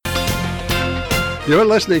You're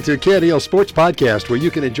listening to KNEL Sports Podcast, where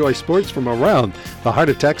you can enjoy sports from around the heart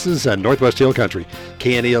of Texas and Northwest Hill Country.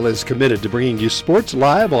 KNEL is committed to bringing you sports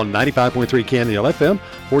live on 95.3 KNEL FM,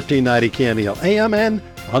 1490 KNEL AM, and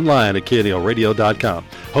online at KNELradio.com.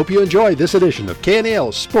 Hope you enjoy this edition of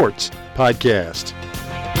KNEL Sports Podcast.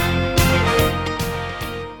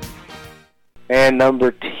 And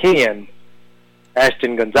number 10,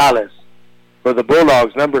 Ashton Gonzalez. For the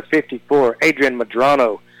Bulldogs, number 54, Adrian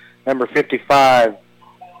Madrano. Number 55,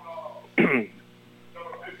 Caden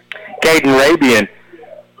Rabian.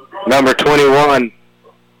 Number 21,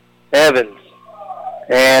 Evans.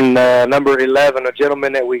 And number 11, a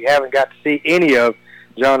gentleman that we haven't got to see any of,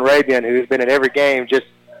 John Rabian, who's been at every game, just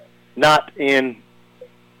not in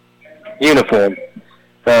uniform.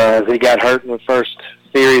 He got hurt in the first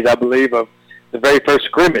series, I believe, of the very first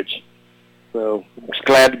scrimmage. So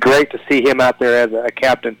it's great to see him out there as a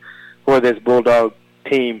captain for this Bulldog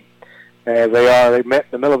team. As they met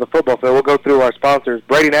in the middle of the football field. We'll go through our sponsors: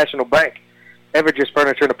 Brady National Bank, Everage's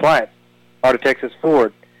Furniture and Appliance, Heart of Texas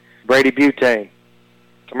Ford, Brady Butane,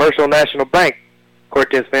 Commercial National Bank,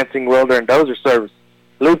 Cortez Fencing, Welder and Dozer Service,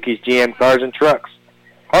 Lukey's GM Cars and Trucks,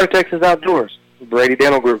 Heart of Texas Outdoors, Brady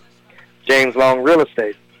Dental Group, James Long Real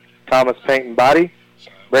Estate, Thomas Paint and Body,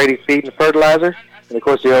 Brady Feed and Fertilizer, and of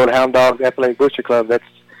course the old Hound Dogs Athletic Booster Club. That's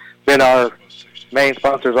been our main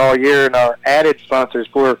sponsors all year, and our added sponsors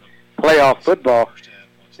for playoff football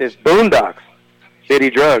is Boondocks, City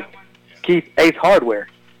Drug, Keith Ace Hardware,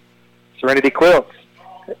 Serenity Quilts,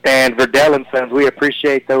 and Verdell & Sons. We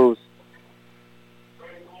appreciate those.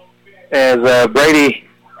 As Brady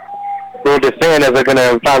will defend, as they're going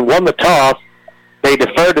to won the toss, they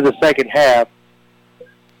defer to the second half.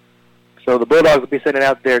 So the Bulldogs will be sending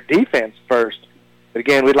out their defense first. But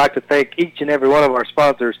again, we'd like to thank each and every one of our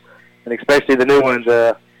sponsors, and especially the new ones.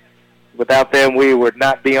 Without them, we would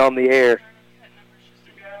not be on the air.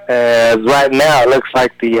 As right now, it looks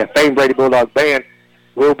like the famed Brady Bulldog Band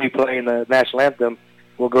will be playing the national anthem.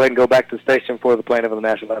 We'll go ahead and go back to the station for the playing of the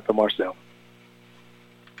national anthem ourselves.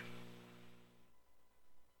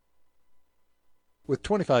 With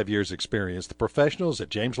 25 years' experience, the professionals at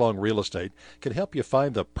James Long Real Estate can help you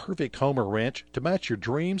find the perfect home or ranch to match your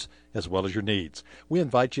dreams as well as your needs. We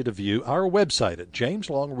invite you to view our website at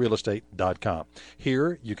jameslongrealestate.com.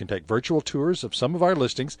 Here, you can take virtual tours of some of our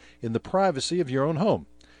listings in the privacy of your own home.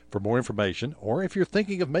 For more information, or if you're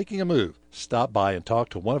thinking of making a move, stop by and talk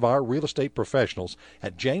to one of our real estate professionals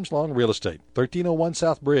at James Long Real Estate, 1301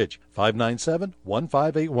 South Bridge,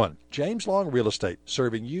 597-1581. James Long Real Estate,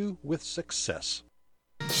 serving you with success.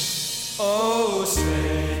 Oh,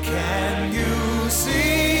 say, can you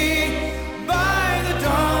see by the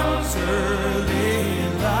dawn's early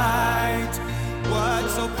light what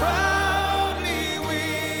so proudly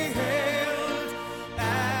we hailed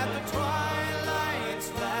at the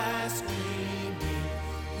twilight's last gleaming,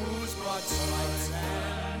 whose broad stripes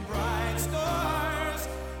and bright stars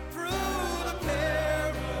through the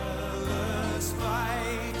perilous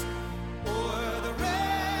fight o'er the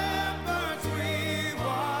ramparts we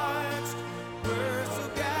watched were so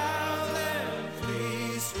gallantly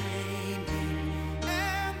streaming,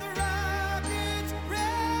 and the rocket's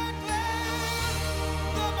red glare,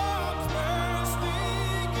 the bombs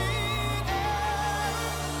bursting in air,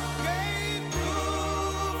 gave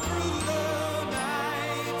proof through the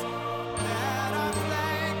night that our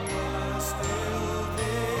flag was still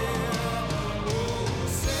there. Oh,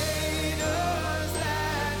 say does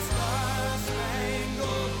that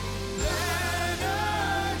star-spangled banner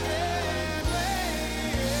yet wave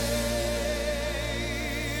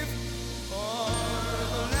o'er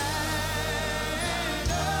the land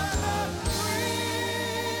of the free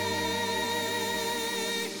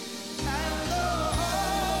and the home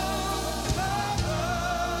of the brave.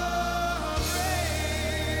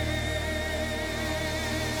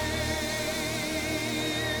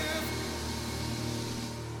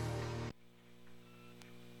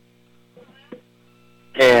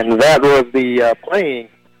 And that was the playing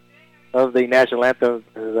of the national anthem.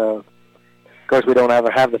 Of course, we don't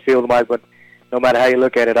ever have the field mic, but no matter how you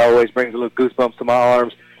look at it, it always brings a little goosebumps to my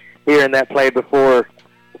arms hearing that play before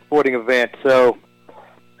the sporting event. So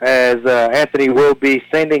as Anthony will be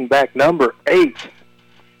sending back number 8,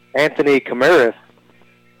 Anthony Camaris,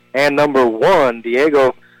 and number 1,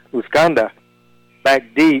 Diego Uscanda,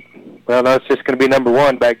 back deep. Well, no, it's just going to be number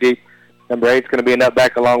 1 back deep. Number 8 is going to be a nut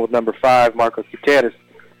back along with number 5, Marcos Gutierrez.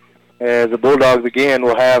 As the Bulldogs again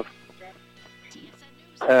will have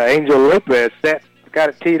Angel Lopez set, got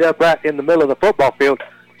it teed up right in the middle of the football field,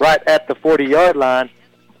 right at the 40-yard line.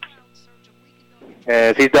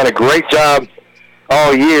 As he's done a great job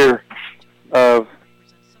all year of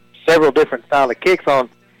several different style of kicks on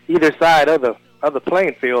either side of the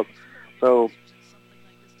playing field. So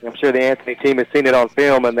I'm sure the Anthony team has seen it on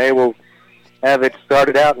film, and they will have it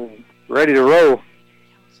started out and ready to roll.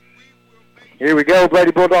 Here we go,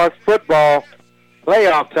 Brady Bulldogs football,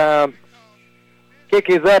 playoff time. Kick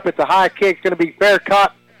is up. It's a high kick. It's going to be fair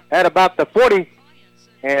caught at about the 40,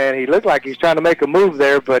 and he looked like he's trying to make a move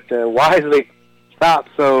there, but wisely stopped.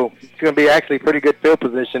 So it's going to be actually pretty good field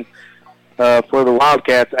position for the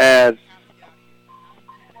Wildcats, as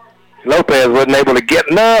Lopez wasn't able to get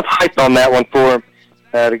enough height on that one for him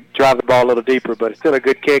to drive the ball a little deeper, but it's still a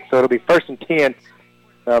good kick, so it'll be 1st and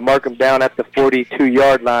 10. Mark them down at the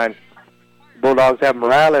 42-yard line. Bulldogs have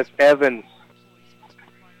Morales, Evans,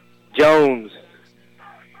 Jones,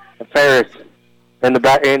 and Ferris in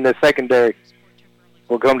the secondary.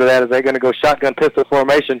 We'll come to that as they're going to go shotgun pistol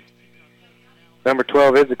formation. Number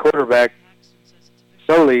 12 is the quarterback,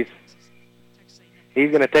 Solis. He's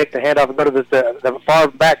going to take the handoff and go to the far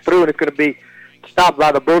back through, and it's going to be stopped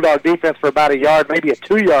by the Bulldog defense for about a yard, maybe a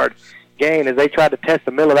 2-yard gain as they tried to test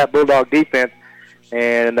the middle of that Bulldog defense.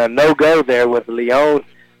 And a no-go there with Leon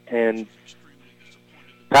and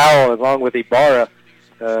Powell along with Ibarra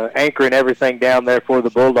anchoring everything down there for the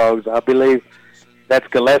Bulldogs. I believe that's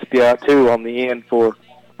Gillespie out too on the end for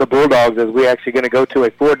the Bulldogs, as we're actually going to go to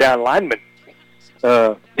a 4-down lineman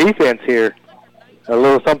defense here. A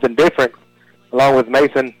little something different, along with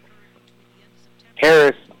Mason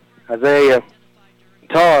Harris, Isaiah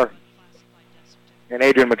Tar, and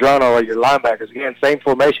Adrian Madrano are your linebackers. Again, same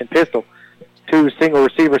formation, pistol. 2 single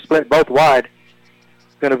receivers split both wide.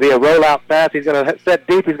 It's going to be a rollout pass. He's going to set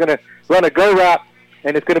deep. He's going to run a go route,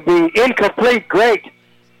 and it's going to be incomplete. Great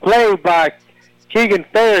play by Keegan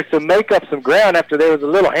Ferris to make up some ground after there was a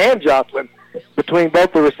little hand jostling between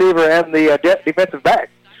both the receiver and the defensive back.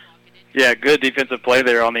 Yeah, good defensive play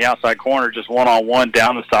there on the outside corner, just one-on-one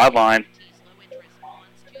down the sideline.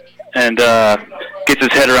 And gets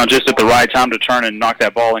his head around just at the right time to turn and knock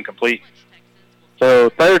that ball incomplete.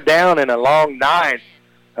 So 3rd down and a long 9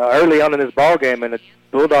 early on in this ball game, and the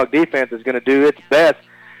Bulldog defense is going to do its best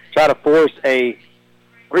try to force a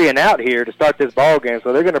 3-and-out here to start this ball game.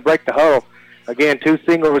 So they're going to break the huddle. Again, 2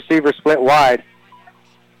 single receivers split wide.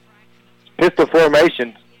 Pistol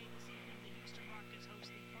formation.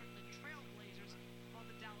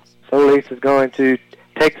 Solis is going to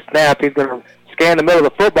take the snap. He's going to scan the middle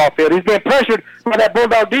of the football field. He's being pressured by that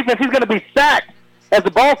Bulldog defense. He's going to be sacked as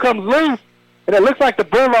the ball comes loose. And it looks like the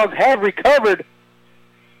Bulldogs have recovered.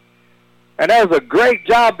 And that was a great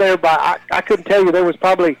job there by, I couldn't tell you, there was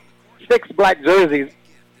probably 6 black jerseys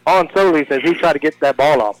on Solis as he tried to get that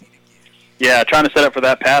ball off. Yeah, trying to set up for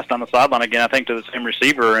that pass down the sideline again, I think, to the same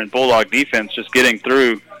receiver, and Bulldog defense just getting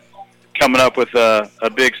through, coming up with a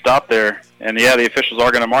big stop there. And, yeah, the officials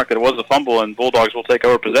are going to mark that it was a fumble, and Bulldogs will take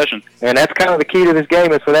over possession. And that's kind of the key to this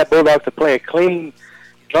game, is for that Bulldogs to play a clean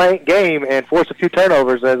game and force a few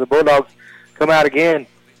turnovers as the Bulldogs come out again.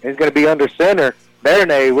 He's going to be under center.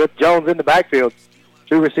 Baronay with Jones in the backfield.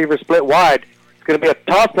 2 receivers split wide. It's going to be a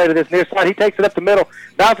toss play to this near side. He takes it up the middle,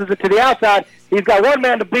 bounces it to the outside. He's got one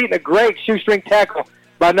man to beat, and a great shoestring tackle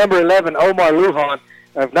by number 11, Omar Lujan.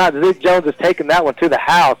 If not, Zeke Jones has taken that one to the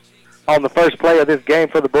house on the first play of this game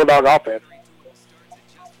for the Bulldog offense.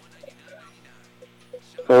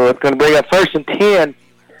 So it's going to bring up 1st and 10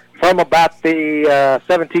 from about the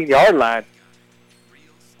 17-yard line,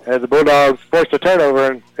 as the Bulldogs forced a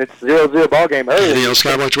turnover, and it's 0-0 ball game early. KNEL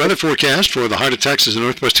Skywatch weather forecast for the heart of Texas and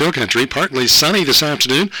Northwest Hill Country. Partly sunny this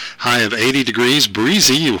afternoon, high of 80 degrees,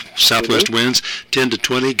 breezy, southwest winds 10 to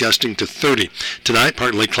 20, gusting to 30. Tonight,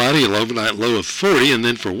 partly cloudy, a overnight low of 40, and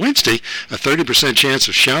then for Wednesday, a 30% chance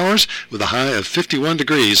of showers with a high of 51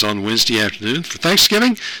 degrees on Wednesday afternoon. For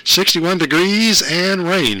Thanksgiving, 61 degrees and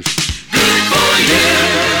rain. Good for you.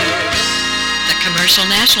 The Commercial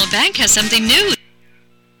National Bank has something new.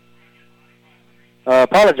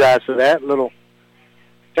 Apologize for that. Little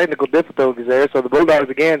technical difficulties there. So the Bulldogs,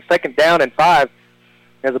 again, 2nd down and 5,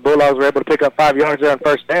 as the Bulldogs were able to pick up 5 yards there on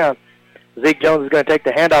 1st down. Zeke Jones is going to take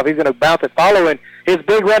the handoff. He's going to bounce it following his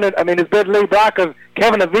big lead block of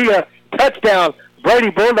Kevin Avila. Touchdown,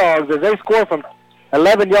 Brady Bulldogs, as they score from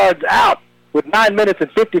 11 yards out with 9 minutes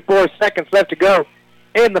and 54 seconds left to go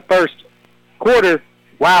in the first quarter.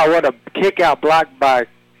 Wow, what a kick-out block by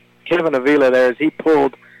Kevin Avila there as he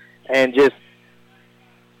pulled, and just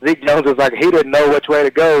Zeke Jones was like he didn't know which way to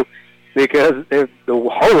go because the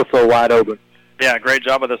hole was so wide open. Yeah, great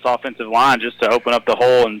job of this offensive line just to open up the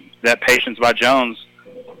hole, and that patience by Jones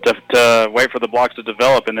to wait for the blocks to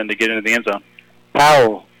develop and then to get into the end zone.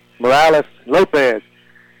 Powell, Morales, Lopez.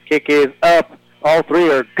 Kick is up. All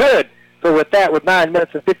 3 are good. So with that, with 9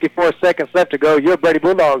 minutes and 54 seconds left to go, your Brady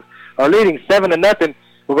Bulldogs are leading 7-0.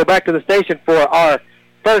 We'll go back to the station for our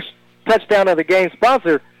first touchdown of the game.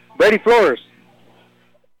 Sponsor, Brady Floors.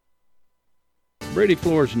 Brady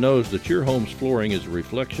Floors knows that your home's flooring is a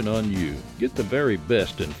reflection on you. Get the very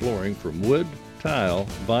best in flooring from wood, tile,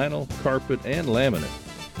 vinyl, carpet, and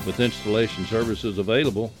laminate. With installation services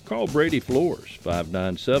available, call Brady Floors,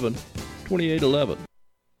 597-2811.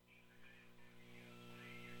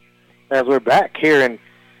 As we're back here in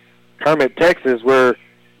Kermit, Texas, where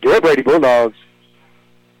your Brady Bulldogs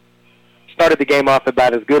started the game off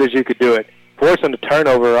about as good as you could do it, forcing a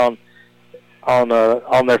turnover on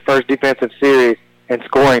their first defensive series and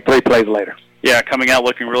scoring 3 plays later. Yeah, coming out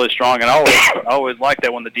looking really strong, and I always like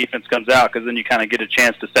that when the defense comes out, because then you kind of get a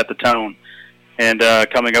chance to set the tone. And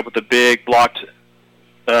coming up with a big blocked,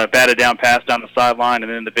 batted down pass down the sideline,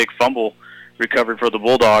 and then the big fumble recovered for the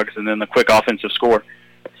Bulldogs, and then the quick offensive score.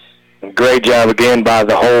 Great job again by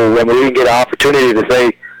the whole. I mean, we didn't get an opportunity to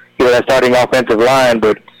say, that starting offensive line,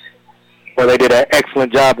 but they did an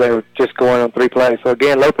excellent job. They were just going on 3 plays. So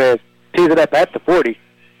again, Lopez tees it up at the 40.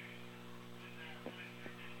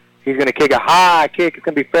 He's going to kick a high kick. It's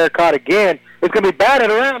going to be fair caught again. It's going to be batted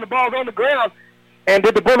around. The ball's on the ground. And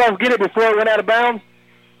did the Bulldogs get it before it went out of bounds?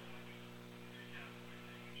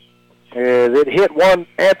 As it hit one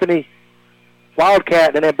Anthony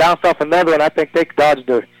Wildcat and then bounced off another, and I think they dodged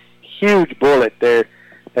a huge bullet there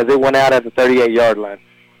as it went out at the 38-yard line.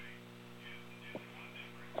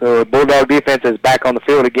 So the Bulldog defense is back on the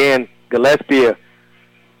field again. Gillespie,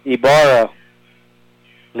 Ibarra,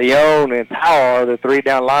 Leone, and Powell are the 3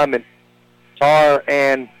 down linemen. Tar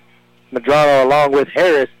and Medrano along with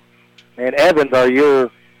Harris and Evans are your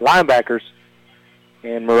linebackers.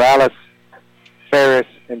 And Morales, Ferris,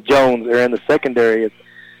 and Jones are in the secondary.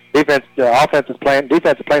 Defense is playing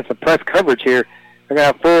some press coverage here. They're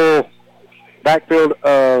going to have full backfield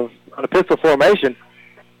on a pistol formation.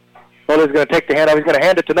 Bowler's going to take the handoff. He's going to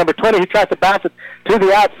hand it to number 20. He tries to bounce it to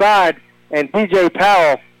the outside, and D.J.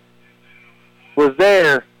 Powell was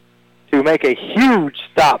there to make a huge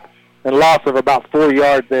stop and loss of about 4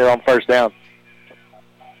 yards there on first down.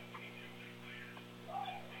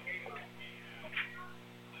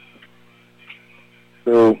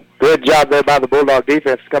 So good job there by the Bulldog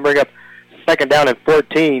defense. It's going to bring up second down and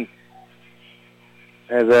 14.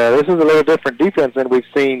 As this is a little different defense than we've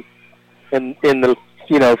seen in the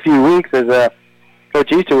few weeks, as Coach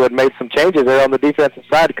Easterwood made some changes there on the defensive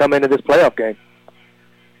side to come into this playoff game.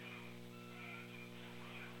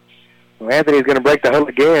 Well, Anthony's going to break the huddle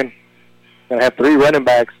again. Going to have 3 running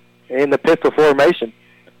backs in the pistol formation.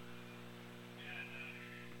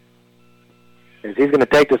 As he's going to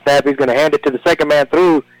take the snap, he's going to hand it to the second man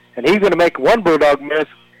through, and he's going to make one Bulldog miss,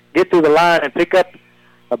 get through the line, and pick up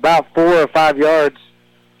about 4 or 5 yards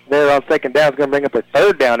there on second down. It's going to bring up a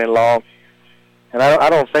third down and long. And I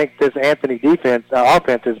don't think this Anthony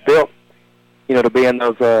offense is built, to be in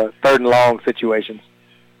those third and long situations.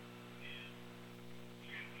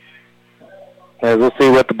 As we'll see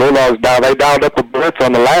what the Bulldogs dial. They dialed up a blitz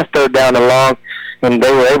on the last third down and long, and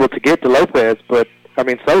they were able to get to Lopez.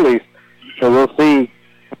 Solis. So we'll see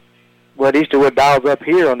what Easterwood dials up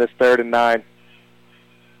here on this 3rd and 9.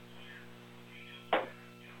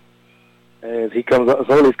 As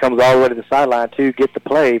Solis comes all the way to the sideline to get the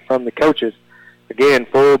play from the coaches. Again,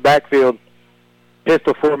 full backfield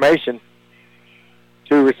pistol formation.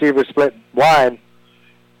 2 receivers split wide.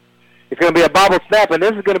 It's going to be a bobble snap, and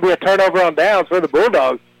this is going to be a turnover on downs for the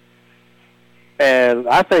Bulldogs. And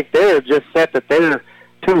I think they're just set that their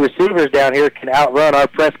 2 receivers down here can outrun our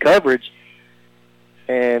press coverage.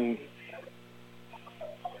 And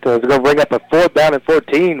so it's going to bring up a 4th down and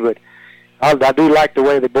 14, but I do like the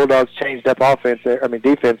way the Bulldogs changed up defense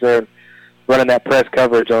there, running that press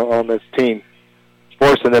coverage on this team,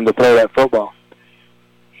 forcing them to play that football.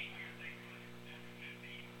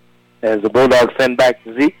 As the Bulldogs send back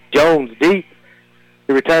Zeke Jones deep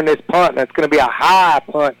to return this punt, and it's going to be a high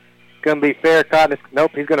punt. It's going to be fair caught. He's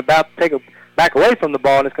going to take back away from the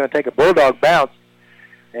ball, and it's going to take a Bulldog bounce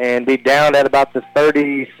and be down at about the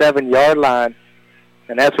 37-yard line.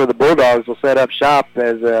 And that's where the Bulldogs will set up shop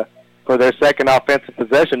as for their second offensive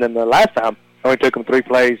possession. And the last time, only took them 3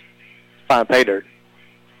 plays to find pay dirt.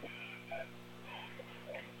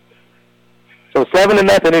 So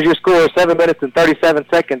 7-0 is your score. 7 minutes and 37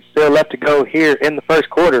 seconds still left to go here in the first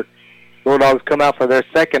quarter. Bulldogs come out for their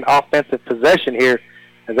second offensive possession here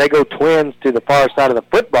as they go twins to the far side of the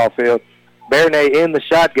football field. Bernay in the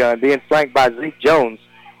shotgun, being flanked by Zeke Jones.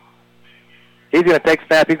 He's going to take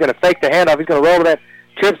snap. He's going to fake the handoff. He's going to roll to that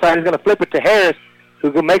trip side. He's going to flip it to Harris,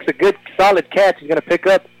 who makes a good, solid catch. He's going to pick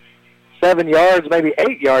up 7 yards, maybe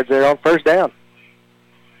 8 yards there on first down.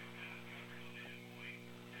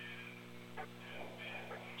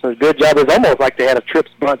 So a good job. It's almost like they had a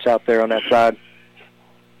trips bunch out there on that side.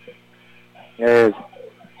 As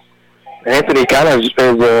Anthony kind of is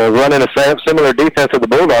running a similar defense to the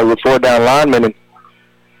Bulldogs with 4 down linemen and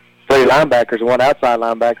 3 linebackers, 1 outside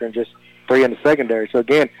linebacker, and just 3 in the secondary. So,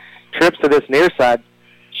 again, trips to this near side,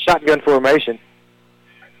 shotgun formation.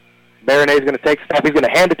 Baronet's going to take a snap. He's going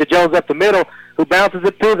to hand it to Jones up the middle, who bounces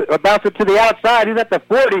it to the outside. He's at the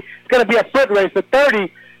 40. It's going to be a foot race. The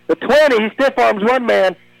 30, the 20. He stiff arms one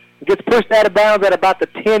man. He gets pushed out of bounds at about the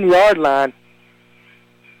 10-yard line.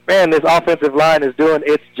 Man, this offensive line is doing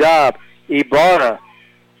its job. Ibarra,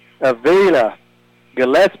 Avila,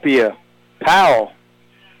 Gillespie, Powell,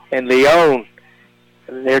 and Leon.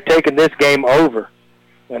 They're taking this game over.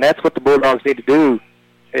 And that's what the Bulldogs need to do,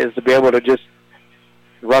 is to be able to just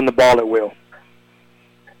run the ball at will.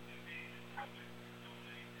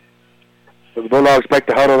 So the Bulldogs break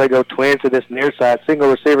the huddle. They go twins to this near side. Single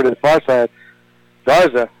receiver to the far side.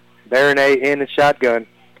 Garza, Baronet in the shotgun.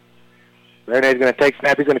 Baronet's going to take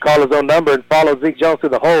snap. He's going to call his own number and follow Zeke Jones to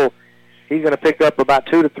the hole. He's going to pick up about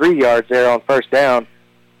 2 to 3 yards there on first down.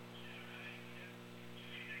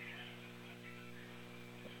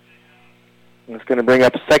 It's going to bring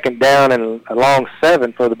up a second down and a long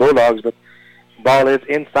 7 for the Bulldogs, but the ball is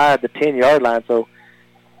inside the 10-yard line, so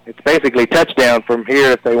it's basically touchdown from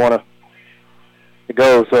here if they want to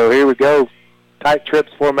go. So here we go. Tight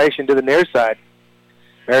trips formation to the near side.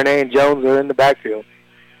 Baronet and Jones are in the backfield.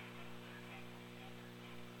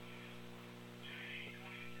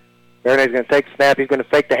 Baronet's going to take the snap. He's going to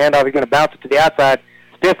fake the handoff. He's going to bounce it to the outside.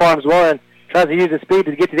 Stiff arms one. Tries to use his speed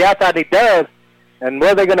to get to the outside, and he does. And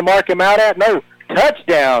where are they going to mark him out at? No,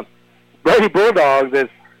 touchdown. Brady Bulldogs, as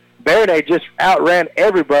Baronet just outran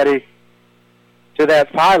everybody to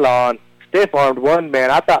that pylon. Stiff-armed one man.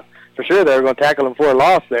 I thought for sure they were going to tackle him for a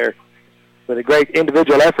loss there. But a great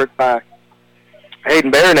individual effort by Hayden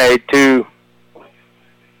Baronet to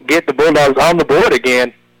get the Bulldogs on the board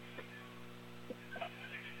again.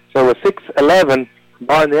 So with 6:11,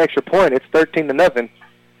 barring the extra point, it's 13-0.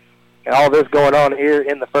 And all this going on here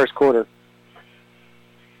in the first quarter.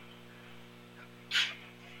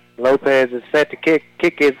 Lopez is set to kick.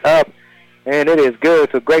 Kick is up, and it is good.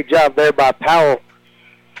 So great job there by Powell,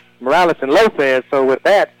 Morales, and Lopez. So with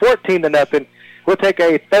that, 14-0. We'll take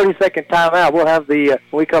a 30-second timeout. We'll have the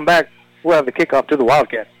when we come back, we'll have the kickoff to the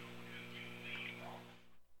Wildcats.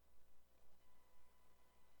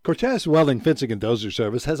 Cortez Welding Fencing and Dozer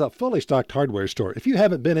Service has a fully stocked hardware store. If you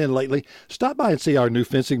haven't been in lately, stop by and see our new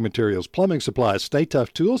fencing materials, plumbing supplies, Stay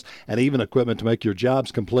Tough tools, and even equipment to make your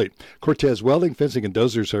jobs complete. Cortez Welding Fencing and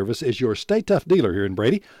Dozer Service is your Stay Tough dealer here in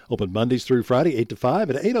Brady. Open Mondays through Friday, 8 to 5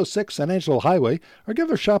 at 806 San Angelo Highway, or give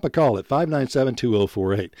their shop a call at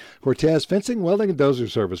 597-2048. Cortez Fencing, Welding, and Dozer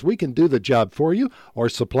Service. We can do the job for you or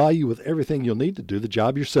supply you with everything you'll need to do the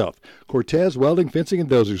job yourself. Cortez Welding, Fencing, and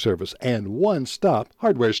Dozer Service, and one-stop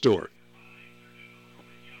hardware store.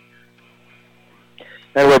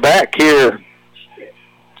 And we're back here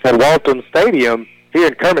at Walton Stadium here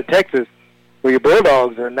in Kermit, Texas, where your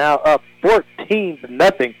Bulldogs are now up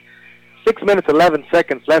 14-0. 6 minutes, 11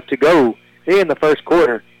 seconds left to go in the first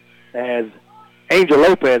quarter, as Angel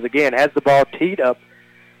Lopez, again, has the ball teed up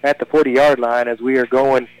at the 40-yard line as we are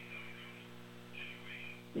going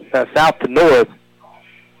south to north,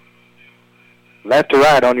 left to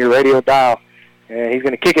right on your radio dial. And he's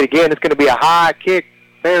going to kick it again. It's going to be a high kick,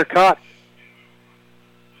 fair caught.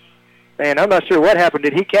 Man, I'm not sure what happened.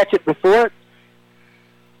 Did he catch it before it?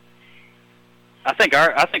 I think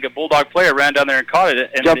a Bulldog player ran down there and caught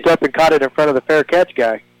it. And jumped up and caught it in front of the fair catch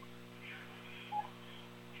guy.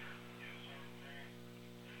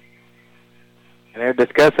 And they're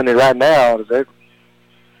discussing it right now. Looks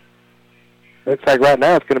like right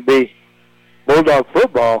now it's going to be Bulldog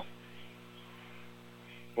football.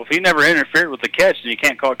 Well, if he never interfered with the catch, then you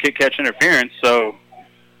can't call it kick-catch interference, so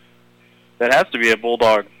that has to be a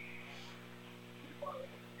Bulldog.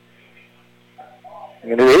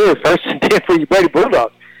 And it is 1st and 10 for your Brady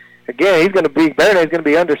Bulldogs. Again, Baronet's going to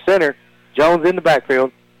be under center. Jones in the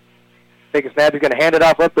backfield. Take a snap. He's going to hand it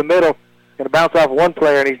off up the middle. Going to bounce off one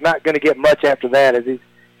player, and he's not going to get much after that, as he's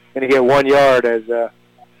going to get 1 yard. As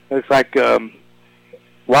looks like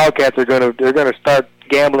Wildcats are going to start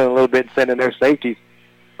gambling a little bit and sending their safeties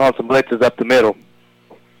on some blitzes up the middle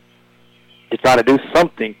to try to do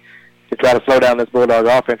something to try to slow down this Bulldog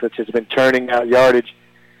offense, which has been churning out yardage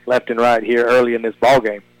left and right here early in this ball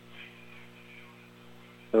game.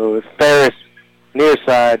 So it's Ferris near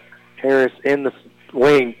side, Harris in the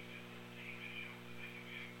wing.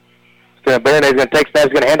 Baronet's going to take snaps.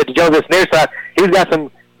 He's going to hand it to Jones this near side. He's got some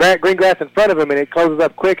green grass in front of him, and it closes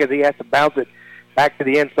up quick as he has to bounce it back to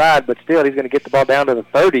the inside, but still he's going to get the ball down to the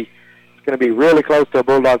 30. It's going to be really close to a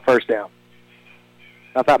Bulldog first down.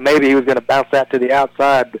 I thought maybe he was going to bounce that to the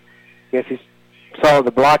outside, but I guess he saw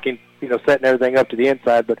the blocking, setting everything up to the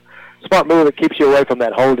inside, but smart move that keeps you away from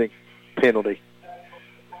that holding penalty.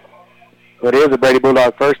 But it is a Brady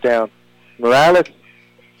Bulldog first down. Morales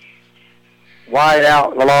wide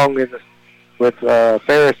out along with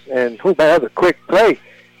Ferris, and that was a quick play.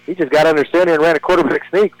 He just got under center and ran a quarterback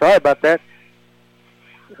sneak. Sorry about that.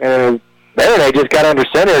 And they just got under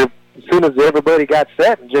center as soon as everybody got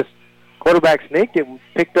set and just quarterback sneaked it and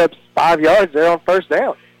picked up 5 yards there on first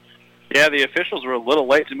down. Yeah, the officials were a little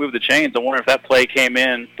late to move the chains. I wonder if that play came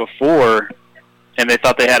in before and they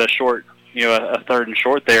thought they had a short, a third and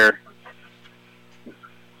short there.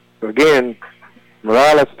 Again,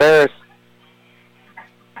 Morales, Ferris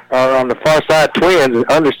are on the far side twins.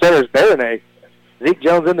 Under center is Baronet. Zeke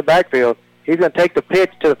Jones in the backfield. He's going to take the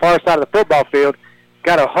pitch to the far side of the football field.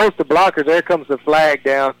 Got a host of blockers. There comes the flag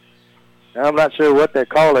down. I'm not sure what they're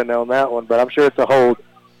calling on that one, but I'm sure it's a hold.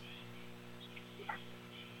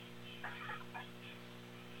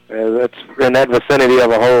 That's in that vicinity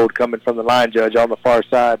of a hold coming from the line judge on the far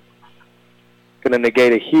side. Going to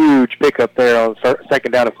negate a huge pickup there on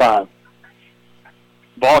second down and 5.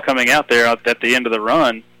 Ball coming out there at the end of the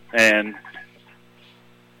run, and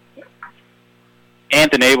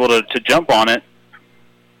Anthony able to jump on it.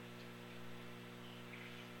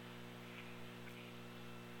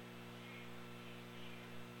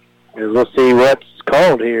 We'll see what's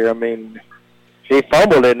called here. I mean, he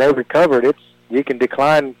fumbled it and they recovered. You can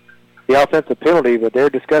decline the offensive penalty, but they're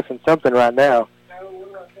discussing something right now.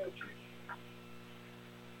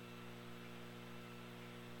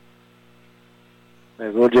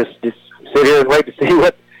 And we'll just sit here and wait to see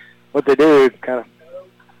what they do.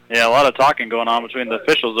 Yeah, a lot of talking going on between the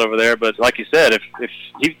officials over there, but like you said,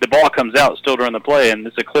 if the ball comes out still during the play and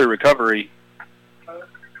it's a clear recovery,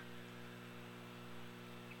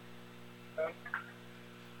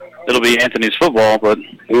 it'll be Anthony's football, but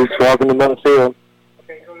he's walking the middle field.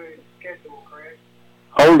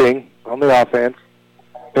 Holding on the offense.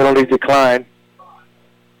 Penalty decline.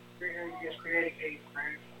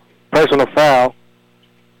 Personal foul.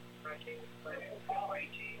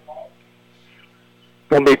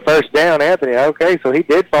 Going to be first down, Anthony. Okay, so he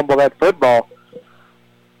did fumble that football.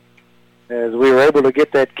 As we were able to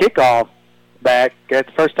get that kickoff back. That's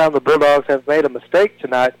the first time the Bulldogs have made a mistake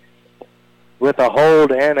tonight with a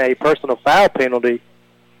hold and a personal foul penalty.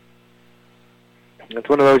 It's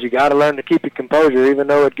one of those you got to learn to keep your composure, even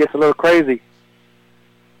though it gets a little crazy.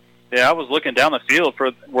 Yeah, I was looking down the field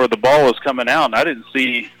for where the ball was coming out, and I didn't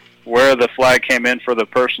see where the flag came in for the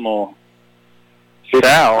personal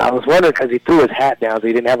foul. I was wondering because he threw his hat down, so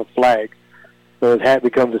he didn't have a flag. So his hat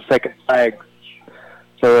becomes a second flag.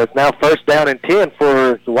 So it's now first down and 10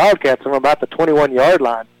 for the Wildcats from about the 21-yard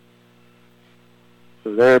line.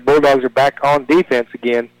 So their Bulldogs are back on defense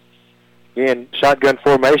again. Again, shotgun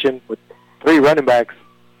formation with 3 running backs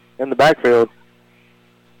in the backfield.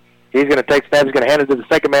 He's going to take snaps. He's going to hand it to the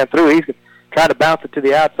second man through. He's going to try to bounce it to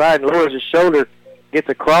the outside and lowers his shoulder, gets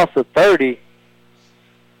across the 30.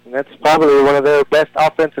 And that's probably one of their best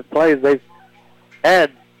offensive plays they've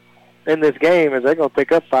had in this game, as they're going to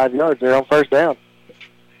pick up 5 yards there on first down.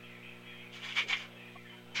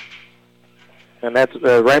 And that's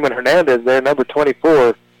Raymond Hernandez there, number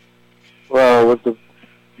 24, was the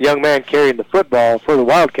young man carrying the football for the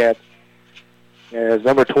Wildcats. As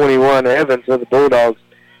number 21, Evans of the Bulldogs,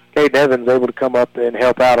 Caden Evans, able to come up and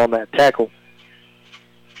help out on that tackle.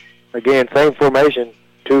 Again, same formation,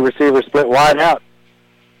 2 receivers split wide out.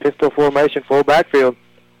 Pistol formation, full backfield.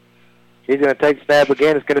 He's going to take the snap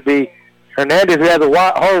again. It's going to be Hernandez, who has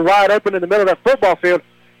a hole wide open in the middle of that football field.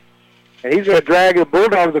 And he's going to drag the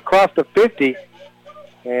Bulldogs across the 50.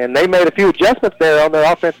 And they made a few adjustments there on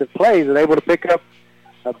their offensive plays and able to pick up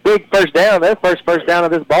a big first down, their first first down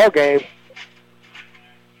of this ball game.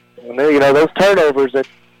 And those turnovers that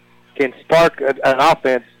can spark an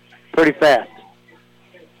offense pretty fast.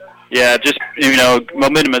 Yeah, just,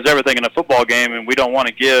 momentum is everything in a football game, and we don't want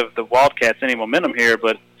to give the Wildcats any momentum here,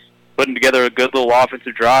 but putting together a good little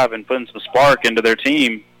offensive drive and putting some spark into their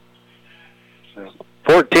team.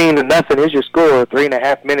 14-0 is your score.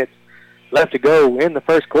 3.5 minutes left to go in the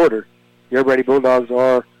first quarter. Your Brady Bulldogs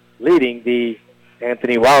are leading the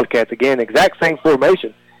Anthony Wildcats. Again, exact same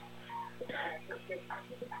formation.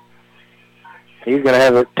 He's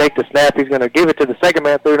going to take the snap. He's going to give it to the second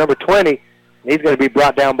man through, number 20. He's going to be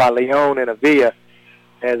brought down by Leon and Avila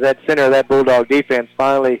as that center of that Bulldog defense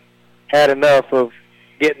finally had enough of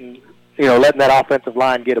letting that offensive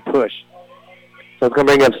line get a push. So it's going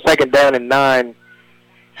to bring up second down and 9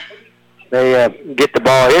 They get the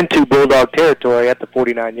ball into Bulldog territory at the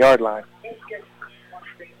 49-yard line.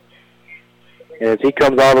 As he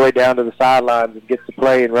comes all the way down to the sidelines and gets the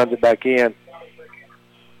play and runs it back in.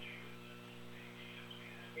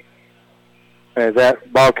 As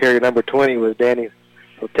that ball carrier number 20 was Danny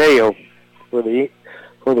Oteo for the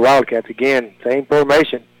Wildcats. Again, same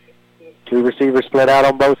formation. Two receivers split out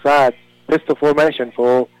on both sides. Pistol formation,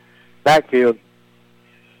 full backfield.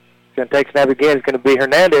 He's going to take snap again. It's going to be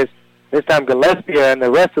Hernandez. This time Gillespie and the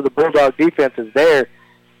rest of the Bulldog defense is there.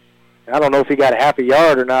 I don't know if he got a half a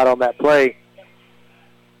yard or not on that play.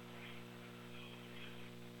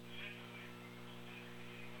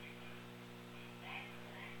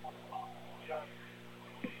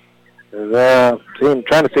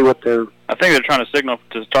 Trying to see what they're... I think they're trying to signal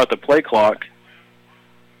to start the play clock.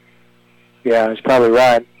 Yeah, that's probably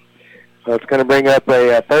right. So it's going to bring up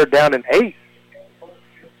a 3rd down and 8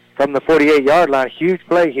 from the 48-yard line. Huge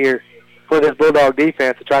play here for this Bulldog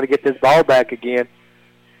defense to try to get this ball back again.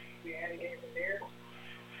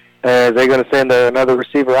 As they're going to send another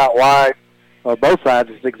receiver out wide on both sides.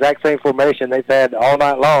 It's the exact same formation they've had all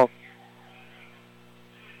night long.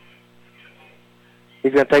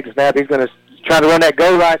 He's going to take the snap. He's going to try to run that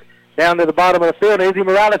go right down to the bottom of the field. Izzy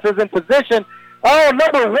Morales is in position. Oh,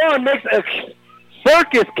 number 1 makes a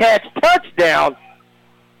circus catch touchdown.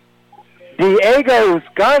 Diego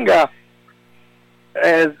Skanga,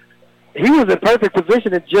 as he was in perfect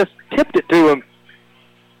position and just tipped it to him.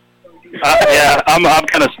 Yeah, I'm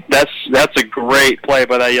kind of. That's a great play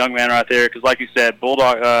by that young man right there. Because, like you said,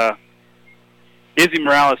 Bulldog Izzy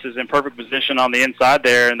Morales is in perfect position on the inside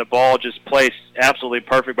there, and the ball just placed absolutely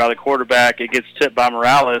perfect by the quarterback. It gets tipped by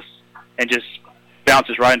Morales and just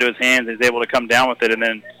bounces right into his hands. He's able to come down with it and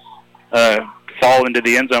then fall into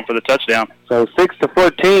the end zone for the touchdown. So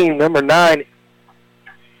 6-14, number 9,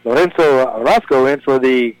 Lorenzo Orozco in for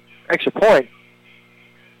the extra point.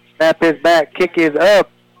 Snap is back, kick is up,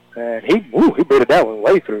 and he baited that one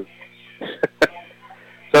way through.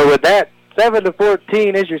 So with that,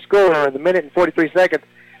 7-14 is your score in the minute and 43 seconds.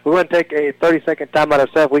 We're going to take a 30-second timeout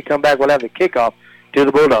ourselves. We come back, we'll have the kickoff to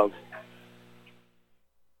the Bulldogs.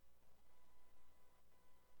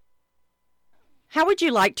 How would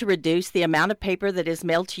you like to reduce the amount of paper that is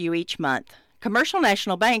mailed to you each month? Commercial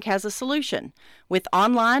National Bank has a solution. With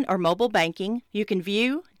online or mobile banking, you can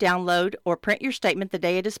view, download, or print your statement the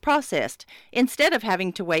day it is processed, instead of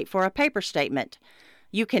having to wait for a paper statement.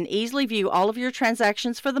 You can easily view all of your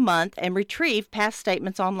transactions for the month and retrieve past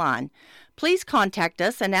statements online. Please contact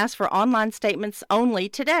us and ask for online statements only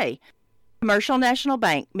today. Commercial National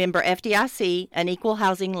Bank, member FDIC, an equal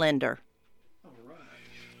housing lender.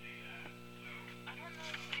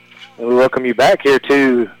 We welcome you back here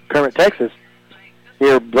to Kermit, Texas.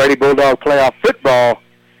 Here, Brady Bulldog playoff football,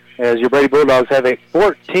 as your Brady Bulldogs have a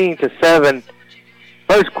 14-7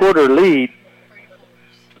 first quarter lead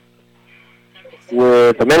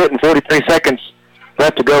with a minute and 43 seconds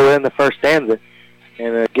left to go in the first stanza.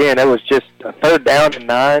 And again, it was just a 3rd down and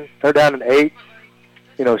 9, 3rd down and 8,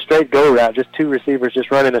 straight go route, just two receivers just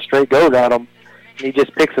running a straight go route on him, and he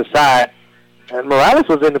just picks a side. And Morales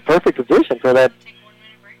was in the perfect position for that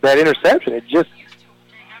interception. It just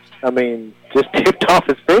tipped off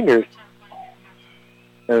his fingers.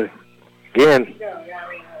 Again,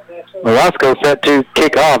 Orozco set to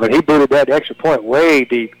kick off, and he booted that extra point way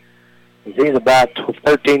deep. He's about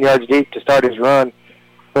 13 yards deep to start his run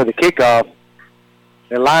for the kickoff.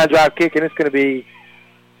 And line drive kick, and it's going to be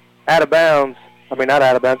out of bounds. I mean, not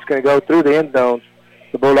out of bounds. It's going to go through the end zone.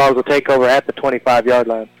 The Bulldogs will take over at the 25-yard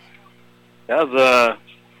line. That was a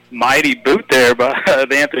mighty boot there by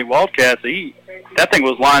the Anthony Wildcats. That thing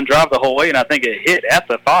was line drive the whole way, and I think it hit at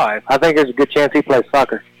the 5. I think there's a good chance he plays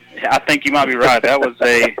soccer. I think you might be right. That was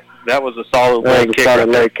a solid leg kick.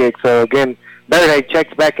 Leg kick. So again, Bernier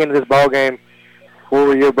checks back into this ball game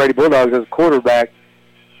for your Brady Bulldogs as quarterback,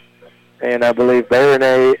 and I believe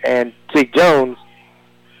Bernier and Zeke Jones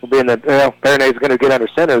will be in the. Bernier's going to get under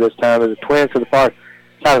center this time as the twins to the far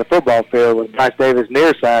side of the football field with Bryce Davis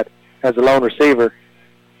near side as the lone receiver.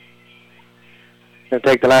 Going to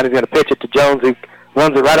take the line. He's going to pitch it to Jones. He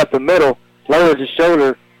runs it right up the middle, lowers his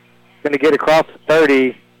shoulder, going to get across the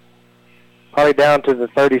 30, probably down to the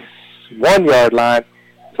 31-yard line.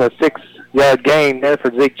 So a 6-yard gain there for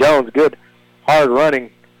Zeke Jones. Good, hard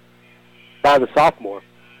running by the sophomore.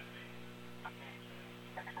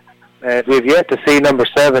 And we've yet to see number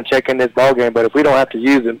 7 check in this ball game, but if we don't have to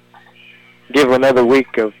use him, give him another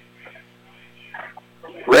week of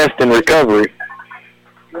rest and recovery.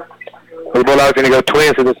 The Bulldogs going to go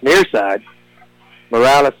twins to this near side.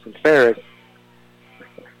 Morales and Ferris.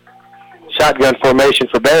 Shotgun formation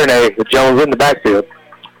for Bernier with Jones in the backfield.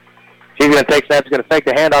 He's going to take snaps. He's going to fake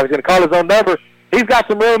the handoff. He's going to call his own number. He's got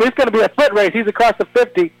some room. It's going to be a foot race. He's across the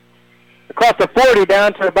 50, across the 40,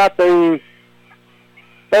 down to about the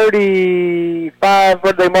 35,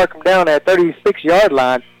 what did they mark him down at, 36-yard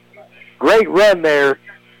line. Great run there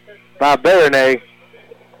by Baronay.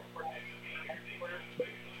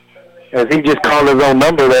 As he just called his own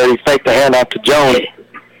number there, he faked the handoff to Jones.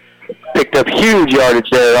 Picked up huge yardage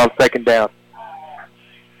there on second down.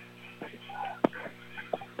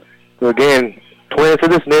 So again, twins to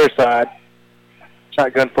this near side.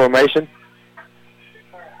 Shotgun formation.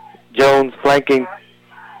 Jones flanking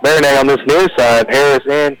Baronay on this near side. Harris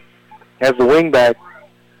in as the wingback.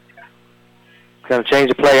 Going to change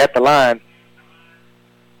the play at the line.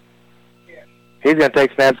 He's going to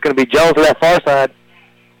take snaps. It's going to be Jones to that far side.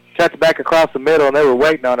 Cuts back across the middle, and they were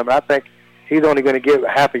waiting on him. I think he's only going to get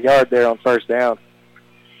half a yard there on first down.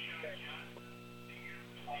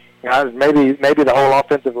 Maybe the whole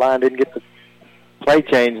offensive line didn't get the play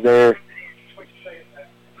change there.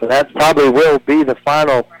 So that probably will be the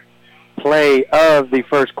final play of the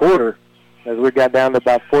first quarter, as we got down to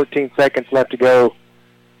about 14 seconds left to go.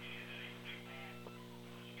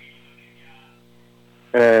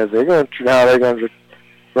 As they're going to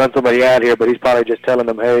run somebody out here, but he's probably just telling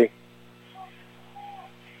them, hey.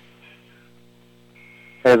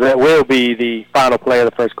 As that will be the final play of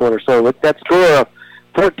the first quarter. So with that score of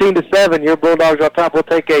 14-7, your Bulldogs on top. We'll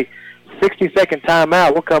take a 60-second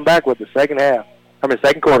timeout. We'll come back with the second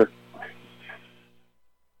quarter.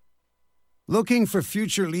 Looking for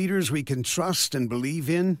future leaders we can trust and believe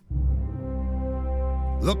in?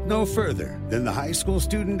 Look no further than the high school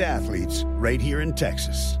student athletes right here in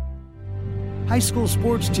Texas. High school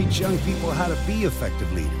sports teach young people how to be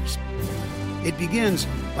effective leaders. It begins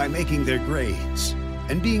by making their grades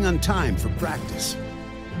and being on time for practice.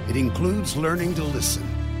 It includes learning to listen,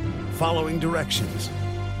 following directions,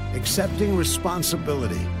 accepting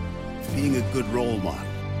responsibility, being a good role model.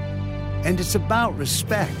 And it's about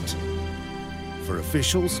respect for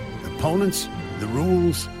officials, opponents, the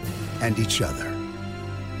rules, and each other.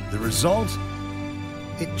 The result?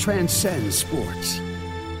 It transcends sports.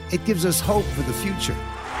 It gives us hope for the future.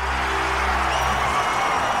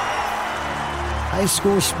 High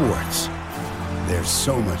school sports. There's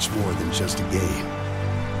so much more than just a game.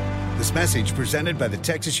 This message presented by the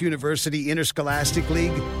Texas University Interscholastic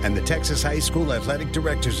League and the Texas High School Athletic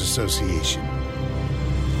Directors Association.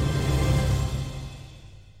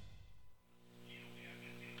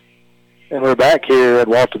 And we're back here at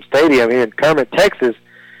Walton Stadium here in Kermit, Texas,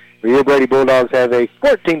 where your Brady Bulldogs have a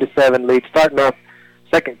 14-7 lead starting off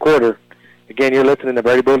second quarter. Again, you're listening to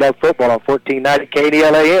Brady Bulldog football on 1490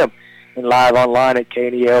 KNEL AM and live online at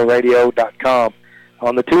KNELradio.com,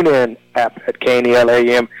 on the TuneIn app at KNEL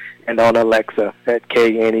AM, and on Alexa at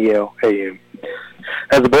KNEL AM.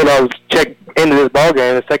 As the Bulldogs check into this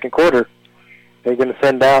ballgame in the second quarter, they're going to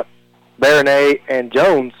send out Baronay and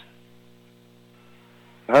Jones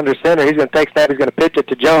under center. He's going to take snap. He's going to pitch it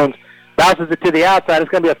to Jones. Bounces it to the outside.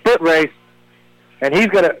 It's going to be a foot race. And there's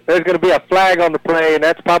going to be a flag on the play, and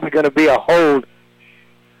that's probably going to be a hold.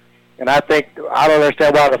 And I don't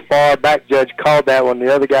understand why the far back judge called that one.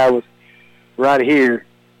 The other guy was right here.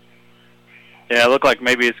 Yeah, it looked like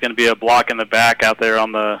maybe it's going to be a block in the back out there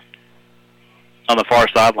on the far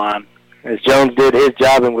sideline. As Jones did his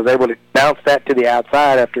job and was able to bounce that to the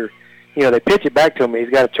outside after, they pitch it back to him. He's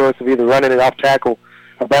got a choice of either running it off tackle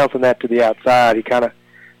or bouncing that to the outside. He kind of,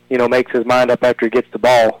 makes his mind up after he gets the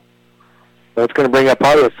ball. So it's going to bring up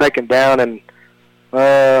probably a second down and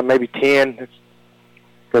maybe 10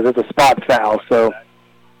 because it's a spot foul. So,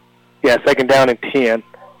 yeah, second down and 10.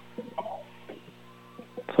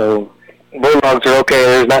 So Bulldogs are okay.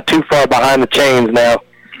 They're not too far behind the chains now.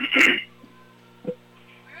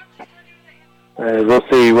 We'll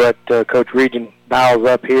see what Coach Region dials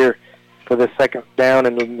up here for the second down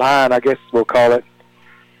and 9, I guess we'll call it,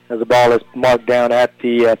 as the ball is marked down at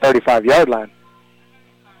the 35-yard line.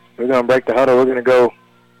 We're going to break the huddle. We're going to go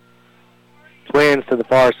twins to the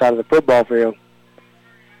far side of the football field.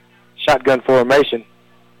 Shotgun formation.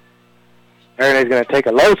 Aaron's going to take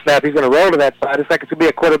a low snap. He's going to roll to that side. It's like it's going to be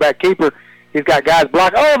a quarterback keeper. He's got guys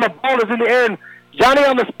blocked. Oh, the ball is in the air, and Johnny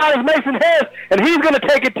on the spot is Mason Harris, and he's going to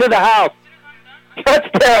take it to the house.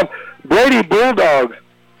 Touchdown, Brady Bulldogs.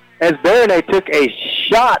 As Baronay took a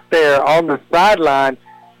shot there on the sideline,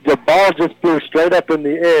 the ball just flew straight up in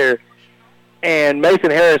the air, and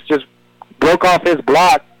Mason Harris just broke off his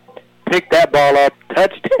block, picked that ball up,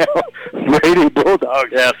 touchdown, Brady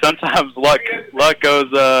Bulldogs. Yeah, sometimes luck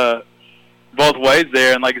goes both ways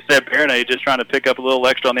there, and like I said, Baronay just trying to pick up a little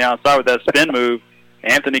extra on the outside with that spin move.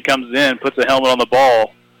 Anthony comes in, puts the helmet on the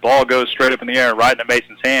ball. Ball goes straight up in the air and right into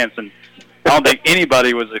Mason's hands, and don't think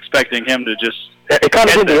anybody was expecting him to just it kind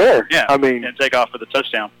of in the air. Yeah, I mean, and take off for the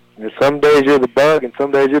touchdown. Some days you're the bug, and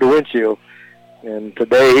some days you're the windshield. And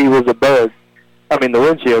today he was the bug. I mean, the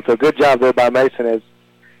windshield. So good job there by Mason as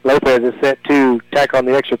Lopez is set to tack on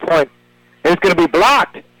the extra point. And it's going to be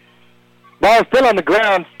blocked. Ball's still on the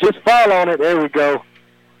ground. Just fall on it. There we go.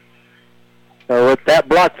 So with that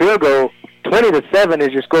blocked field goal, 20-7 is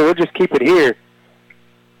your score. We'll just keep it here.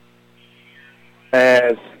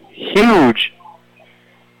 As huge.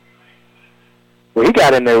 Well, he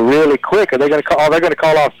got in there really quick. Are they going to call? Oh, they're going to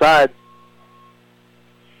call offside.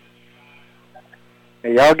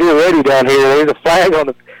 Hey, y'all get ready down here. There's a flag on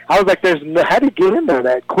the. I was like, "There's no, how did he get in there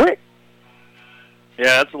that quick?"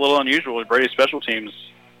 Yeah, that's a little unusual with Brady's special teams.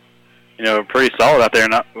 You know, pretty solid out there.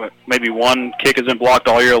 Not maybe one kick isn't blocked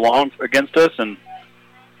all year long against us, and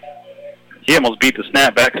he almost beat the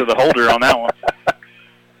snap back to the holder on that one.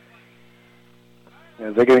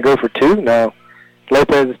 Is they going to go for two? No.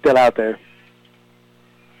 Lopez is still out there.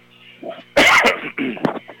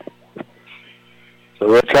 So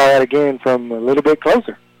we'll try that again from a little bit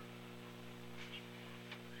closer.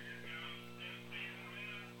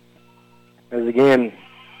 As again,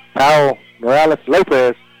 Powell, Morales,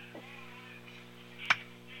 Lopez.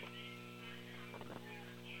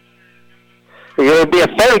 It's going to be a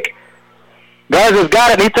fake. Garza's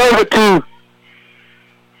got it. He throws it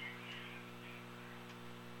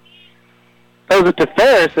to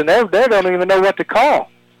Ferris, and they don't even know what to call.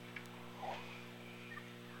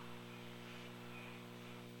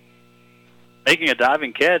 Making a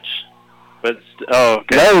diving catch, but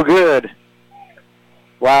okay. No good.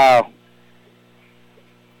 Wow.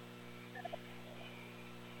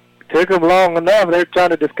 Took them long enough. They're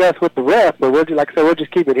trying to discuss with the ref, but we'll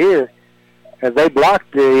just keep it here. As they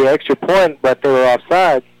blocked the extra point, but they were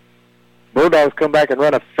offside. Bulldogs come back and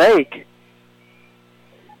run a fake.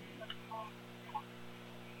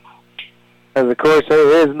 As, of course,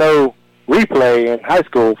 there is no replay in high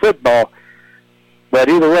school football. But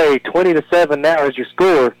either way, 20-7 now is your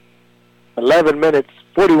score. 11 minutes,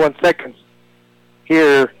 41 seconds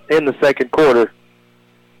here in the second quarter.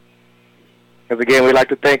 As again, we'd like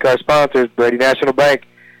to thank our sponsors, Brady National Bank,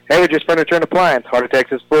 Heritage Furniture and Appliance, Heart of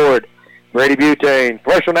Texas Ford, Brady Butane,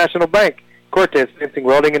 Commercial National Bank, Cortez Fencing,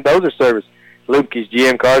 Welding and Dozer Service, Lubke's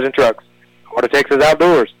GM Cars and Trucks, Heart of Texas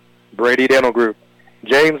Outdoors, Brady Dental Group,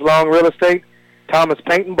 James Long Real Estate, Thomas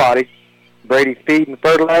Paint and Body, Brady Feed and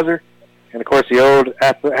Fertilizer, and of course the old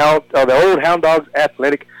Hound Dogs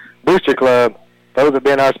Athletic Booster Club. Those have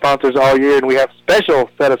been our sponsors all year, and we have special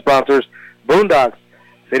set of sponsors: Boondocks,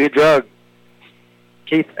 City Drug,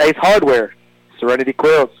 Keith Ace Hardware, Serenity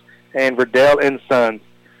Quilts, and Verdell and Sons.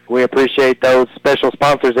 We appreciate those special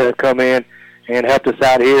sponsors that have come in and helped us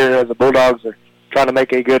out here as the Bulldogs are trying to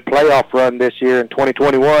make a good playoff run this year in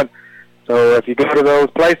 2021. So if you go to those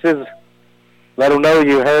places, let them know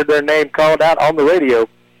you heard their name called out on the radio.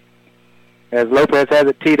 As Lopez has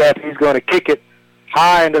it teed up, he's going to kick it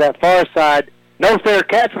high into that far side. No fair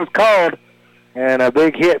catch was called, and a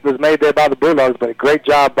big hit was made there by the Bulldogs, but a great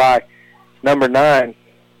job by number 9,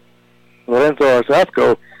 Lorenzo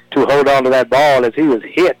Osasco, to hold on to that ball as he was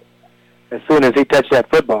hit as soon as he touched that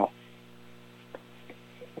football.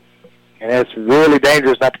 And it's really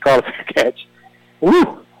dangerous not to call a fair catch.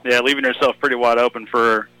 Woo! Yeah, leaving yourself pretty wide open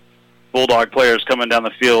for Bulldog players coming down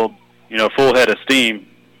the field, full head of steam.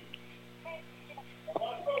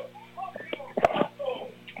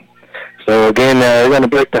 So again, they're going to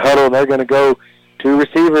break the huddle. They're going to go to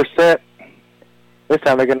receiver set. This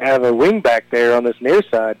time they're going to have a wing back there on this near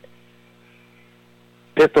side.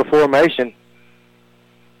 Pistol formation.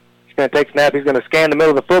 He's going to take snap. He's going to scan the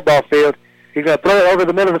middle of the football field. He's going to throw it over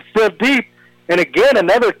the middle of the field deep. And again,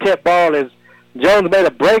 another tip ball as Jones made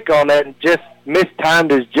a break on that and just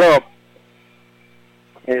mistimed his jump.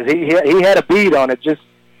 As he had a bead on it, just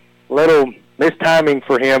a little mistiming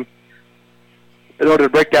for him in order to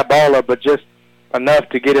break that ball up, but just enough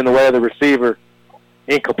to get in the way of the receiver.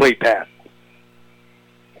 Incomplete pass.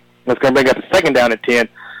 That's going to bring up a second down and 10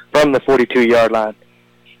 from the 42-yard line.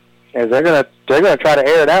 As they're going to try to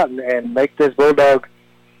air it out and make this Bulldog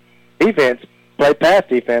defense play pass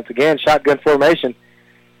defense. Again, shotgun formation.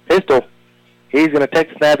 Pistol. He's going to take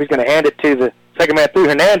the snap. He's going to hand it to the second man through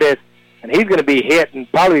Hernandez, and he's going to be hit and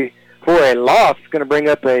probably for a loss. It's going to bring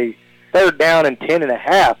up a third down and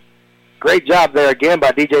 10.5. Great job there again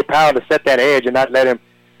by DJ Powell to set that edge and not let him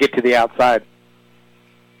get to the outside.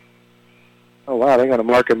 Oh, wow, they're going to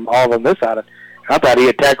mark him all on this side. I thought he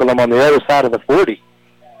had tackled him on the other side of the 40.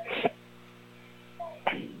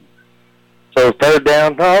 So third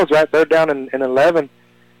down. No, I was right. Third down and 11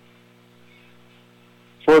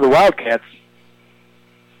 for the Wildcats.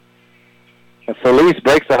 And Felice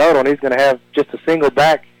breaks the huddle, and he's going to have just a single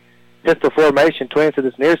back pistol formation, twins to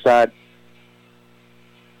this near side.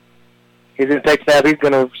 He's going to take snap. He's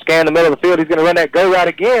going to scan the middle of the field. He's going to run that go route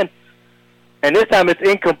again. And this time it's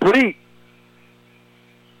incomplete.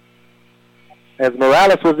 As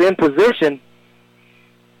Morales was in position.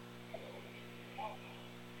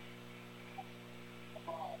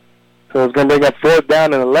 So it's going to bring up 4th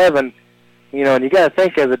down and 11. You know, and you got to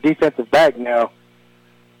think as a defensive back now,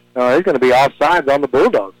 he's going to be offsides on the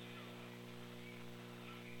Bulldogs.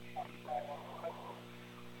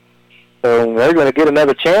 So they're going to get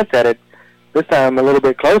another chance at it. This time a little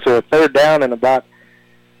bit closer, a 3rd down and about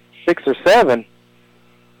 6 or 7.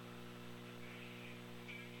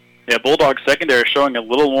 Yeah, Bulldogs secondary showing a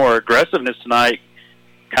little more aggressiveness tonight,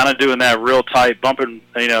 kind of doing that real tight, bumping,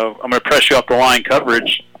 I'm going to press you up the line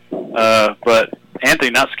coverage. But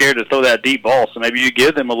Anthony not scared to throw that deep ball, so maybe you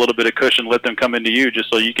give them a little bit of cushion, let them come into you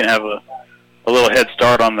just so you can have a little head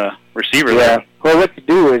start on the receiver there. Well, what you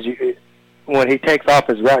do is when he takes off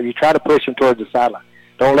his route, you try to push him towards the sideline.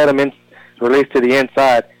 Don't let him release to the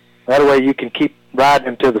inside. That way you can keep riding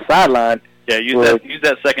him to the sideline. Yeah, use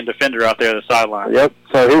that second defender out there at the sideline. Yep.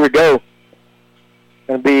 So here we go.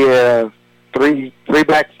 Going to be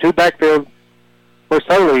two backfield for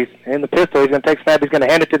Solis in the pistol. He's going to take snap. He's going to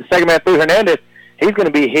hand it to the second man through Hernandez. He's going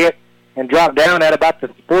to be hit and drop down at about the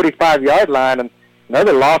 45-yard line. And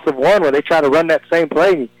another loss of 1 where they try to run that same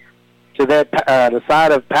play to the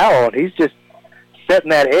side of Powell. And he's just setting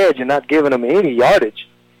that edge and not giving them any yardage.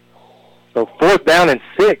 So 4th down and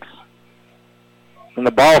 6. And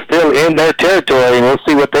the ball still in their territory. And we'll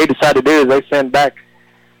see what they decide to do as they send back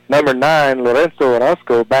number 9, Lorenzo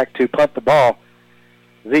Orozco, back to punt the ball.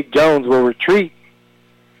 Zeke Jones will retreat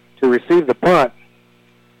to receive the punt.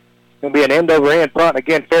 It's going to be an end-over-end punt.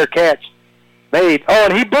 Again, fair catch made. Oh,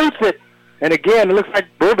 and he boots it. And again, it looks like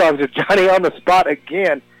Bulldogs are Johnny on the spot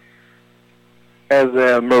again as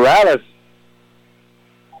Morales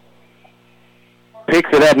picks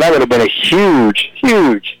it up. That would have been a huge,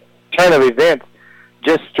 huge turn of events,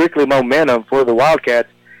 just strictly momentum for the Wildcats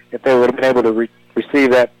if they would have been able to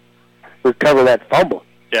recover that fumble.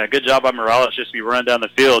 Yeah, good job by Morales just to be running down the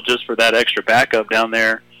field just for that extra backup down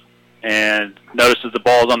there, and notices the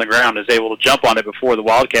ball's on the ground, is able to jump on it before the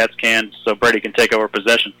Wildcats can, so Brady can take over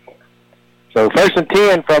possession. So 1st and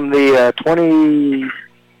 10 from the 20,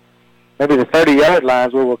 maybe the 30-yard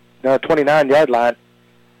lines, 29-yard line.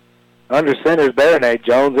 Under center is Baronet.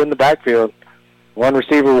 Jones in the backfield. One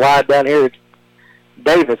receiver wide down here. It's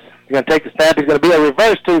Davis. He's going to take the snap. He's going to be a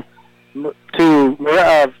reverse to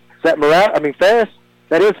Ferris?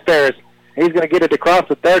 That is Ferris. He's going to get it across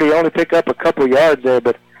the 30. Only pick up a couple yards there,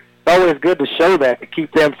 but it's always good to show that to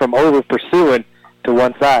keep them from over-pursuing to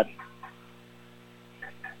one side.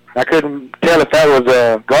 I couldn't tell if that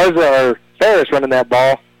was Garza or Ferris running that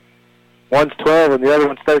ball. One's 12 and the other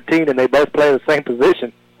one's 13, and they both play the same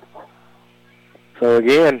position. So,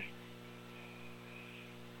 again,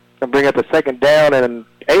 going to bring up a 2nd down and an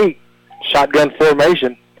 8 shotgun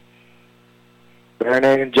formation.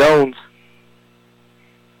 Baronet and Jones.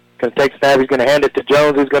 Going to take snap. He's going to hand it to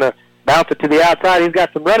Jones. He's going to bounce it to the outside. He's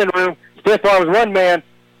got some running room. Stiff arms one man.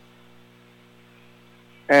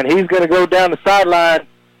 And he's going to go down the sideline.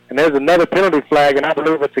 And there's another penalty flag, and I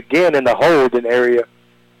believe it's again in the holding area.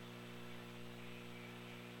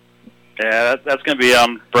 Yeah, that's going to be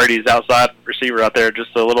Brady's outside receiver out there, just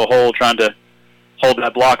a little hole trying to hold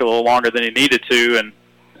that block a little longer than he needed to, and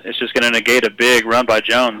it's just going to negate a big run by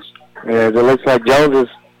Jones. Yeah, it looks like Jones is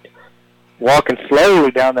walking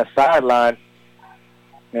slowly down the sideline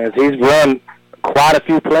as he's run quite a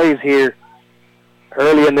few plays here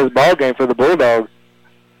early in this ball game for the Bulldogs.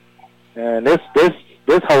 And this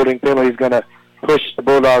holding penalty is going to push the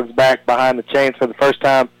Bulldogs back behind the chains for the first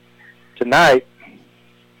time tonight,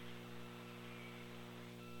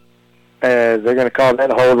 as they're going to call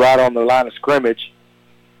that a hold right on the line of scrimmage.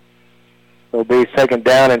 It'll be 2nd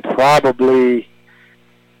down and probably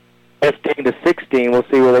 15 to 16. We'll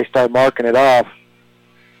see where they start marking it off.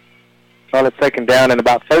 Call it 2nd down and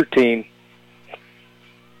about 13.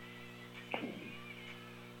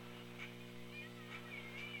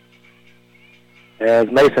 As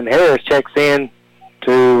Mason Harris checks in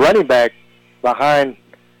to running back behind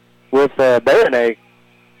with Baronet.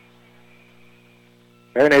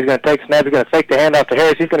 Baronet's going to take snap. He's going to fake the handoff to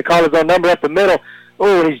Harris. He's going to call his own number up the middle.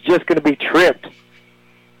 Oh, and he's just going to be tripped.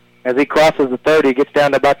 As he crosses the 30, he gets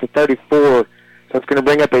down to about the 34. So it's going to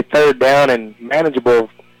bring up a 3rd down and manageable,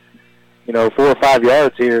 4 or 5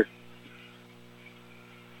 yards here.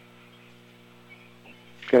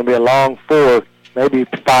 It's going to be a long 4, maybe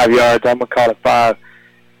 5 yards. I'm going to call it 5.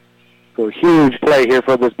 So a huge play here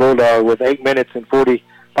for this Bulldog with 8 minutes and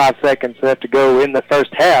 45 seconds left to go in the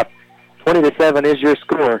first half. 20-7 is your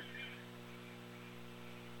score.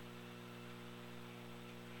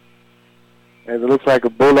 As it looks like a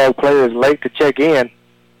Bulldog player is late to check in.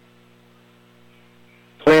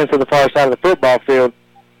 Twins to the far side of the football field.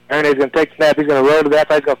 Ernie's going to take the snap. He's going to roll to the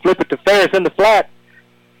outside. He's going to flip it to Ferris in the flat.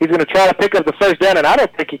 He's going to try to pick up the first down, and I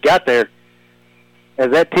don't think he got there.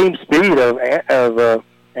 As that team speed of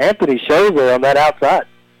Anthony shows there on that outside.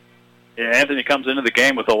 Yeah, Anthony comes into the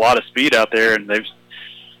game with a lot of speed out there, and they've,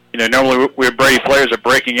 normally where Brady players are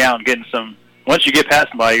breaking out and getting some. Once you get past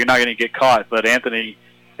somebody, you're not going to get caught. But Anthony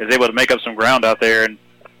is able to make up some ground out there and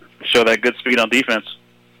show that good speed on defense.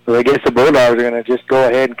 So I guess the Bulldogs are going to just go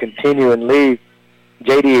ahead and continue and leave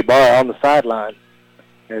J.D. Barr on the sideline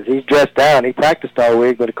as he's dressed down. He practiced all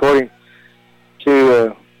week, but according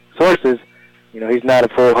to sources, he's not a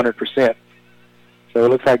full 100%. So it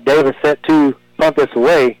looks like Davis set to punt this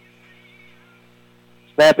away.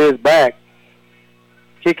 Snap is back.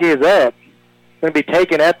 Kick is up. Going to be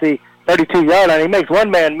taken at the 32-yard line. He makes one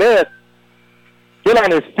man miss. Still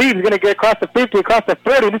on his feet. He's going to get across the 50, across the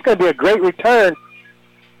 30. This is going to be a great return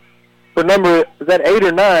for is that 8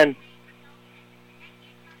 or 9?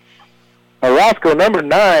 Orozco, number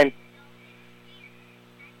 9.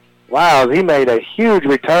 Wow, he made a huge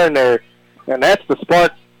return there. And that's the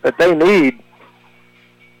spark that they need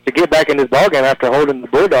to get back in this ballgame after holding the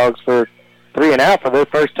Bulldogs for 3 and out for their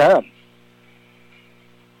first time.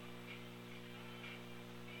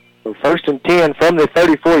 So 1st and 10 from the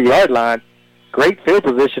 34-yard line. Great field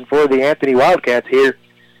position for the Anthony Wildcats here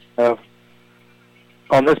on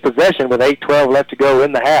this possession with 8:12 left to go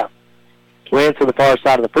in the half. Twins to the far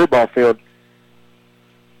side of the football field.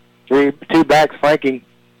 2 backs flanking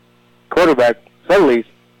quarterback, Solis.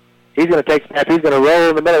 He's going to take snap. He's going to roll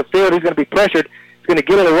in the middle of the field. He's going to be pressured. He's going to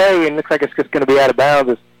get it away, and looks like it's just going to be out of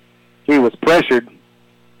bounds as he was pressured.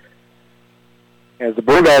 As the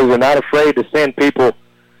Bulldogs are not afraid to send people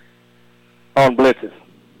on blitzes.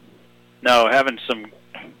 No, having some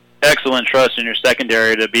excellent trust in your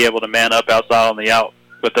secondary to be able to man up outside on the out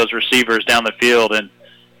with those receivers down the field. And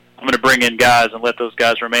I'm going to bring in guys and let those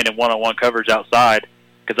guys remain in one-on-one coverage outside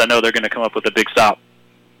because I know they're going to come up with a big stop.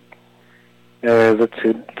 It's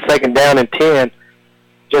 2nd down and 10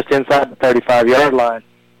 just inside the 35-yard line.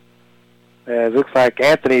 It looks like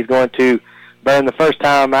Anthony's going to burn the first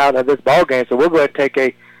time out of this ball game, so we'll go ahead and take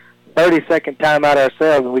a 30-second timeout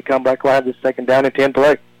ourselves, and we come back. We'll have this 2nd down and 10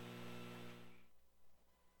 play.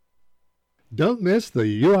 Don't miss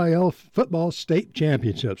the UIL Football State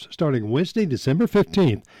Championships starting Wednesday, December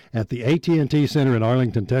 15th at the AT&T Center in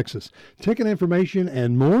Arlington, Texas. Ticket information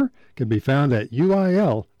and more can be found at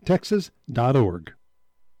uiltexas.org.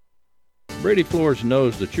 Brady Floors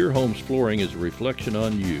knows that your home's flooring is a reflection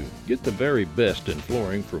on you. Get the very best in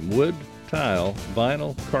flooring from wood, tile,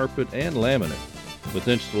 vinyl, carpet, and laminate. With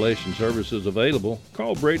installation services available,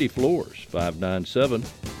 call Brady Floors,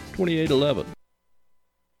 597-2811.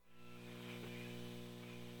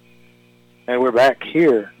 And we're back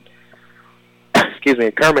here,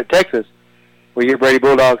 in Kermit, Texas, where your Brady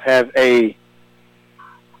Bulldogs have a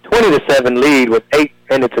 20-7 lead with 8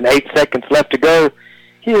 minutes and 8 seconds left to go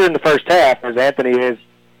here in the first half, as Anthony is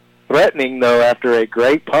threatening, though, after a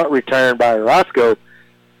great punt return by Roscoe.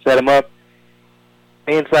 Set him up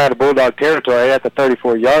inside the Bulldog territory at the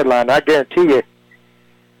 34-yard line. I guarantee you,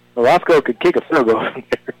 Roscoe could kick a field goal from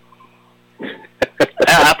there.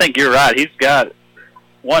 I think you're right. He's got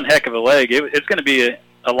one heck of a leg. It's going to be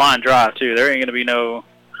a line drive, too. There ain't going to be no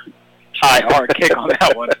high, hard kick on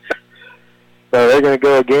that one. So they're going to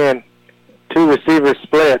go again. 2 receivers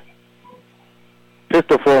split.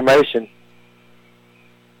 Pistol formation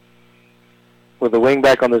with the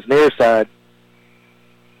wingback on this near side.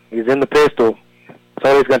 He's in the pistol.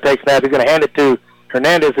 So he's going to take snap. He's going to hand it to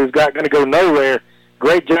Hernandez, who's going to go nowhere.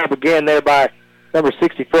 Great job again there by number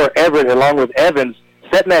 64, Everett, along with Evans,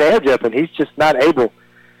 setting that edge up, and he's just not able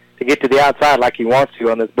to get to the outside like he wants to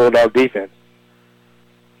on this Bulldog defense.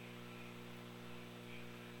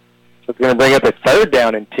 So it's going to bring up a 3rd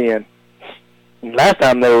down and 10. And last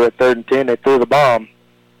time they were at 3rd and 10, they threw the bomb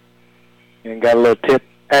and got a little tip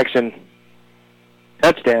action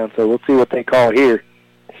touchdown. So we'll see what they call here.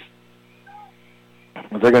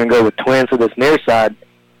 They're going to go with twins to this near side.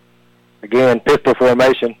 Again, pistol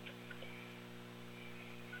formation.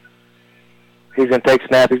 He's going to take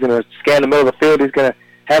snap. He's going to scan the middle of the field. He's going to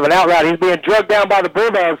have an out route. He's being drugged down by the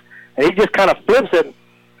Bulldogs, and he just kind of flips it,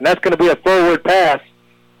 and that's going to be a forward pass.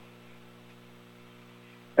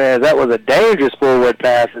 And that was a dangerous forward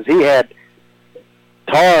pass as he had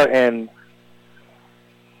Tarr and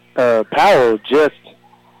Powell just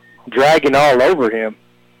dragging all over him.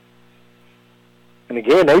 And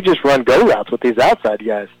again, they just run go routes with these outside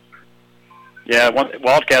guys. Yeah, once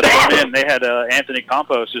Wildcats come in, they had Anthony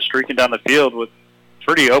Campos just streaking down the field with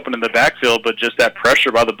pretty open in the backfield, but just that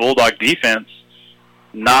pressure by the Bulldog defense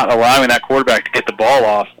not allowing that quarterback to get the ball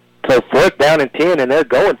off. So 4th down and 10, and they're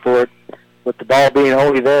going for it with the ball being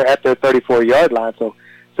only there at their 34-yard line. So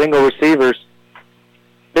single receivers,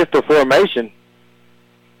 pistol formation.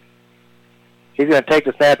 He's going to take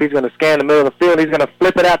the snap. He's going to scan the middle of the field. He's going to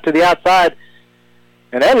flip it out to the outside.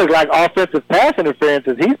 And that looks like offensive pass interference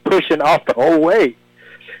as he's pushing off the whole way.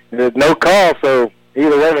 There's no call, so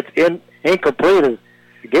either way it's incomplete.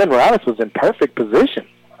 Again, Morales was in perfect position.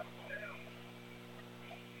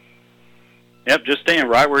 Yep, just staying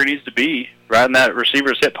right where he needs to be, right in that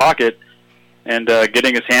receiver's hip pocket, and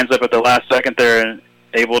getting his hands up at the last second there and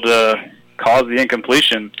able to cause the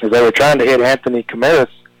incompletion. Because they were trying to hit Anthony Camaras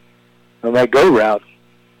on that go route.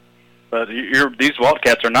 But these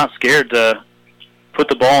Wildcats are not scared to put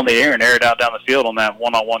the ball in the air and air it out down the field on that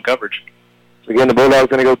one-on-one coverage. So again, the Bulldogs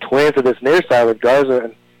going to go twins to this near side with Garza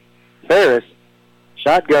and Ferris.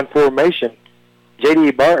 Shotgun formation.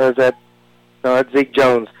 J.D. that's Zeke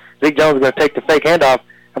Jones. Zeke Jones is going to take the fake handoff.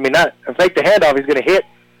 Fake the handoff. He's going to hit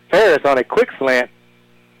Ferris on a quick slant.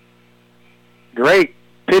 Great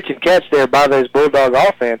pitch and catch there by this Bulldog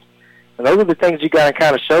offense. And those are the things you got to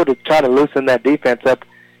kind of show to try to loosen that defense up,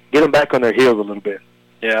 get them back on their heels a little bit.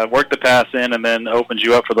 Yeah, work the pass in and then opens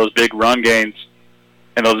you up for those big run gains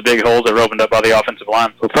and those big holes that are opened up by the offensive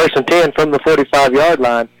line. So 1st and 10 from the 45-yard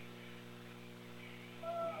line.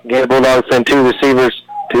 Again, the Bulldogs send 2 receivers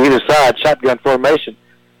to either side, shotgun formation.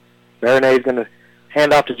 Baronet's going to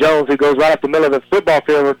hand off to Jones, who goes right up the middle of the football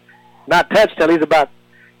field. Not touched till he's about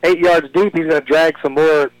 8 yards deep. He's going to drag some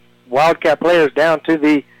more Wildcat players down to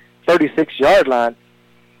the 36-yard line.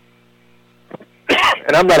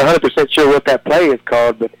 And I'm not 100% sure what that play is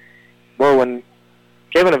called, but, boy, when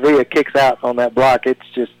Kevin Avila kicks out on that block,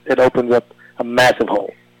 it opens up a massive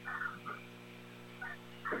hole.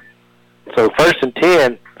 So 1st and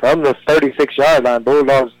 10 from the 36-yard line.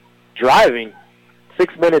 Bulldogs driving.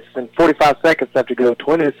 6 minutes and 45 seconds left to go.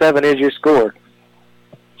 20-7 is your score.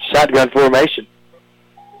 Shotgun formation.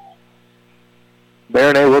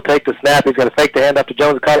 Baronet will take the snap. He's going to fake the handoff to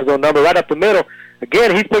Jones. Call his own number right up the middle.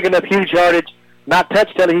 Again, he's picking up huge yardage. Not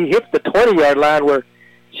touched till he hits the 20-yard line where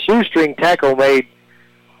shoestring tackle made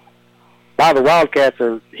by the Wildcats.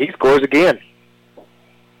 He scores again.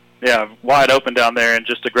 Yeah, wide open down there, and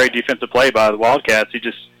just a great defensive play by the Wildcats. He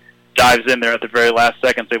just dives in there at the very last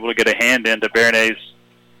second, able to get a hand into Baronet's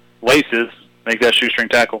laces, make that shoestring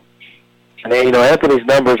tackle. And then, Anthony's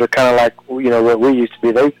numbers are kind of like, what we used to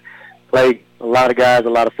be. They played a lot of guys, a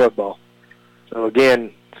lot of football. So,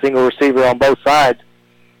 again, single receiver on both sides.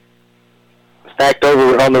 Stacked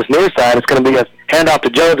over on this near side, it's going to be a handoff to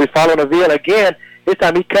Jones. He's following Avila again. This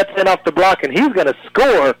time he cuts in off the block, and he's going to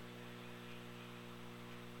score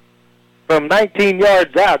from 19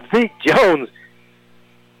 yards out. Zeke Jones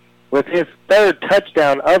with his 3rd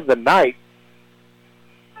touchdown of the night,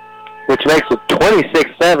 which makes it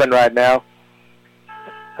 26-7 right now.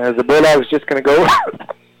 As the Bulldogs just going to go,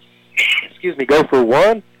 go for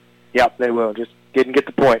 1. Yep, they will. Just get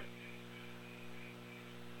the point.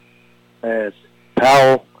 As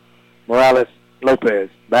Powell, Morales, Lopez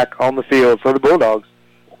back on the field for the Bulldogs.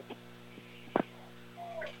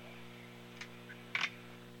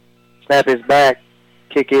 Snap is back,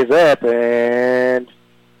 kick is up, and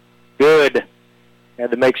good.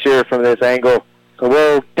 Had to make sure from this angle. So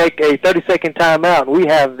we'll take a 30-second timeout, and we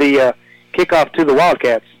have the kickoff to the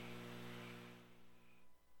Wildcats.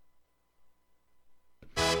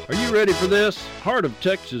 Are you ready for this? Heart of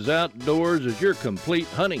Texas Outdoors is your complete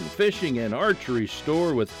hunting, fishing, and archery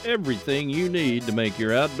store with everything you need to make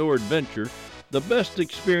your outdoor adventure the best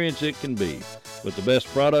experience it can be. With the best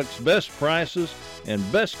products, best prices,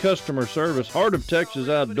 and best customer service, Heart of Texas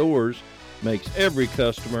Outdoors makes every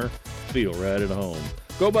customer feel right at home.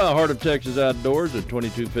 Go by Heart of Texas Outdoors at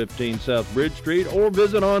 2215 South Bridge Street or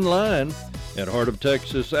visit online at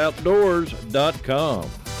heartoftexasoutdoors.com.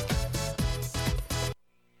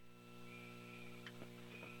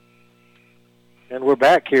 And we're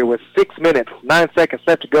back here with 6 minutes, 9 seconds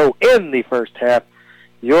left to go in the first half.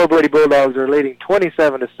 Your Brady Bulldogs are leading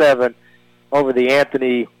 27-7 over the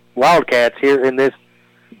Anthony Wildcats here in this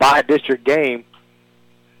bi-district game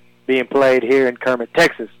being played here in Kermit,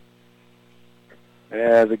 Texas.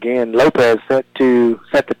 As, again, Lopez set to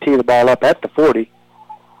tee the ball up at the 40.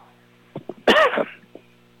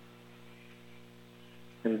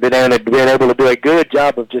 And been able to do a good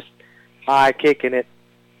job of just high kicking it.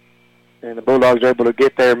 And the Bulldogs are able to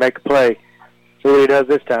get there and make a play. See what he does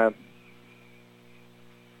this time.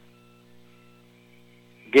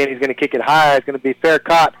 Again, he's going to kick it high. It's going to be fair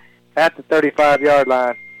caught at the 35-yard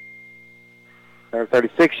line. Or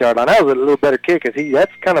 36-yard line. That was a little better kick.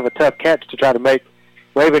 That's kind of a tough catch to try to make,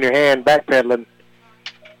 waving your hand, backpedaling.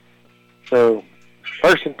 So,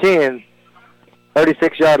 1st and 10,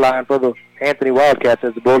 36-yard line for the Anthony Wildcats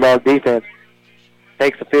as the Bulldog defense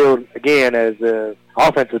takes the field again as the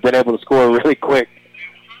offense has been able to score really quick.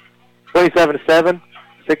 27-7,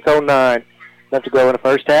 6:09 left to go in the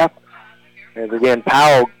first half. As again,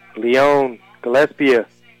 Powell, Leon, Gillespie,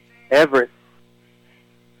 Everett.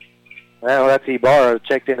 Well, that's Ibarra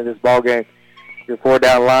checked into this ball game. Your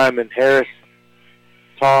 4-down linemen, Harris,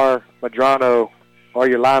 Tar, Madrano, are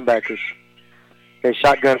your linebackers. Okay,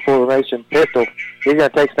 shotgun formation, pistol. He's going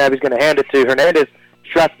to take snap. He's going to hand it to Hernandez.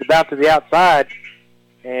 Shots the bounce to the outside,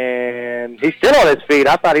 and he's still on his feet.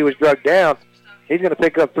 I thought he was drugged down. He's going to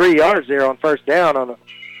pick up 3 yards there on 1st down on a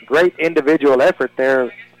great individual effort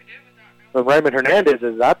there from Raymond Hernandez.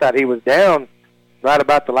 As I thought he was down right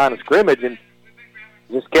about the line of scrimmage and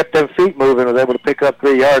just kept them feet moving, was able to pick up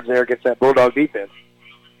 3 yards there against that Bulldog defense.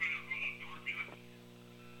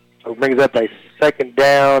 So it brings up a 2nd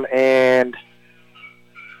down and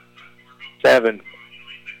 7.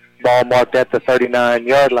 Ball marked at the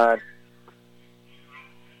 39-yard line.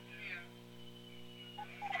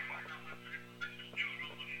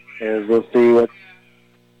 As we'll see what...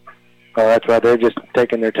 Oh, that's right. They're just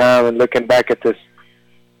taking their time and looking back at this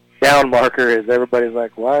down marker as everybody's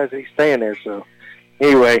like, why is he staying there? So,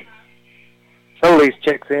 anyway, Solis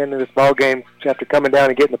checks into this ball game after coming down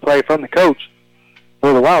and getting the play from the coach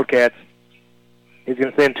for the Wildcats. He's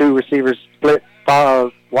going to send 2 receivers split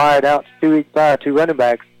wide out, 2 each side, 2 running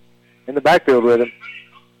backs in the backfield with him.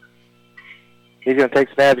 He's going to take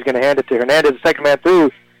snap. He's going to hand it to Hernandez, the 2nd man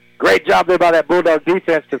through. Great job there by that Bulldog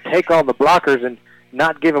defense to take on the blockers and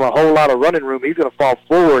not give him a whole lot of running room. He's going to fall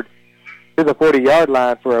forward to the 40-yard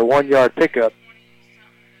line for a 1-yard pickup.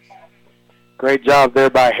 Great job there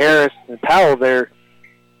by Harris and Powell there.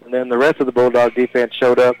 And then the rest of the Bulldog defense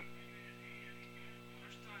showed up.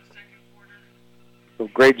 So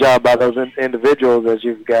great job by those individuals as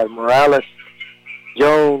you've got Morales,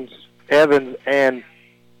 Jones, Evans, and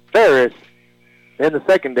Ferris in the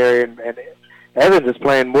secondary. And Evans is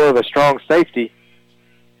playing more of a strong safety.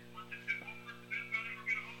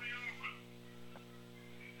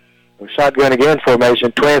 Shotgun again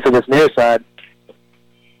formation, twins to this near side.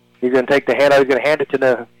 He's going to take the handout. He's going to hand it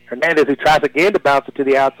to Hernandez, who tries again to bounce it to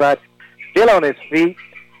the outside. Still on his feet.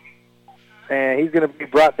 And he's going to be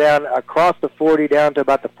brought down across the 40 down to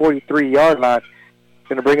about the 43-yard line.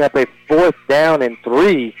 Going to bring up a 4th down and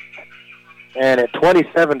 3. And at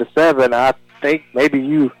 27-7, I think maybe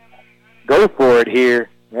you go for it here.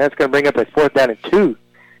 And that's going to bring up a 4th down and 2.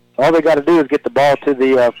 All they got to do is get the ball to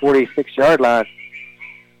the 46-yard line.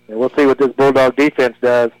 And we'll see what this Bulldog defense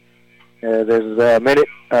does. There's 4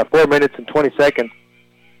 minutes and 20 seconds,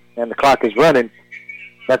 and the clock is running.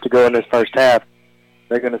 Have to go in this first half.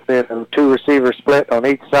 They're going to send 2 receivers split on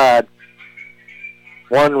each side.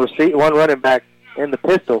 One running back in the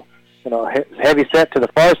pistol, heavy set to the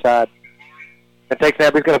far side. And takes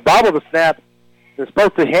snap. He's going to bobble the snap. They're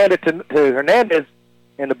supposed to hand it to Hernandez,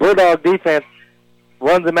 and the Bulldog defense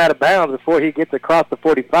runs him out of bounds before he gets across the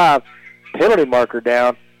 45. Penalty marker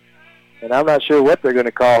down. And I'm not sure what they're going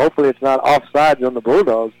to call. Hopefully it's not offsides on the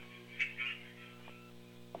Bulldogs.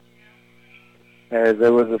 As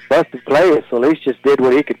there was a busted play, Solis just did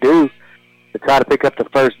what he could do to try to pick up the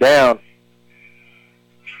 1st down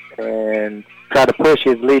and try to push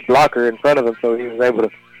his lead blocker in front of him so he was able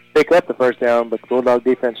to pick up the 1st down, but the Bulldog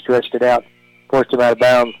defense stretched it out, forced him out of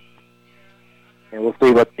bounds, and we'll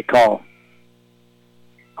see what they call.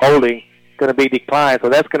 Holding going to be declined, so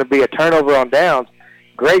that's going to be a turnover on downs.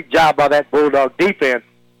 Great job by that Bulldog defense,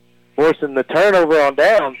 forcing the turnover on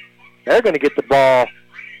downs. They're going to get the ball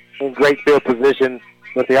in great field position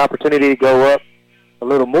with the opportunity to go up a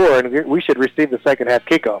little more, and we should receive the second half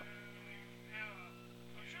kickoff.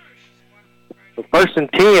 So 1st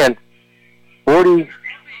and 10,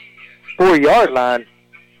 44-yard line.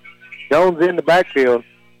 Jones in the backfield.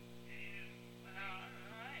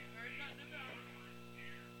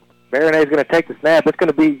 Baronet's going to take the snap. It's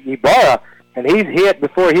going to be Ibarra. And he's hit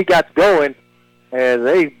before he got going as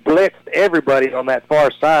they blitzed everybody on that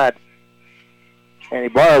far side. And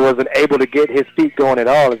Ibarra wasn't able to get his feet going at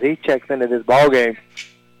all as he checks into this ball game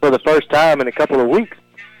for the first time in a couple of weeks.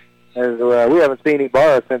 As we haven't seen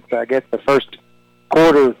Ibarra since, I guess, the first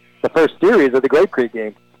series of the Grape Creek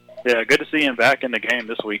game. Yeah, good to see him back in the game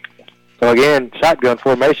this week. So, again, shotgun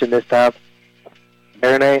formation this time.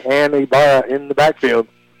 Baronet and Ibarra in the backfield.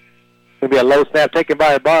 going to be a low snap taken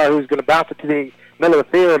by Ibarra, who's going to bounce it to the middle of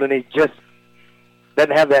the field, and he just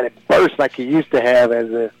doesn't have that burst like he used to have.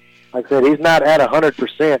 Like I said, he's not at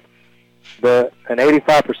 100%, but an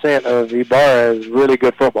 85% of Ibarra is a really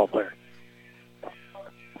good football player.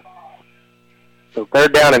 So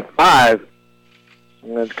 3rd down and 5.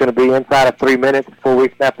 And it's going to be inside of 3 minutes before we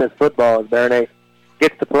snap this football as Bernier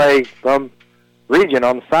gets to play from region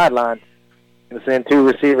on the sideline. And send 2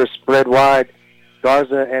 receivers spread wide,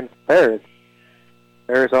 Garza and Ferris.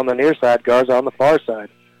 Ferris on the near side, Garza on the far side.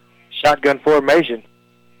 Shotgun formation.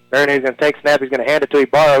 Bernier's going to take snap. He's going to hand it to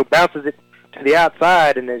Ibarra, bounces it to the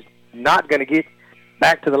outside, and is not going to get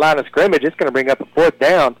back to the line of scrimmage. It's going to bring up a 4th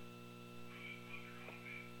down.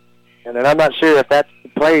 And then I'm not sure if that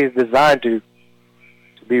play is designed to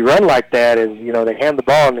be run like that. Is, they hand the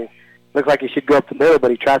ball, and it looks like he should go up the middle, but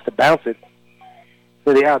he tries to bounce it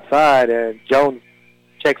to the outside, and Jones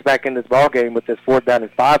checks back in this ball game with this 4th down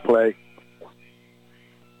and 5 play.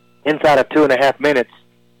 Inside of 2.5 minutes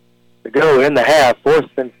to go in the half, 4th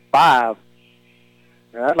and 5.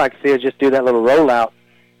 Now, I'd like to see us just do that little rollout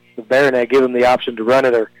with Bernier, give him the option to run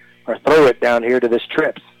it or throw it down here to this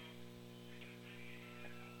Trips.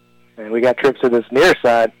 And we got Trips to this near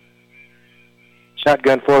side.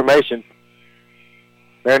 Shotgun formation.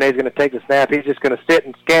 Bernier's going to take the snap. He's just going to sit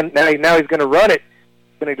and scan. Now he's going to run it.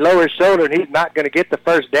 He's going to lower his shoulder, and he's not going to get the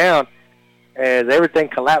 1st down as everything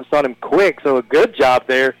collapsed on him quick. So a good job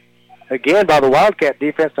there, again, by the Wildcat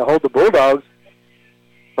defense to hold the Bulldogs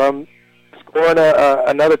from scoring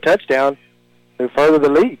another touchdown to further the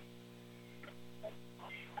lead.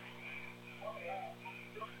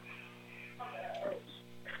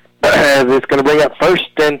 It's going to bring up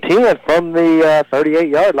 1st and 10 from the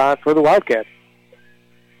 38-yard line for the Wildcats.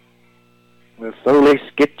 We'll slowly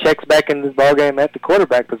get checks back in this ballgame at the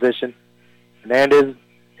quarterback position. Hernandez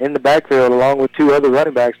in the backfield along with 2 other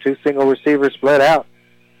running backs, 2 single receivers split out.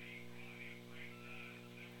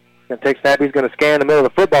 Going to take snap. He's going to scan the middle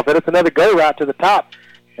of the football field. It's another go route to the top,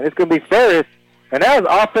 and it's going to be Ferris. And that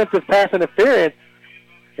was offensive pass interference,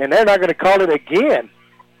 and they're not going to call it again.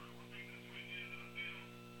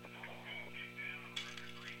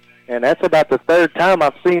 And that's about the 3rd time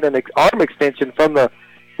I've seen an arm extension from the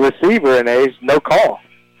receiver, and there's no call.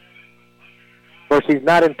 Of course, he's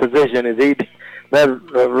not in position.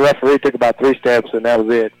 The referee took about 3 steps, and that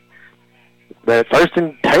was it. But 1st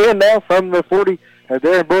and 10 now from the 40.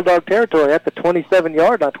 They're in Bulldog territory at the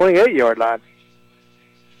 27-yard line, 28-yard line.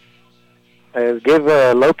 Give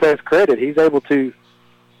Lopez credit. He's able to,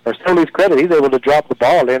 or Solis credit, he's able to drop the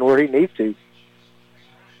ball in where he needs to.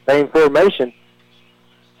 Same formation.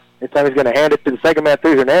 This time he's going to hand it to the second man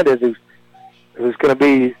through Hernandez, who's going to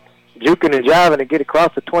be juking and jiving and get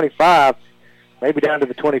across the 25, maybe down to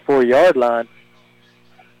the 24-yard line.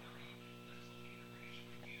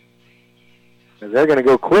 They're going to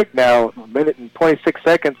go quick now, 1 minute and 26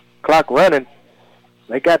 seconds, clock running.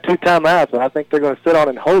 They got 2 timeouts, but I think they're going to sit on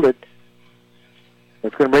and hold it.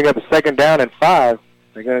 It's going to bring up a 2nd down and 5.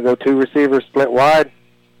 They're going to go 2 receivers split wide.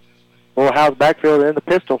 Full house backfield in the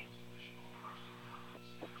pistol.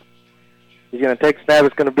 He's going to take a snap.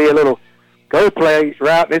 It's going to be a little go play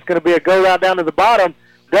route. It's going to be a go route down to the bottom.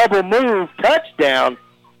 Double move, touchdown.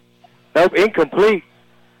 Nope, incomplete.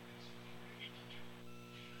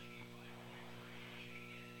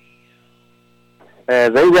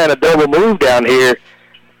 As they ran a double move down here.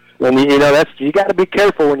 And you got to be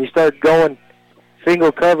careful when you start going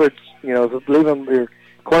single coverage, leaving your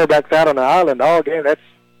cornerbacks out on the island all game. That's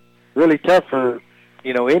really tough for,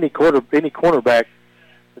 any cornerback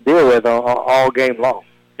to deal with all game long.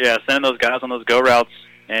 Yeah, send those guys on those go routes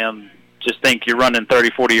and just think you're running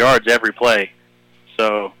 30, 40 yards every play.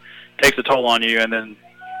 So it takes a toll on you, and then,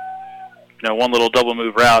 one little double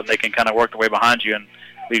move route, and they can kind of work their way behind you and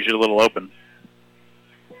leaves you a little open.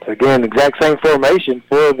 So again, exact same formation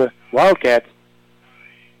for the Wildcats.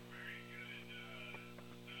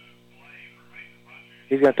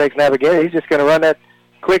 He's going to take snap again. He's just going to run that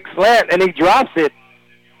quick slant, and he drops it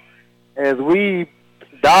as we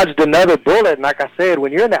dodged another bullet. And like I said,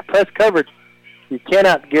 when you're in that press coverage, you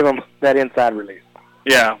cannot give them that inside release.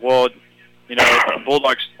 Yeah, well, the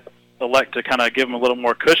Bulldogs elect to kind of give him a little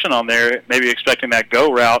more cushion on there, maybe expecting that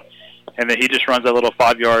go route, and then he just runs that little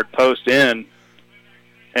 5-yard post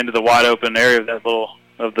into the wide open area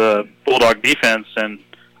of the Bulldog defense, and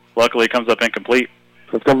luckily comes up incomplete.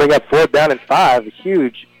 So it's going to bring up 4th down and 5. A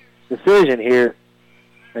huge decision here,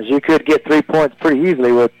 as you could get 3 points pretty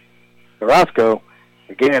easily with Orozco.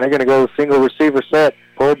 Again, they're going to go single receiver set,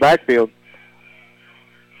 full backfield.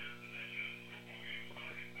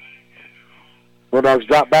 Bulldogs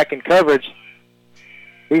drop back in coverage.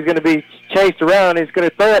 He's going to be chased around. He's going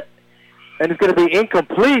to throw it and it's going to be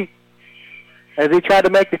incomplete as he tried to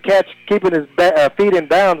make the catch, keeping his feet in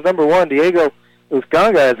bounds. Number 1, Diego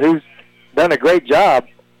Usconga, who's done a great job.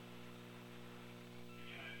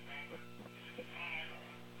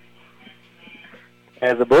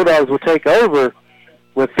 As the Bulldogs will take over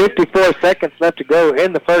with 54 seconds left to go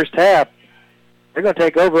in the first half. They're going to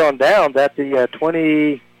take over on downs at the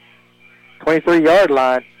 23-yard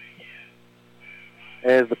line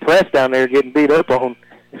as the press down there getting beat up on.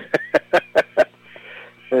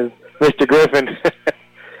 As Mr. Griffin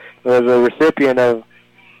was a recipient of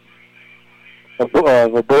a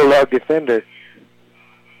Bulldog defender.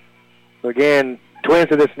 So again, twins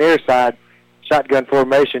to this near side, shotgun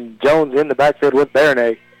formation. Jones in the backfield with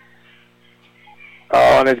Baronay.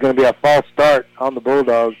 Oh, and there's going to be a false start on the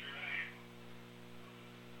Bulldogs.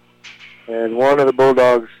 And one of the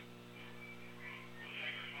Bulldogs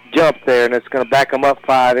jumped there, and it's going to back them up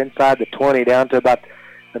 5 inside the 20 down to about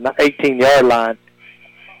the 18-yard line.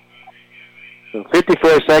 So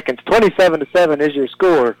 54 seconds, 27-7 is your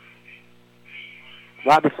score.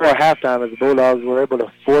 Right before halftime, as the Bulldogs were able to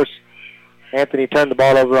force Anthony to turn the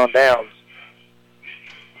ball over on downs.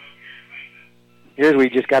 Here's where you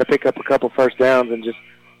just got to pick up a couple first downs and just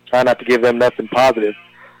try not to give them nothing positive.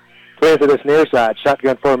 Twins to this near side,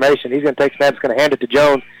 shotgun formation. He's going to take snaps, going to hand it to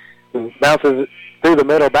Jones, who bounces through the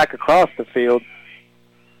middle, back across the field.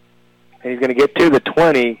 And he's going to get to the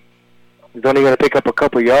 20. He's only going to pick up a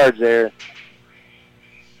couple yards there.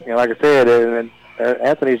 You know, like I said, and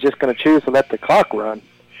Anthony's just going to choose to let the clock run.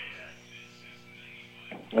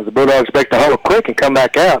 As the Bulldogs expect to hold it quick and come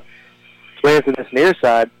back out. Twins to this near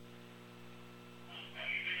side.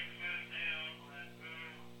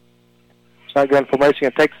 Shotgun formation,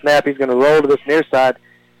 going to take the snap. He's going to roll to this near side.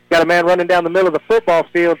 Got a man running down the middle of the football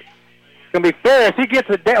field. It's going to be Ferris. He gets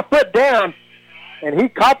a foot down, and he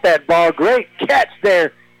caught that ball. Great catch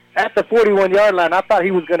there at the 41-yard line. I thought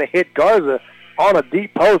he was going to hit Garza on a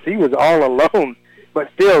deep post. He was all alone, but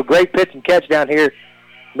still, great pitch and catch down here.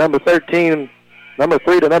 Number 3 to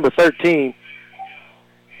number 13.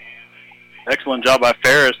 Excellent job by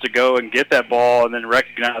Ferris to go and get that ball and then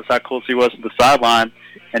recognize how close he was to the sideline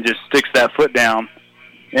and just sticks that foot down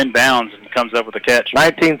in bounds and comes up with a catch.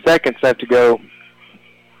 19 seconds left to go.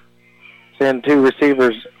 Send 2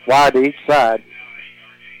 receivers wide to each side.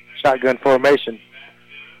 Shotgun formation.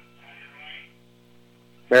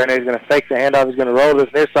 Baronet's going to fake the handoff. He's going to roll to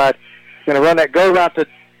this near side. He's going to run that go route to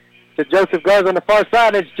Joseph Garza on the far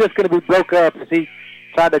side. It's just going to be broke up as he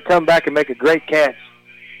tried to come back and make a great catch.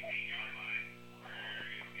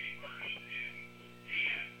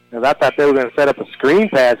 Because I thought they were going to set up a screen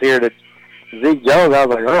pass here to Zeke Jones. I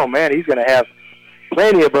was like, oh, man, he's going to have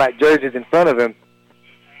plenty of black jerseys in front of him.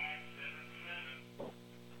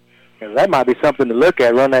 And that might be something to look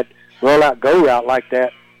at, run that roll-out go route like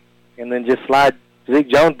that, and then just slide Zeke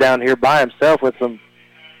Jones down here by himself with some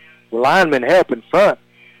lineman help in front.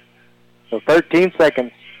 So 13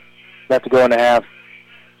 seconds left to go in the half.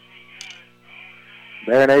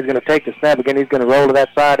 Baronet's going to take the snap again. He's going to roll to that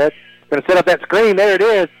side. That's going to set up that screen. There it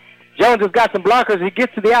is. Jones has got some blockers. He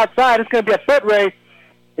gets to the outside. It's going to be a foot race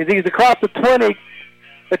as he's across the 20,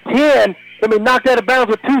 the 10. Going to be knocked out of bounds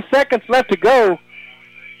with 2 seconds left to go.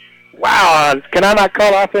 Wow. Can I not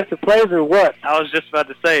call offensive plays or what? I was just about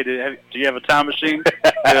to say, do you have a time machine?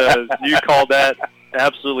 You called that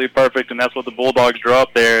absolutely perfect, and that's what the Bulldogs drew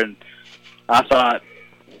up there. And I thought,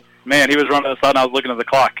 man, he was running the side, and I was looking at the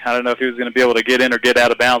clock. I don't know if he was going to be able to get in or get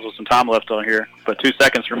out of bounds with some time left on here, but 2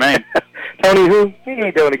 seconds remain. Tony, who? He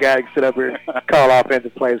ain't the only guy who can sit up here and call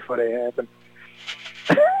offensive plays before they happen.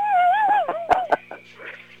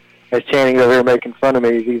 As Channing's over here making fun of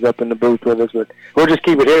me as he's up in the booth with us, but we'll just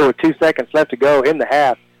keep it here with 2 seconds left to go in the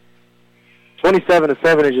half.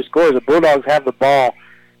 27-7 is your score. The Bulldogs have the ball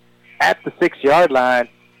at the 6-yard line,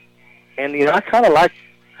 and you know I kind of like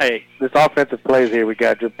this offensive plays here we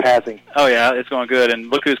got just passing. Oh yeah, it's going good, and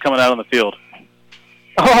look who's coming out on the field.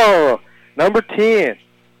 Oh, number 10.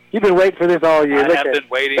 You've been waiting for this all year. I have been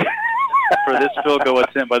waiting for this field goal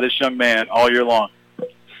attempt by this young man all year long.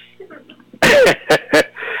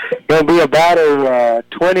 Going to be about a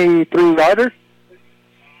 23-yarder.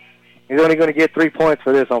 He's only going to get 3 points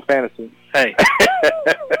for this on fantasy. Hey,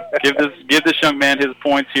 give this young man his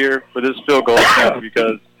points here for this field goal attempt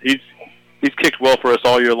because he's kicked well for us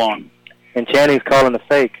all year long. And Channing's calling the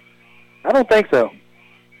fake. I don't think so.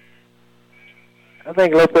 I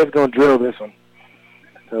think Lopez is going to drill this one.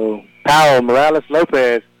 So Powell, Morales,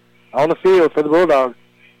 Lopez on the field for the Bulldogs.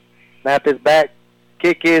 Snap is back.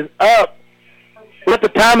 Kick is up. Let the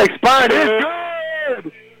time expire. It's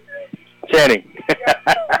good. Channing.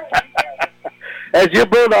 As your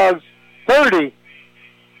Bulldogs 30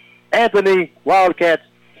 Anthony Wildcats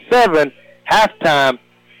 7, halftime.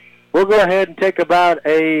 We'll go ahead and take about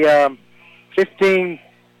a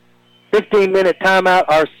 15-minute timeout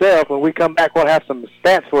ourselves. When we come back, we'll have some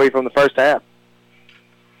stats for you from the first half.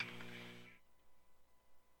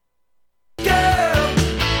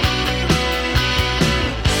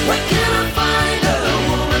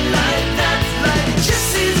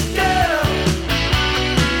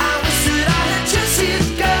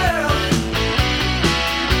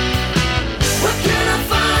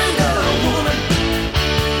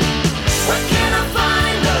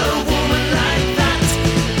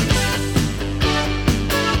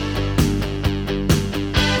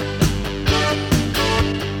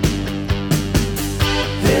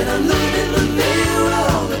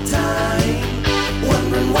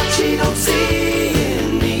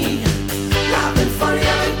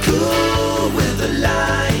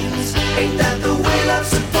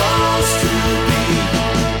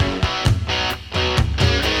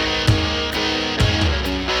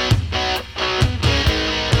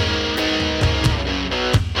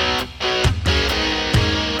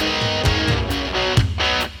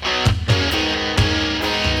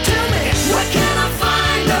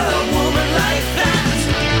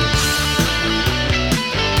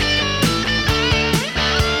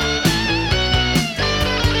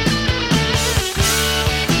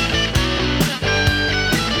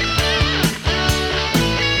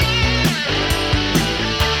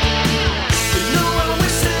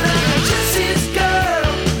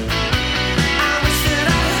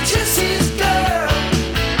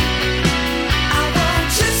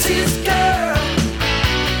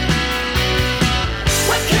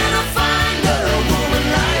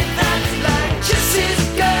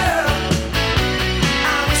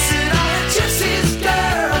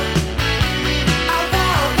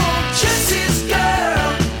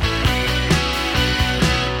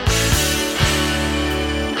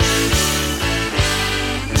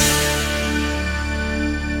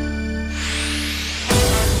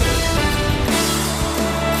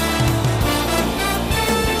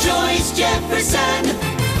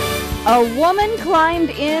 A woman climbed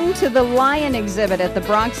into the lion exhibit at the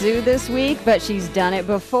Bronx Zoo this week, but she's done it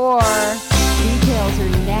before. Details are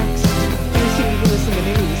next. Here's who you can listen to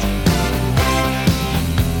news.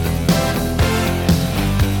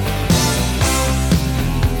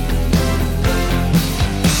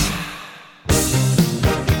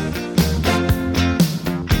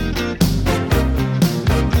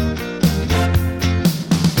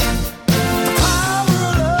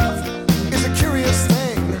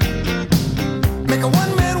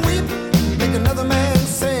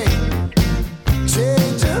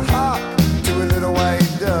 Change your heart to a little white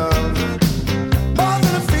dove.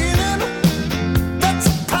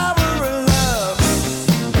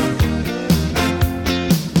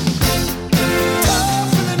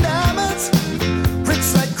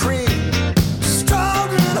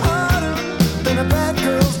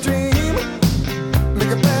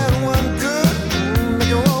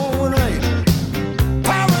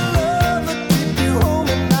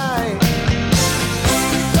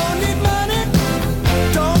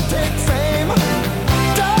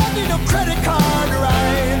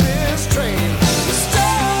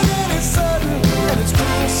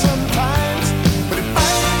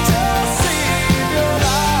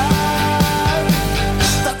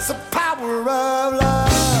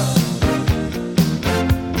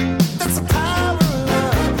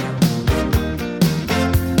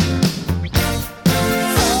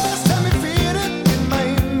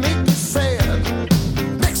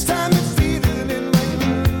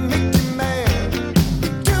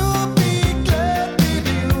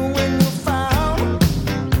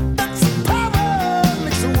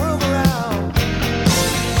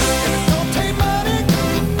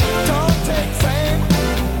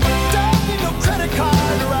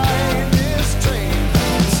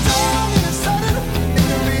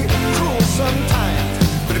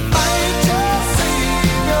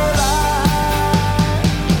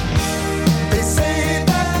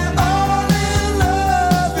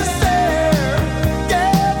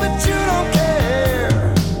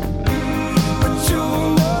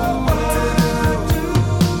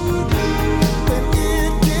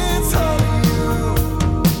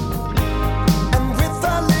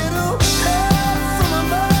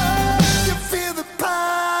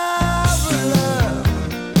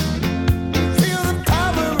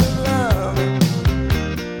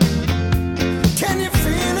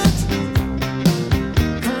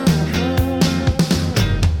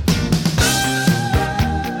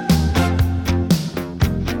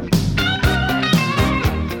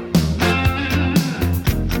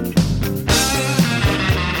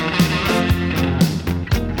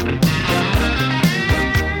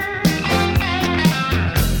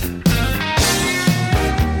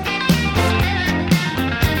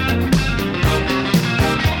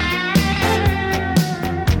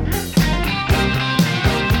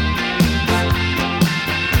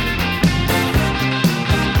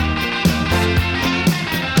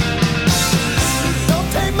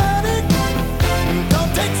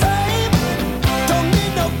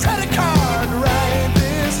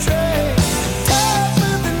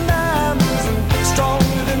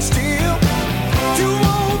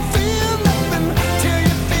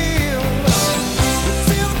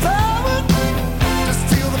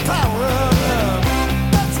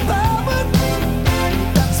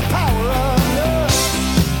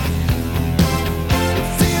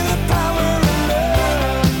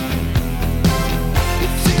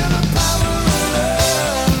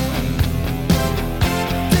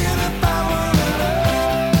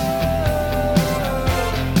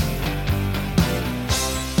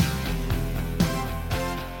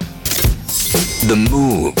 The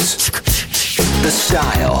moves. The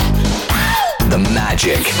style. The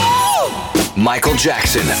magic. Michael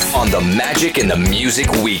Jackson on the Magic in the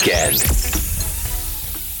Music Weekend.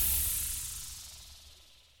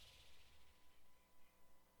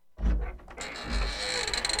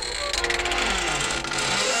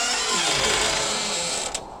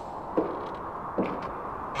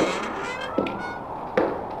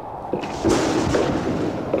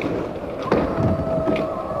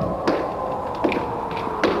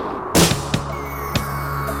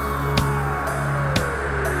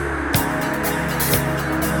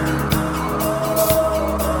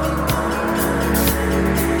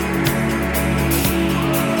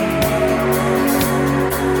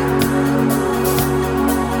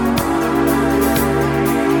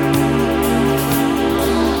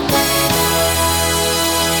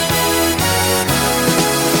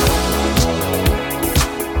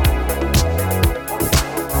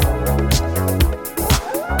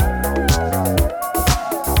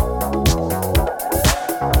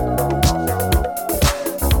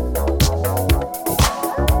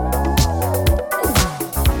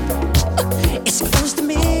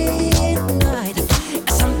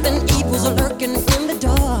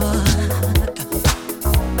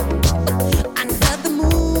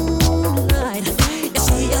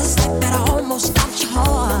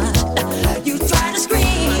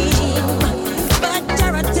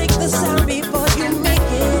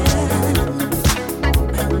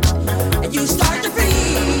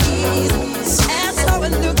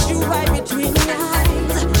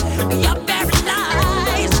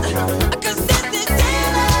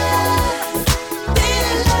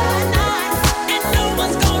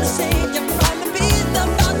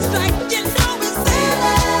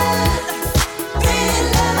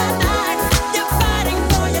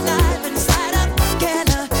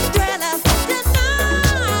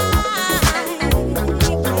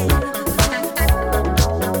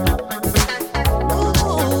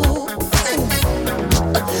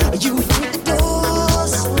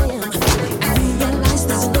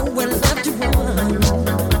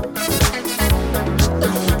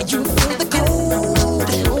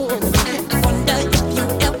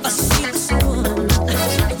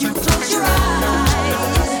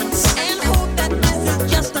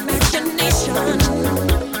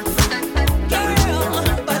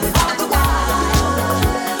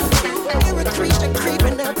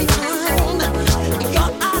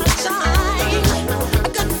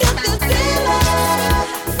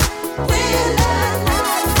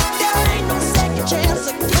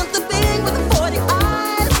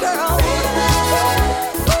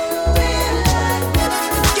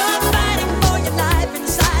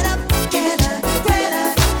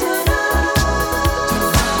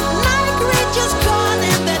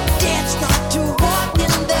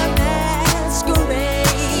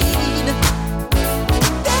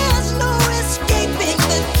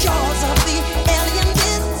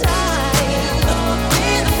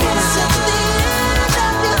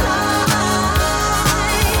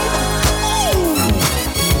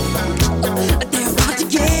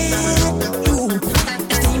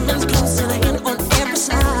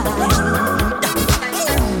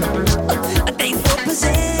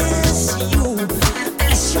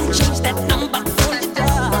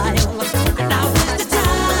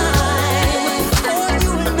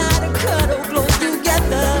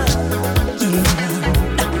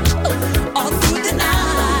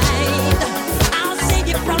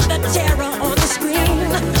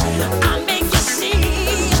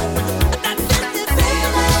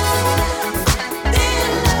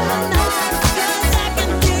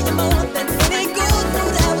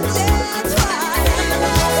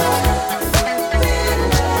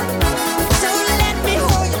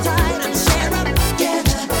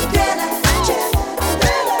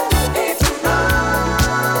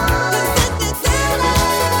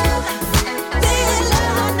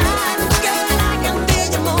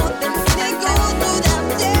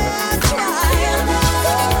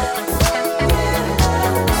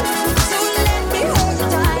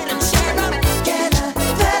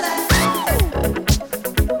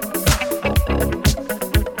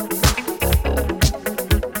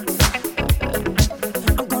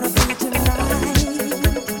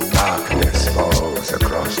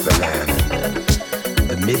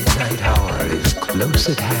 close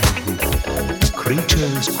at hand.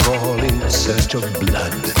 Creatures crawl in search of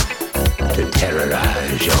blood to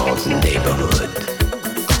terrorize your neighborhood.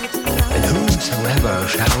 And whosoever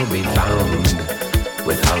shall be found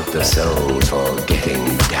without the soul for getting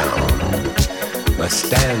down must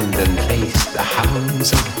stand and face the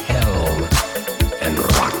hounds of hell and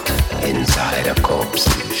rot inside a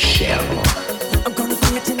corpse's shell.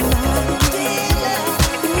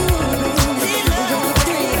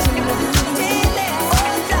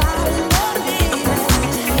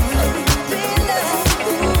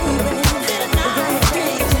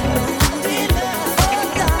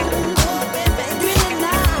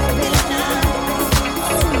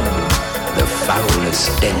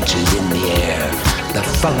 catches in the air the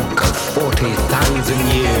funk of 40,000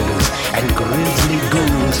 years, and grisly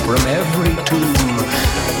ghouls from every tomb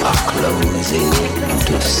are closing in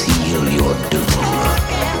to seal your doom.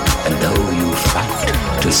 And though you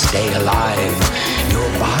fight to stay alive, your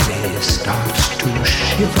body starts to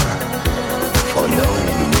shiver, for no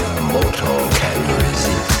mere mortal can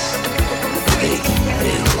resist the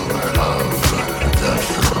evil of the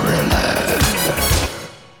thriller.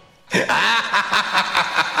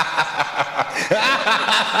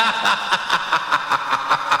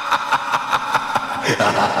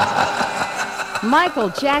 Michael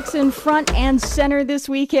Jackson front and center this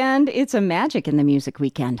weekend. It's a Magic in the Music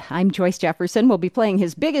weekend. I'm Joyce Jefferson. We'll be playing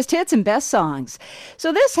his biggest hits and best songs.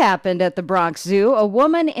 So this happened at the Bronx Zoo. A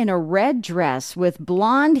woman in a red dress with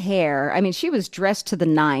blonde hair, I mean, she was dressed to the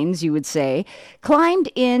nines, you would say,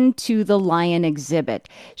 climbed into the lion exhibit.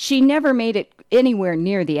 She never made it anywhere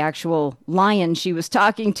near the actual lion she was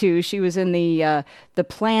talking to. She was in the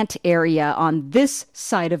plant area on this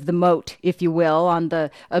side of the moat, if you will, on the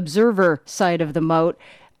observer side of the moat,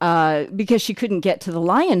 because she couldn't get to the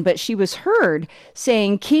lion. But she was heard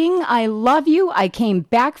saying, "King, I love you. I came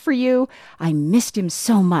back for you. I missed him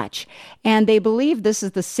so much." And they believe this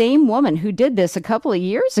is the same woman who did this a couple of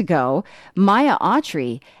years ago, Maya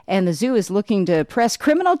Autry. And the zoo is looking to press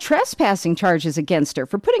criminal trespassing charges against her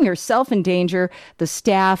for putting herself in danger, the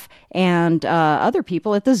staff, and other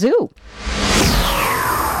people at the zoo.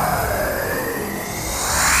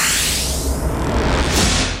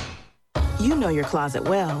 You know your closet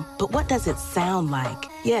well, but what does it sound like?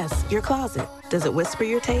 Yes, your closet. Does it whisper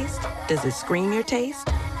your taste? Does it scream your taste?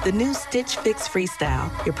 The new Stitch Fix Freestyle,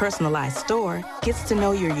 your personalized store, gets to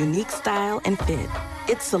know your unique style and fit.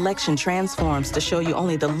 Its selection transforms to show you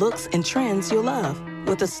only the looks and trends you'll love.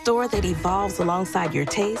 With a store that evolves alongside your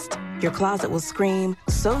taste, your closet will scream,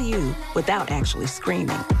 "So you," without actually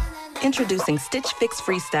screaming. Introducing Stitch Fix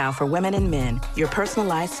Freestyle for women and men, your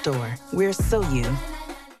personalized store. We're so you.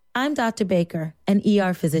 I'm Dr. Baker, an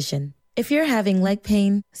ER physician. If you're having leg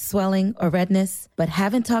pain, swelling, or redness, but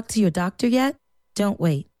haven't talked to your doctor yet, don't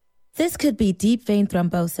wait. This could be deep vein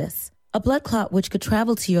thrombosis, a blood clot which could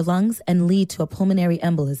travel to your lungs and lead to a pulmonary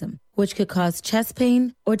embolism, which could cause chest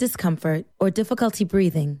pain or discomfort or difficulty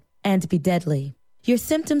breathing and be deadly. Your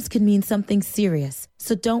symptoms could mean something serious,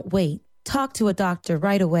 so don't wait. Talk to a doctor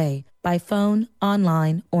right away, by phone,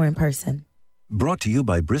 online, or in person. Brought to you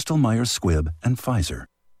by Bristol-Myers Squibb and Pfizer.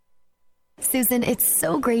 Susan, it's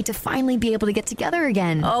so great to finally be able to get together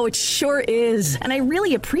again. Oh, it sure is. And I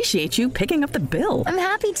really appreciate you picking up the bill. I'm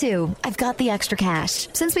happy to. I've got the extra cash.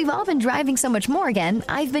 Since we've all been driving so much more again,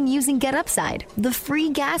 I've been using Get Upside, the free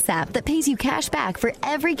gas app that pays you cash back for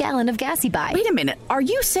every gallon of gas you buy. Wait a minute. Are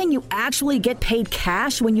you saying you actually get paid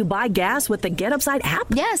cash when you buy gas with the Get Upside app?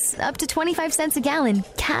 Yes, up to 25 cents a gallon.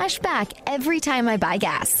 Cash back every time I buy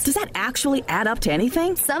gas. Does that actually add up to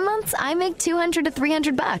anything? Some months I make $200 to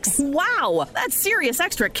 $300. Wow! That's serious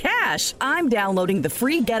extra cash. I'm downloading the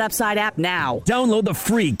free Get Upside app now. Download the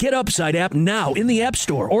free Get Upside app now in the App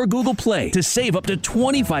Store or Google Play to save up to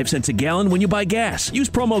 25 cents a gallon when you buy gas. Use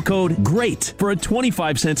promo code GREAT for a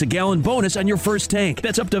 25 cents a gallon bonus on your first tank.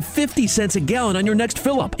 That's up to 50 cents a gallon on your next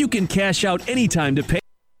fill-up. You can cash out anytime to pay.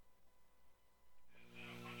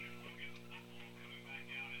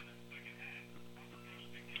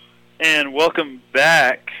 And welcome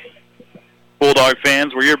back, Bulldog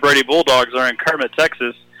fans, where your Brady Bulldogs are in Kermit,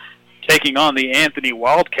 Texas, taking on the Anthony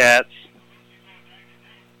Wildcats.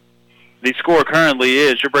 The score currently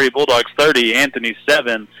is your Brady Bulldogs 30, Anthony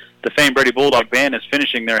 7. The famed Brady Bulldog band is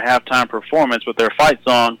finishing their halftime performance with their fight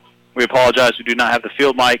song. We apologize we do not have the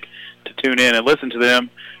field mic to tune in and listen to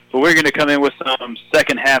them, but we're going to come in with some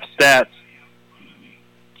second half stats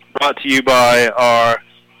brought to you by our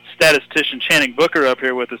statistician Channing Booker up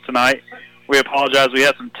here with us tonight. We apologize. We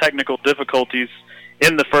had some technical difficulties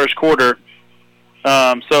in the first quarter.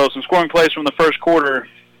 So some scoring plays from the first quarter.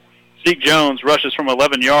 Zeke Jones rushes from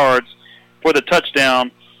 11 yards for the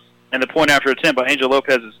touchdown, and the point after attempt by Angel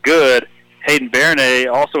Lopez is good. Hayden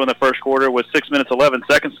Bernay, also in the first quarter with 6 minutes 11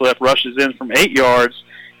 seconds left, rushes in from 8 yards,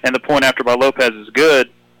 and the point after by Lopez is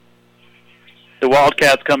good. The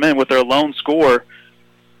Wildcats come in with their lone score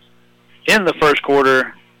in the first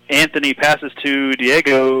quarter. Anthony passes to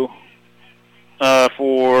Diego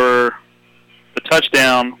for the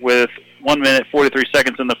touchdown with 1 minute 43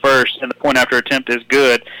 seconds in the first, and the point after attempt is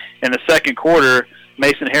good. In the second quarter,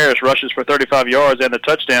 Mason Harris rushes for 35 yards and the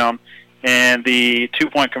touchdown, and the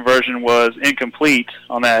two-point conversion was incomplete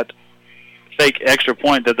on that fake extra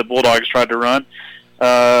point that the Bulldogs tried to run.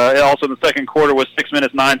 Also in the second quarter with 6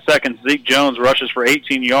 minutes 9 seconds, Zeke Jones rushes for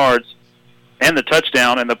 18 yards and the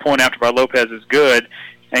touchdown, and the point after by Lopez is good.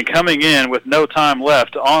 And coming in with no time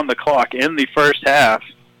left on the clock in the first half,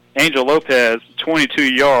 Angel Lopez,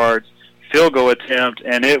 22 yards, field goal attempt,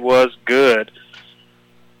 and it was good.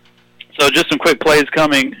 So just some quick plays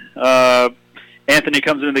coming. Anthony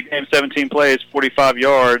comes into the game, 17 plays, 45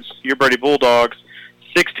 yards. Your Brady Bulldogs,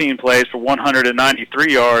 16 plays for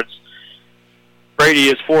 193 yards. Brady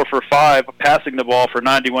is 4 for 5, passing the ball for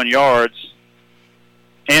 91 yards.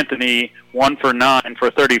 Anthony, 1 for 9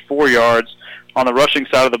 for 34 yards. On the rushing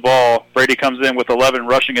side of the ball, Brady comes in with 11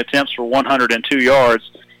 rushing attempts for 102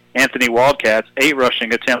 yards. Anthony Wildcats, 8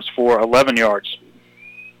 rushing attempts for 11 yards.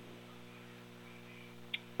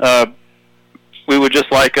 We would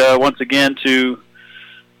just like, once again, to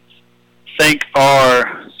thank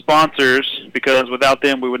our sponsors, because without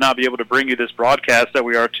them we would not be able to bring you this broadcast that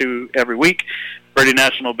we are to every week. Brady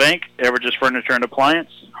National Bank, Everage's Furniture and Appliance,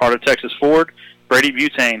 Heart of Texas Ford, Brady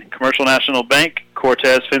Butane, Commercial National Bank,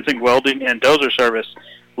 Cortez Fencing, Welding, and Dozer Service,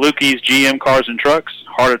 Lukey's GM Cars and Trucks,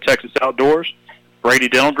 Heart of Texas Outdoors, Brady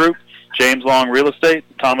Dental Group, James Long Real Estate,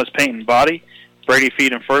 Thomas Paint and Body, Brady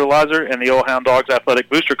Feed and Fertilizer, and the Old Hound Dogs Athletic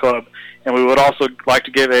Booster Club. And we would also like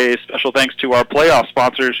to give a special thanks to our playoff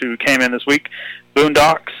sponsors who came in this week: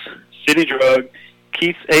 Boondocks, City Drug,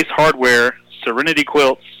 Keith's Ace Hardware, Serenity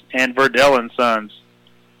Quilts, and Verdell & Sons.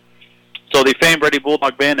 So the famed Brady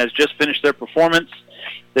Bulldog Band has just finished their performance.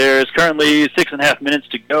 There's currently 6.5 minutes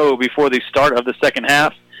to go before the start of the second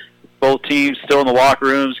half. Both teams still in the locker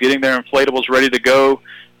rooms getting their inflatables ready to go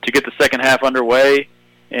to get the second half underway.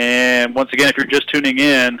 And once again, if you're just tuning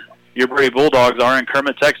in, your Brady Bulldogs are in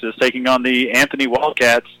Kermit, Texas, taking on the Anthony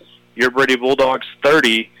Wildcats. Your Brady Bulldogs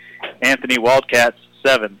 30, Anthony Wildcats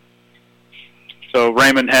 7. So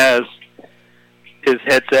Raymond has his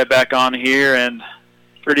headset back on here, and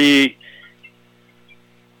pretty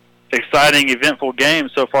exciting, eventful game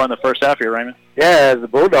so far in the first half here, Raymond. Yeah, the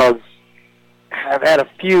Bulldogs have had a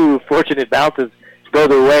few fortunate bounces go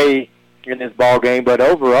their way in this ball game, but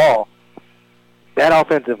overall, that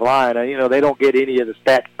offensive line, they don't get any of the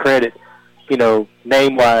stat credit,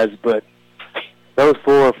 name-wise, but those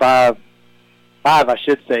 4 or 5, I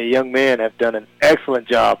should say, young men have done an excellent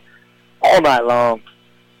job all night long.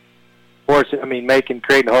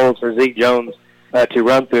 Creating holes for Zeke Jones to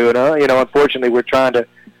run through. And, unfortunately, we're trying to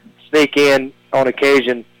sneak in on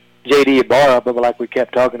occasion J.D. Ibarra, but like we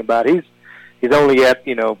kept talking about, he's only at,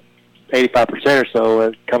 85% or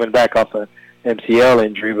so coming back off an MCL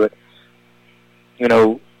injury. But, you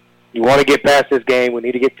want to get past this game. We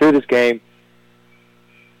need to get through this game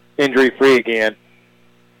injury-free again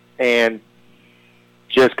and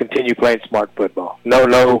just continue playing smart football.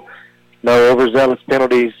 No overzealous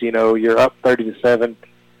penalties. You're up 30-7.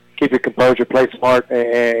 Keep your composure, play smart,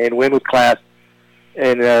 and win with class.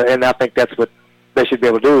 And I think that's what they should be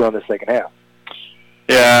able to do on the second half.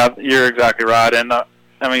 Yeah, you're exactly right. And,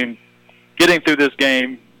 getting through this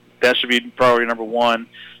game, that should be priority number one,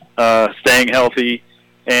 staying healthy.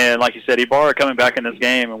 And like you said, Ibarra coming back in this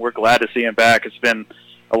game, and we're glad to see him back. It's been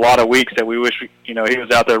a lot of weeks that we wish, he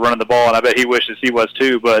was out there running the ball, and I bet he wishes he was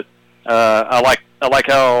too. But I like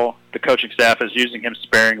how the coaching staff is using him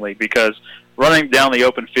sparingly, because running down the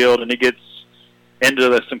open field and he gets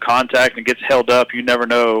into some contact and gets held up, you never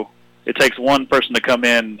know. It takes one person to come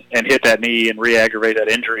in and hit that knee and re-aggravate that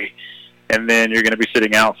injury, and then you're going to be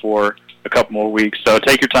sitting out for a couple more weeks. So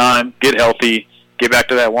take your time, get healthy, get back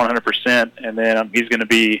to that 100%, and then he's going to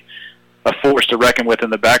be a force to reckon with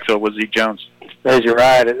in the backfield with Zeke Jones. As you're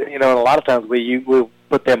right. And a lot of times we'll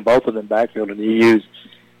put them both in the backfield and you use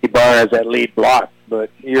Ibarra as that lead block. But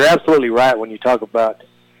you're absolutely right when you talk about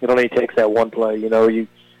it only takes that one play. You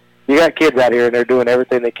got kids out here and they're doing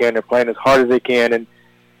everything they can. They're playing as hard as they can, and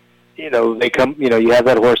they come. You have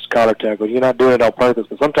that horse collar tackle. You're not doing it on purpose,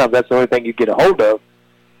 but sometimes that's the only thing you get a hold of.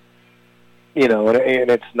 And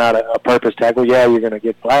it's not a purpose tackle. Yeah, you're going to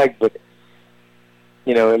get flagged, but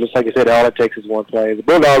just like I said, all it takes is one play. The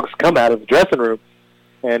Bulldogs come out of the dressing room,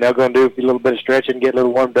 and they're going to do a little bit of stretching, get a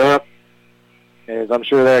little warmed up. As I'm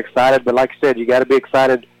sure they're excited, but like I said, you got to be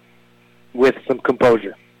excited with some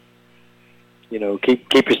composure.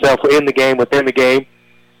 Keep yourself in the game, within the game,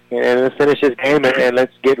 and let's finish this game, and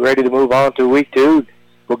let's get ready to move on to week 2.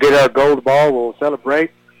 We'll get our gold ball, we'll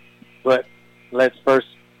celebrate, but let's first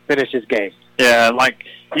finish this game. Yeah,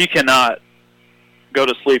 you cannot go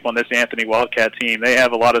to sleep on this Anthony Wildcat team. They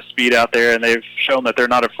have a lot of speed out there, and they've shown that they're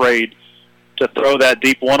not afraid to throw that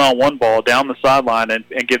deep one-on-one ball down the sideline and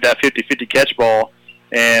give that 50-50 catch ball.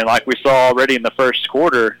 And like we saw already in the first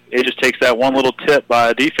quarter, it just takes that one little tip by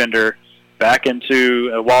a defender back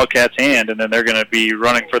into a Wildcat's hand, and then they're going to be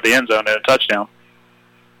running for the end zone and a touchdown.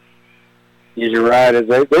 You're right.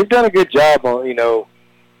 They've done a good job on,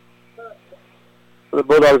 the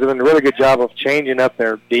Bulldogs have done a really good job of changing up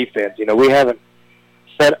their defense. You know, we haven't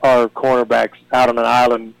set our cornerbacks out on an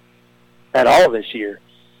island at all this year.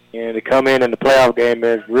 And to come in the playoff game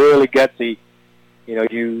is really gutsy. You know,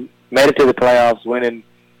 you made it to the playoffs, winning,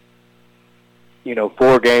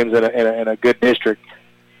 4 games in a good district,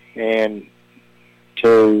 and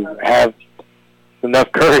to have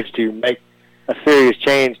enough courage to make a serious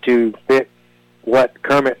change to fit what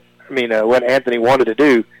Anthony wanted to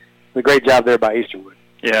do. A great job there by Easterwood.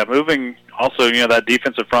 Yeah, moving also, that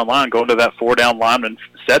defensive front line, going to that 4-down lineman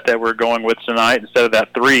set that we're going with tonight instead of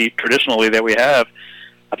that 3 traditionally that we have.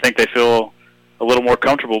 I think they feel a little more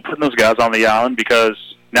comfortable putting those guys on the island because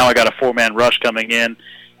now I got a 4-man rush coming in,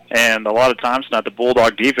 and a lot of times now the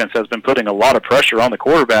Bulldog defense has been putting a lot of pressure on the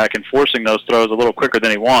quarterback and forcing those throws a little quicker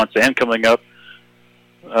than he wants and coming up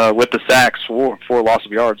with the sacks for loss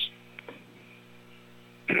of yards.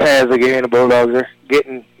 As again, the Bulldogs are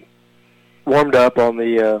getting warmed up on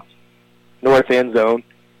the north end zone.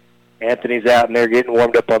 Anthony's out, and they're getting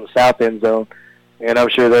warmed up on the south end zone. And I'm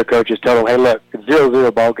sure their coaches told them, hey, look, it's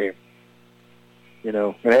 0-0 ball game.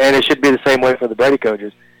 And it should be the same way for the Brady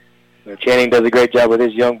coaches. Channing does a great job with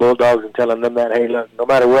his young Bulldogs and telling them that, hey, look, no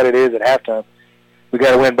matter what it is at halftime, we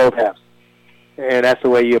got to win both halves. And that's the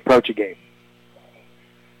way you approach a game.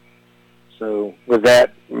 So with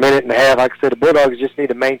that minute and a half, like I said, the Bulldogs just need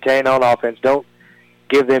to maintain on offense. Don't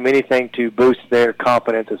give them anything to boost their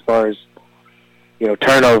confidence as far as,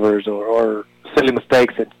 turnovers or silly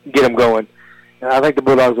mistakes that get them going. And I think the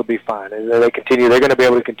Bulldogs will be fine. They're going to be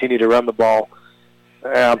able to continue to run the ball.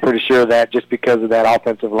 I'm pretty sure that just because of that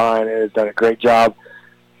offensive line, it has done a great job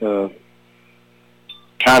kind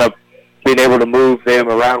of being able to move them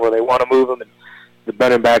around where they want to move them. And the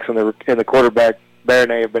running backs and the quarterback,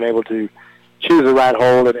 Baronay, have been able to choose the right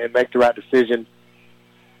hold and make the right decision,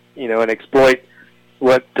 and exploit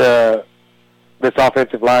what this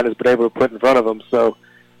offensive line has been able to put in front of them. So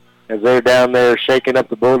as they're down there shaking up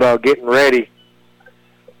the Bulldog, getting ready,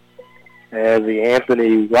 as the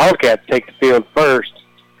Anthony Wildcats take the field first.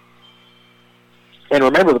 And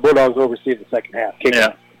remember, the Bulldogs will receive the second half.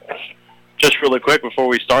 Yeah. Just really quick before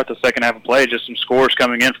we start the second half of play, just some scores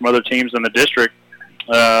coming in from other teams in the district.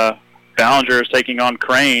 Ballinger is taking on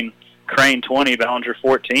Crane. Crane 20, Ballinger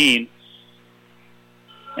 14.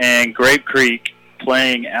 And Grape Creek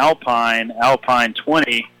playing Alpine. Alpine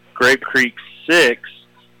 20, Grape Creek 6.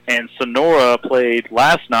 And Sonora played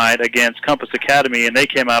last night against Compass Academy, and they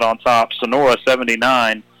came out on top. Sonora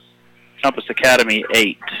 79, Compass Academy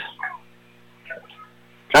 8.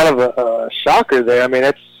 Kind of a shocker there. I mean,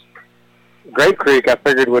 it's Grape Creek. I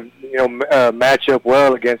figured would match up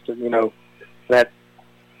well against that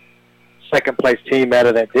second place team out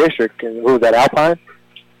of that district. And who was that, Alpine?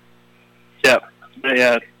 Yeah.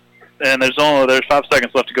 And there's 5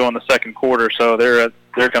 seconds left to go in the second quarter, so they're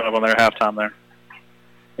coming up on their halftime there.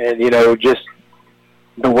 And, just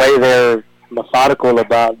the way they're methodical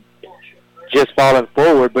about just falling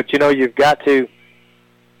forward. But, you've got to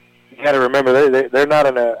remember, they're not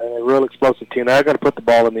in a real explosive team. They're not going to put the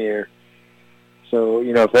ball in the air. So,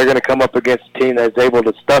 if they're going to come up against a team that's able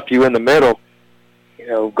to stuff you in the middle,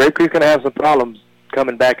 Grape Creek's going to have some problems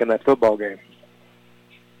coming back in that football game.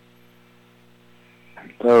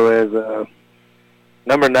 So as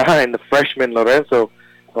number 9, the freshman Lorenzo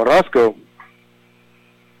Orozco,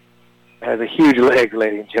 has a huge leg,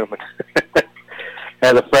 ladies and gentlemen.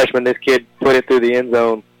 As a freshman, this kid put it through the end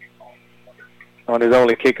zone on his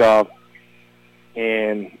only kickoff.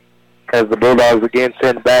 And as the Bulldogs again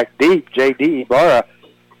send back deep, J.D. Ibarra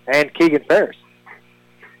and Keegan Ferris.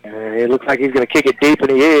 And it looks like he's going to kick it deep,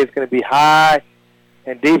 and he is. It's going to be high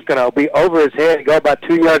and deep. It's going to be over his head and go about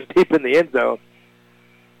 2 yards deep in the end zone.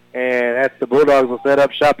 And that's the Bulldogs will set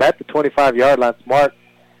up shop at the 25-yard line. Smart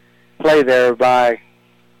play there by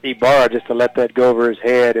Ibarra just to let that go over his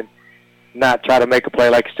head and not try to make a play.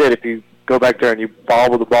 Like I said, if you go back there and you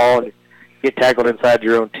bobble the ball and get tackled inside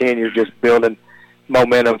your own 10, you're just building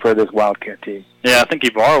momentum for this Wildcat team. Yeah, I think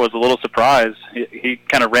Ibarra was a little surprised. He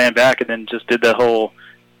kind of ran back and then just did the whole,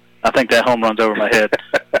 I think that home run's over my head.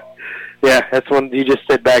 Yeah, that's when you just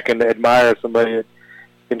sit back and admire somebody that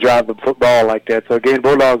can drive the football like that. So, again,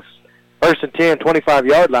 Bulldogs, 1st and 10,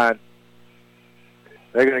 25-yard line.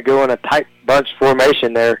 They're going to go in a tight bunch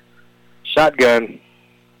formation there. Shotgun.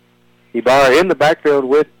 Ibarra in the backfield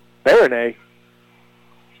with Baronay.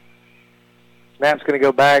 Snap's going to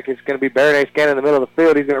go back. It's going to be Baronay scanning in the middle of the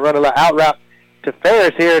field. He's going to run a out route to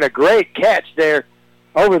Ferris here, and a great catch there,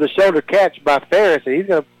 over-the-shoulder catch by Ferris. And he's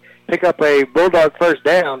going to pick up a Bulldog first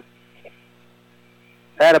down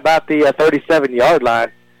at about the 37-yard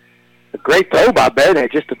line. A great throw by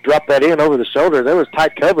Baronay just to drop that in over the shoulder. There was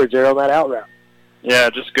tight coverage there on that out route.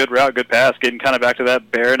 Yeah, just good route, good pass, getting kind of back to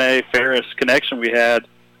that Baronet-Ferris connection we had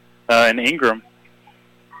in Ingram.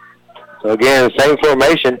 So, again, same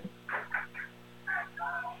formation.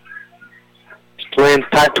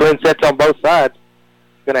 Tight twin sets on both sides.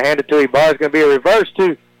 Going to hand it to Ibarra. It's going to be a reverse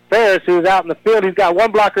to Ferris, who's out in the field. He's got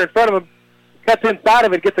one blocker in front of him. Cuts inside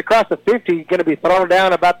of it, gets across the 50. He's going to be thrown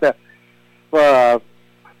down about the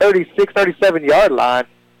 36, 37-yard line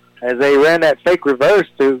as they ran that fake reverse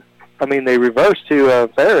to, they reversed to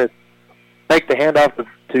Ferris. Take the handoff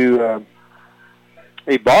to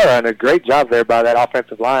Ibarra, and a great job there by that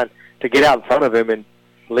offensive line to get out in front of him and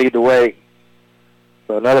lead the way.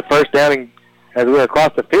 So another first down as we're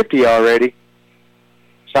across the 50 already.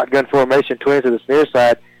 Shotgun formation, twins to the near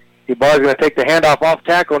side. Ibarra's going to take the handoff off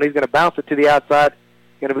tackle, and he's going to bounce it to the outside.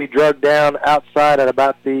 Going to be drugged down outside at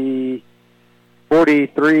about the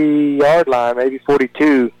 43-yard line, maybe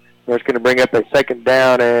 42. Where it's going to bring up a second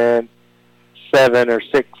down and 7 or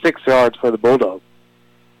 6 yards for the Bulldogs.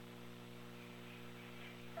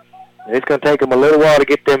 And it's going to take them a little while to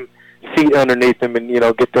get them feet underneath them and,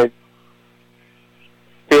 get the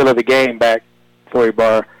feel of the game back for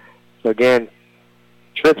Ibarra. So, again,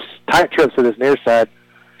 tight trips to this near side.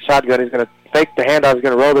 Shotgun, he's going to fake the handoff. He's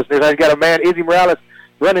going to roll this near side. He's got a man, Izzy Morales,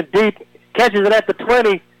 running deep. Catches it at the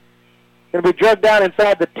 20. Going to be drugged down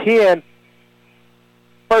inside the 10.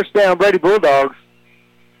 First down, Brady Bulldogs.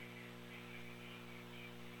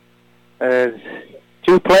 As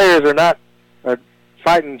two players are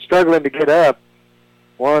fighting, struggling to get up.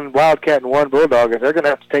 One Wildcat and one Bulldog. They're going to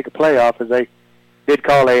have to take a play off as they did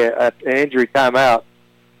call an injury timeout.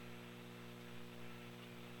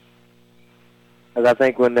 As I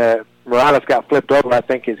think when Morales got flipped over, I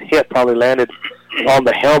think his hip probably landed on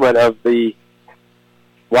the helmet of the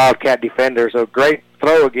Wildcat defender. So great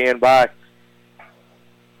throw again by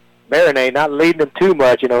Baronet, not leading him too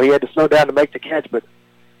much. He had to slow down to make the catch, but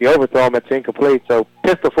the overthrow him, it's incomplete. So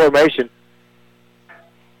pistol formation.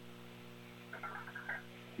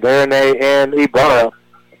 Baronet and Ibarra.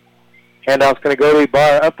 Handoff's going to go to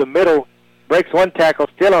Ibarra up the middle. Breaks one tackle,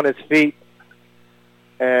 still on his feet.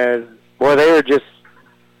 As, boy, they are just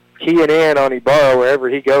keying in on Ibarra wherever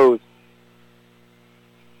he goes.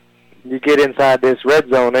 You get inside this red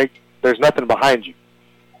zone, there's nothing behind you.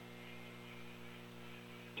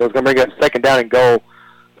 So it's going to bring up second down and goal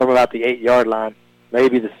from about the 8-yard line,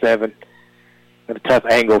 maybe the 7. Got a tough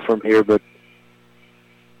angle from here, but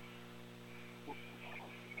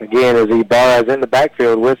again, as Ibarra is in the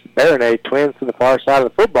backfield with Baronet, twins to the far side of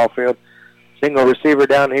the football field. Single receiver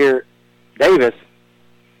down here, Davis,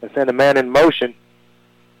 and send a man in motion.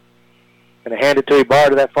 Going to hand it to Ibarra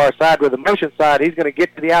to that far side with the motion side. He's going to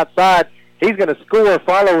get to the outside. He's going to score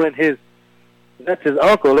following that's his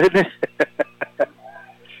uncle, isn't it?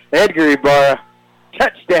 Edgar Ibarra.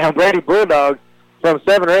 Touchdown, Brady Bulldogs from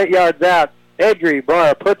 7 or 8 yards out. Edgar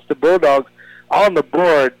Ibarra puts the Bulldogs on the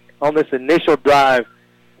board on this initial drive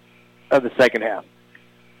of the second half.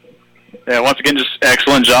 Yeah, once again, just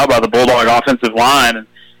excellent job by the Bulldog offensive line. And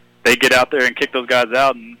they get out there and kick those guys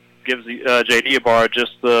out and gives J.D. Ibarra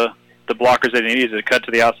just the blockers that he needs to cut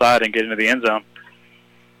to the outside and get into the end zone.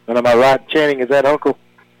 And am I right, Channing? Is that Uncle?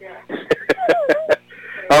 Yeah.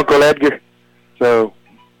 Uncle Edgar. So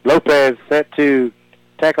Lopez set to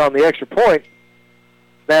tack on the extra point.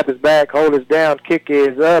 Snap is back, hold is down, kick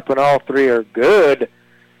is up, and all three are good.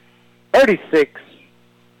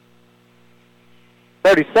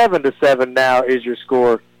 37-7 now is your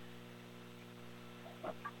score.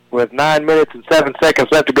 With 9 minutes and 7 seconds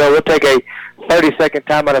left to go, we'll take a 30-second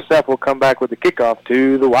timeout ourselves. We'll come back with the kickoff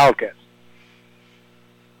to the Wildcats.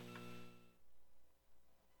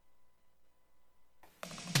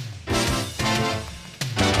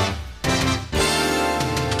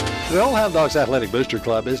 The Old Hound Dogs Athletic Booster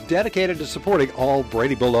Club is dedicated to supporting all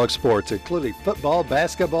Brady Bulldog sports, including football,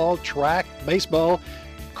 basketball, track, baseball,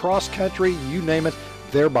 cross country, you name it,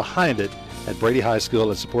 they're behind it at Brady High School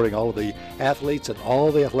and supporting all of the athletes and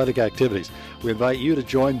all the athletic activities. We invite you to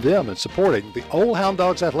join them in supporting the Old Hound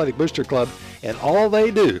Dogs Athletic Booster Club and all they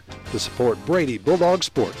do to support Brady Bulldog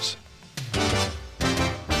sports.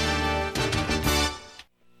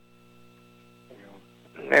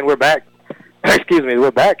 And we're back. Excuse me,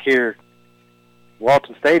 we're back here,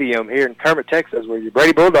 Walton Stadium here in Kermit, Texas, where your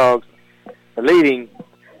Brady Bulldogs are leading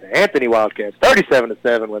the Anthony Wildcats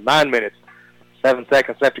 37-7 with 9 minutes, 7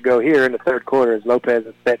 seconds left to go here in the third quarter as Lopez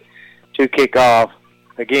is set to kick off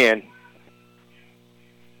again.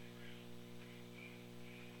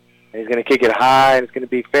 He's going to kick it high, and it's going to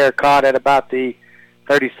be fair caught at about the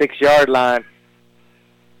 36-yard line.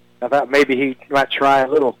 I thought maybe he might try a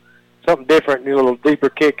little something different, a little deeper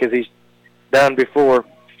kick as he's done before.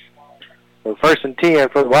 So 1st and 10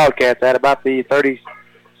 for the Wildcats at about the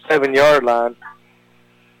 37-yard line.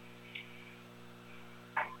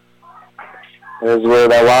 This is where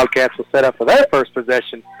the Wildcats will set up for their first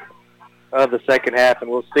possession of the second half, and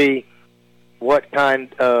we'll see what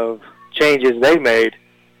kind of changes they made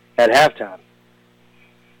at halftime.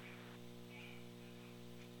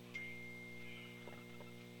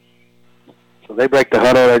 So they break the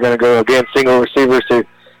huddle. They're going to go again single receivers to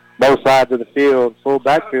both sides of the field, full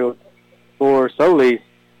backfield for Solis.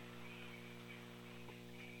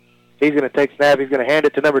 He's going to take snap. He's going to hand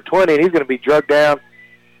it to number 20, and he's going to be drugged down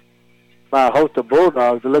by a host of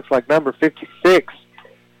Bulldogs. It looks like number 56,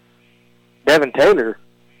 Devin Taylor,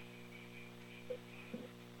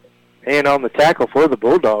 and on the tackle for the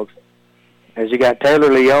Bulldogs. As you got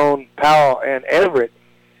Taylor, Leon, Powell, and Everett,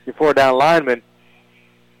 your 4 down linemen.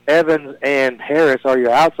 Evans and Harris are your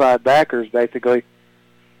outside backers, basically.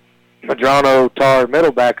 Madrano, Tar,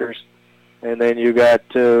 middle backers. And then you got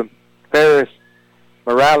Ferris,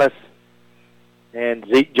 Morales, and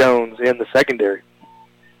Zeke Jones in the secondary.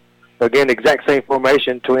 Again, exact same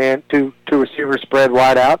formation, two receivers spread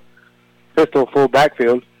wide out, pistol full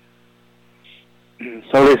backfield.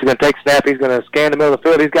 Solis is going to take snap. He's going to scan the middle of the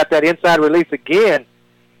field. He's got that inside release again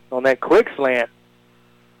on that quick slant.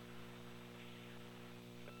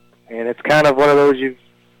 And it's kind of one of those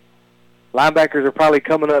linebackers are probably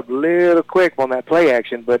coming up a little quick on that play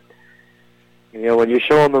action, but when you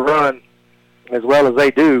show them the run as well as they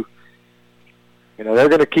do, they're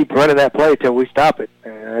going to keep running that play till we stop it.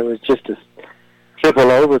 And it was just a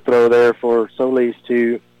triple overthrow there for Solis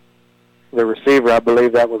to the receiver. I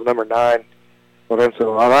believe that was number 9,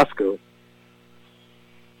 Lorenzo Orozco.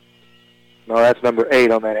 No, that's number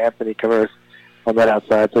 8 on that, Anthony Commerce on that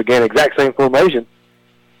outside. So, again, exact same formation.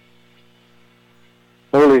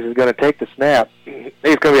 Solis is going to take the snap.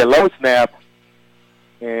 It's going to be a low snap.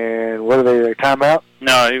 And what are they, their timeout?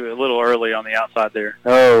 No, he was a little early on the outside there.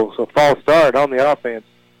 Oh, so false start on the offense.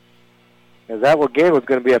 As that again was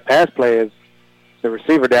going to be a pass play as the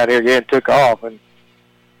receiver down here again took off. And,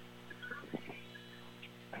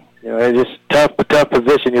 it's just tough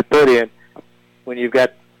position you put in when you've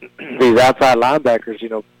got these outside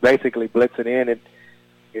linebackers, basically blitzing in. And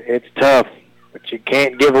it's tough, but you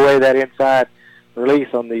can't give away that inside release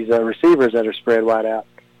on these receivers that are spread wide out.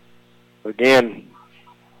 Again,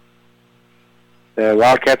 the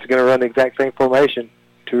Wildcats are going to run the exact same formation.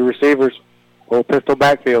 2 receivers, full pistol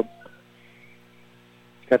backfield.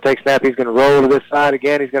 He's going to take snap. He's going to roll to this side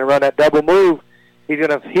again. He's going to run that double move. He's going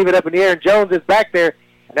to heave it up in the air, and Jones is back there,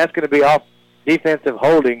 and that's going to be off defensive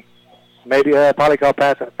holding. Maybe probably called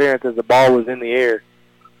pass interference as the ball was in the air.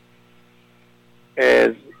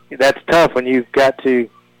 As that's tough when you've got to,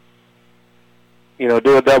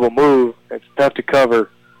 do a double move. It's tough to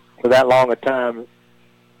cover for that long a time.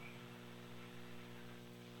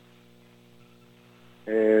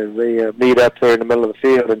 As they meet up there in the middle of the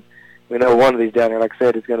field, and we know one of these down here, like I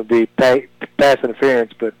said, is going to be pass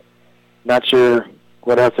interference, but not sure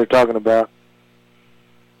what else they're talking about.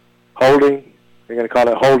 Holding, they're going to call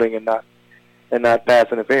it holding and not pass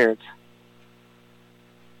interference.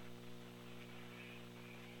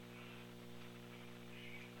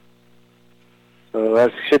 So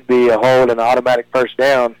that should be a hold and an automatic first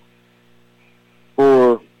down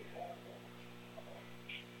for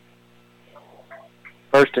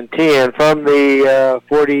 1st and 10 from the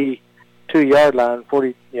 42-yard line.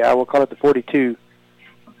 We'll call it the 42.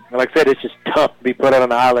 And like I said, it's just tough to be put on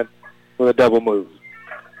an island with a double move.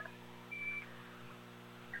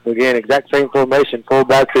 So again, exact same formation, full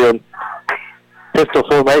backfield, pistol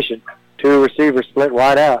formation, 2 receivers split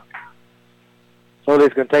wide out. Solis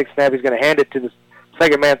is going to take a snap. He's going to hand it to the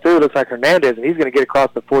second man through. Looks like Hernandez, and he's going to get across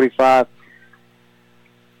the 45,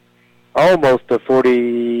 almost the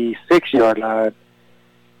 46-yard line.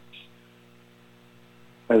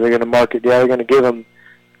 As they're going to mark it, they're going to give him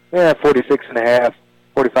 46 and a half,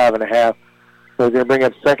 45 and a half. So they're going to bring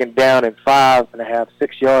up second down and 5 and a half,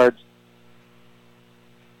 6 yards.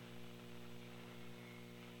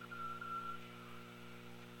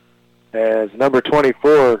 As number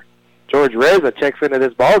 24, George Reza, checks into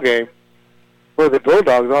this ball game for the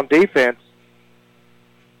Bulldogs on defense.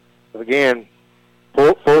 Again,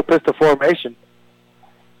 full pistol formation.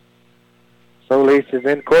 Solis is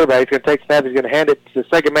in quarterback. He's going to take snap. He's going to hand it to the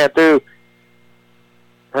second man through,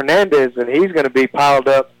 Hernandez, and he's going to be piled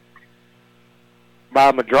up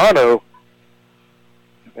by Madrano.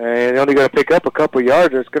 And only going to pick up a couple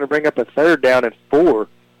yards. It's going to bring up a 3rd down and 4.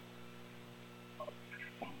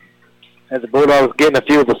 As the Bulldogs getting a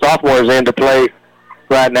few of the sophomores in to play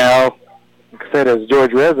right now. Like I said, as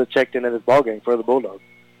George Reza checked into this ballgame for the Bulldogs.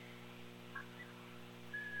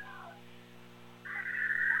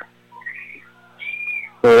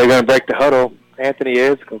 So they're going to break the huddle. Anthony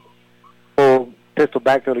is full pistol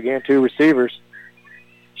backfield again, 2 receivers.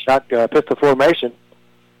 Pistol formation.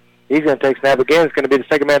 He's going to take snap again. It's going to be the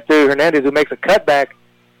second man through, Hernandez, who makes a cutback,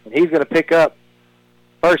 and he's going to pick up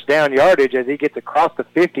first down yardage as he gets across the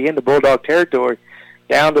 50 into Bulldog territory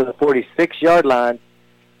down to the 46-yard line.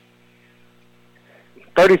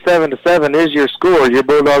 37-7 is your score. Your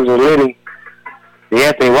Bulldogs are leading the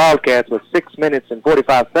Anthony Wildcats with 6 minutes and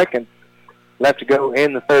 45 seconds left to go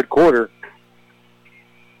in the third quarter.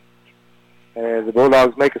 As the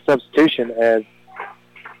Bulldogs make a substitution as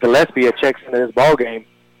Gillespie checks into this ball game.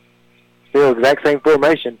 Still exact same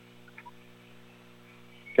formation.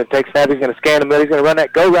 Going to take snap. He's going to scan the middle. He's going to run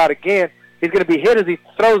that go route again. He's going to be hit as he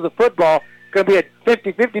throws the football. It's going to be a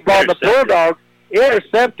 50-50 ball. The Bulldogs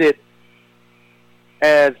intercepted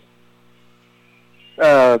as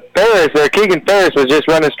Keegan Ferris was just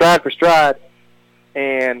running stride for stride.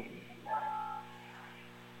 And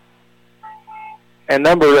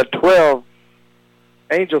number 12,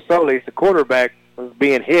 Angel Solis, the quarterback, was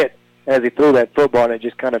being hit as he threw that football, and it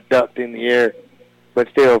just kind of ducked in the air. But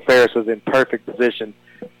still, Ferris was in perfect position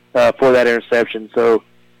for that interception. So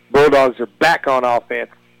Bulldogs are back on offense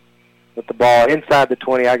with the ball inside the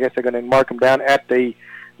 20. I guess they're going to mark them down at the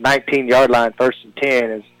 19-yard line, 1st and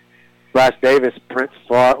 10, as Bryce Davis prints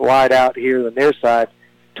wide out here on the near side.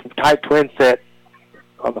 Tight twin set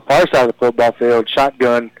on the far side of the football field.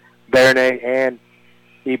 Shotgun, Bernet, and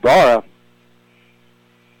Ibarra.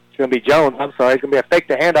 It's going to be Jones. It's going to be a fake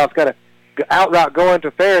to handoff. It's got an out route going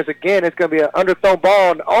to Ferris again. It's going to be an underthrown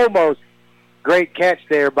ball, and almost great catch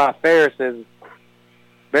there by Ferris as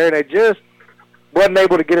Bernet just wasn't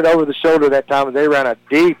able to get it over the shoulder that time as they ran a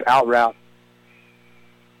deep out route.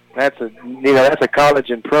 That's a college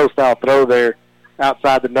and pro style throw there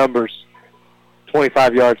outside the numbers,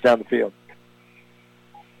 25 yards down the field.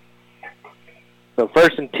 So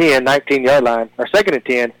 1st and 10, 19-yard line, or 2nd and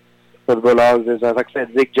 10 for the Bulldogs. As like I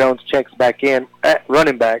said, Zeke Jones checks back in at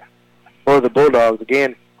running back for the Bulldogs.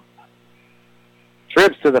 Again,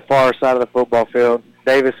 trips to the far side of the football field.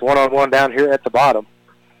 Davis one-on-one down here at the bottom.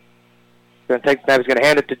 Going to take the snap. He's going to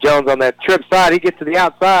hand it to Jones on that trip side. He gets to the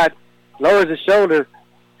outside, lowers his shoulder,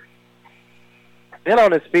 then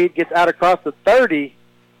on his feet, gets out across the 30.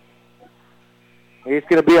 It's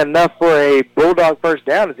going to be enough for a Bulldog first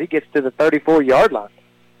down as he gets to the 33-yard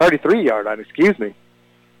line, excuse me.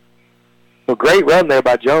 So great run there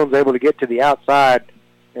by Jones, able to get to the outside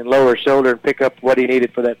and lower his shoulder and pick up what he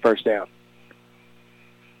needed for that first down.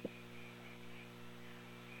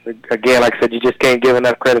 Again, like I said, you just can't give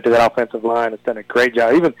enough credit to that offensive line. It's done a great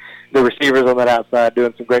job. Even the receivers on that outside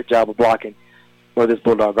doing some great job of blocking for this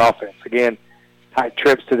Bulldog offense. Again, tight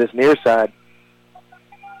trips to this near side.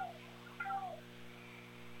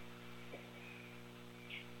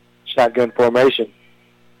 Shotgun formation.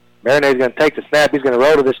 Marinet's going to take the snap. He's going to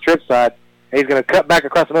roll to this trip side. He's going to cut back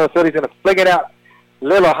across the middle of the field. He's going to fling it out a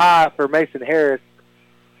little high for Mason Harris.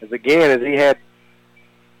 As he had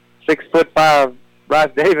 6'5"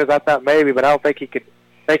 Bryce Davis, I thought maybe, but I don't think he could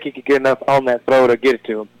get enough on that throw to get it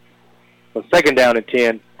to him. So 2nd down and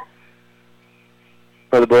 10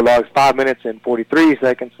 for the Bulldogs. 5 minutes and 43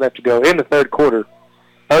 seconds left to go in the third quarter.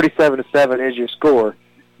 37-7 is your score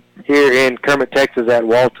here in Kermit, Texas at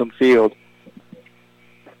Walton Field.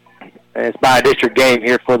 And it's by a district game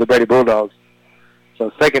here for the Brady Bulldogs.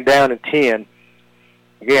 So 2nd down and 10.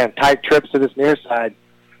 Again, tight trips to this near side.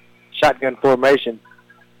 Shotgun formation.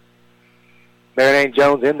 Baron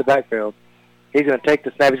Jones in the backfield. He's going to take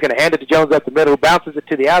the snap. He's going to hand it to Jones up the middle, bounces it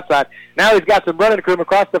to the outside. Now he's got some running room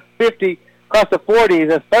across the 50, across the 40,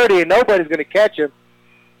 the 30, and nobody's going to catch him.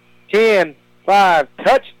 10-5,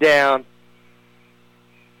 touchdown.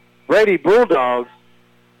 Brady Bulldogs.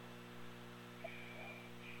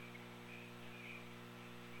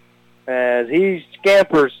 As he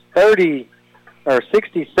scampers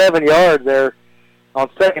 67 yards there on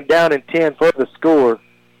 2nd down and 10 for the score.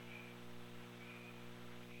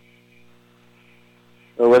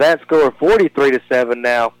 So with that score, 43-7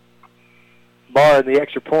 now, barring the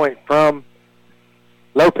extra point from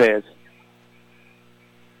Lopez.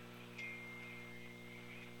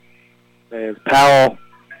 As Powell,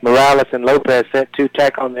 Morales, and Lopez set to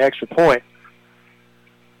tack on the extra point.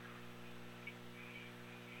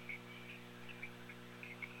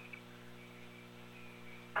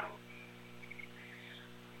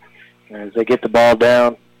 As they get the ball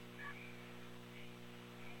down.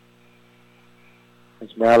 As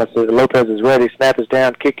Morales, Lopez is ready, snap is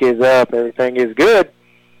down, kick is up, everything is good.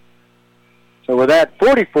 So with that,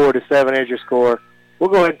 44-7 is your score. We'll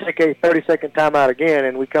go ahead and take a 30-second timeout again,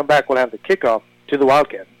 and we come back, we'll have the kickoff to the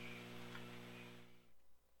Wildcats.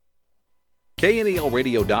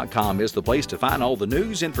 KNELradio.com is the place to find all the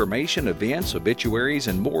news, information, events, obituaries,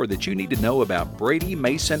 and more that you need to know about Brady,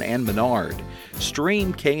 Mason, and Menard.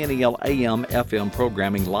 Stream KNEL AM FM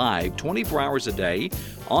programming live 24 hours a day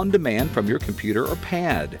on demand from your computer or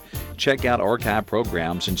pad. Check out archive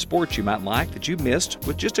programs and sports you might like that you missed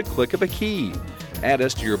with just a click of a key. Add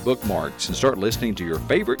us to your bookmarks and start listening to your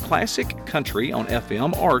favorite classic country on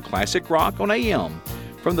FM or classic rock on AM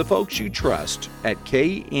from the folks you trust at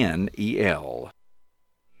KNEL.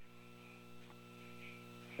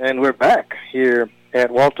 And we're back here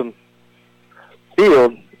at Walton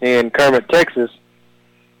Field in Kermit, Texas.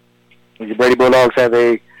 The Brady Bulldogs have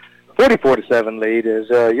a 44-7 lead as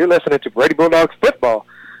you're listening to Brady Bulldogs football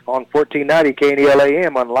on 1490 KNEL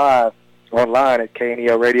AM online at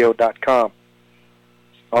KNELradio.com,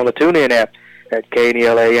 on the TuneIn app at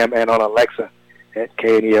KNEL AM, and on Alexa at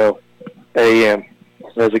KNEL AM.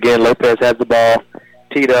 As again, Lopez has the ball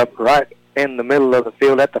teed up right in the middle of the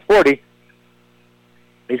field at the 40.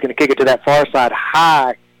 He's going to kick it to that far side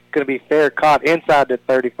high. Going to be fair caught inside the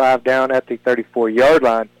 35 down at the 34-yard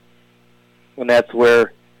line. And that's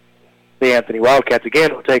where the Anthony Wildcats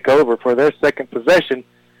again will take over for their second possession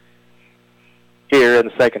here in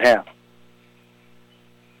the second half.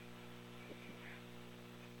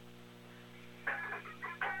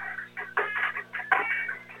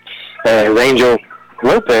 Angel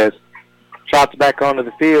Lopez trots back onto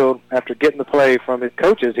the field after getting the play from his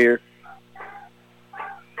coaches here.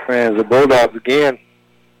 As the Bulldogs again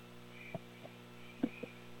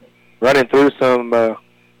running through some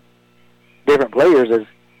different players as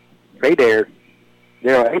Daryl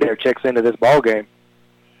Adair checks into this ball game,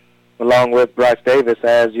 along with Bryce Davis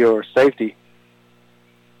as your safety.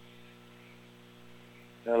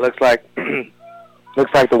 It looks like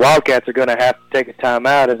the Wildcats are going to have to take a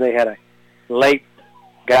timeout as they had a late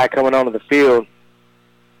guy coming onto the field.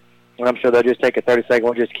 And I'm sure they'll just take a 30-second.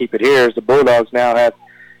 We'll just keep it here as the Bulldogs now have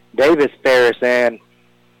Davis, Ferris, and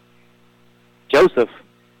Joseph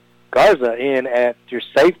Garza in at your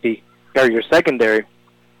safety, or your secondary.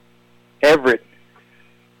 Everett,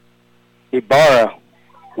 Ibarra,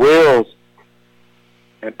 Wills,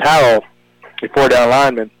 and Powell, the four-down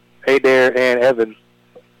linemen. Adair and Evans,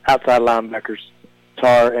 outside linebackers.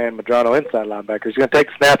 Tar and Medrano, inside linebackers. He's going to take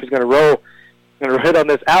a snap. He's going to roll. He's going to hit on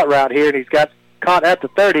this out route here, and he's got caught at the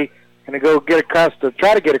 30. Going to go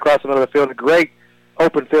try to get across the middle of the field. A great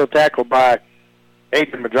open field tackle by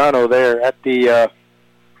Adrian Medrano there at the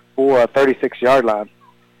 36-yard line.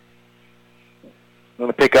 Going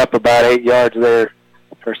to pick up about 8 yards there,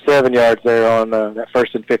 or 7 yards there on that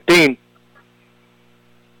 1st and 15.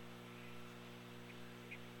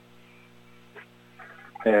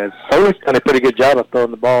 And Solis done a pretty good job of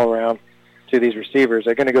throwing the ball around to these receivers.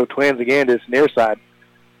 They're going to go twins again to this near side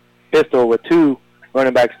pistol with two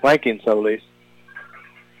running backs flanking Solis.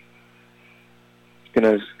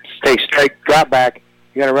 Going to stay straight, drop back.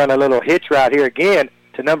 You're going to run a little hitch route here again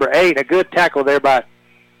to number 8. A good tackle there by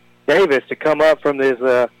Davis to come up from this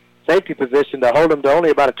safety position to hold him to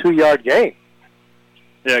only about a 2-yard gain.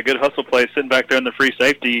 Yeah, good hustle play, sitting back there in the free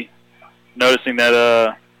safety, noticing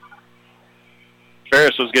that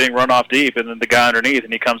Ferris was getting run off deep, and then the guy underneath,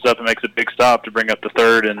 and he comes up and makes a big stop to bring up the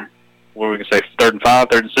third and, what we can say, 3rd and 5,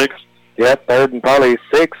 3rd and 6? Yep, 3rd and probably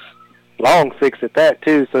 6, long 6 at that,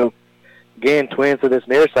 too. So, again, twins to this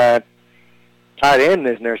near side, tight end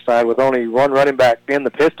this near side with only one running back in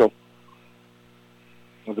the pistol.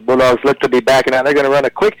 As the Bulldogs look to be backing out, they're going to run a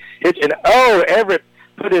quick hitch, and Everett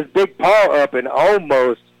put his big paw up and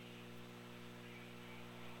almost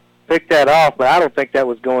picked that off, but I don't think that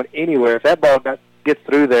was going anywhere. If that ball gets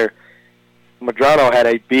through there, Medrano had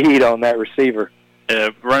a bead on that receiver.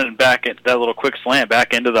 Running back into that little quick slant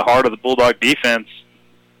back into the heart of the Bulldog defense,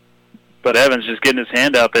 but Evans just getting his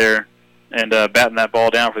hand out there and batting that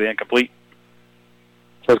ball down for the incomplete.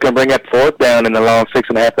 So it's going to bring up 4th down in the long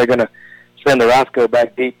 6.5. They're going to send the Roscoe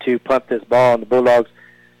back deep to punt this ball, and the Bulldogs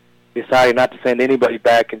deciding not to send anybody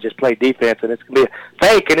back and just play defense, and it's going to be a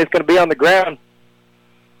fake, and it's going to be on the ground.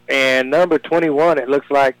 And number 21, it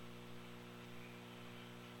looks like,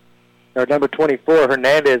 or number 24,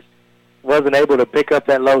 Hernandez, wasn't able to pick up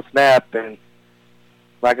that low snap. And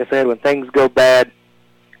like I said, when things go bad,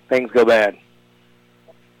 things go bad.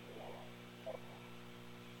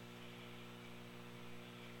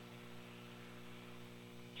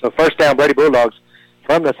 So first down, Brady Bulldogs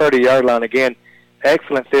from the 30-yard line. Again,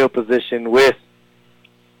 excellent field position with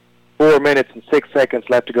 4 minutes and 6 seconds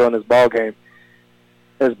left to go in this ball game.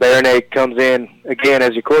 As Baronet comes in again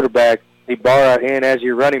as your quarterback, Ibarra in as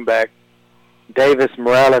your running back. Davis,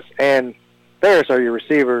 Morales, and Ferris are your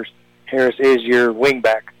receivers. Harris is your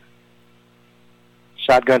wingback.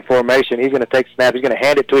 Shotgun formation. He's going to take snap. He's going to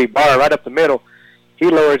hand it to Ibarra right up the middle. He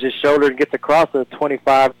lowers his shoulder and gets across the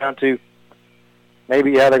 25 down to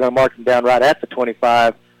maybe, they're going to mark him down right at the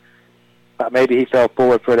 25. Maybe he fell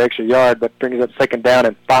forward for an extra yard, but brings up 2nd down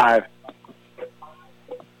and 5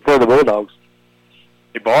 for the Bulldogs.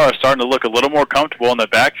 Ibarra is starting to look a little more comfortable in the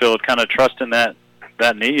backfield, kind of trusting that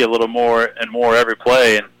knee a little more and more every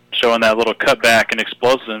play and showing that little cutback and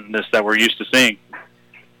explosiveness that we're used to seeing.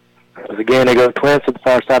 As again, they go twins to the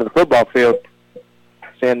far side of the football field.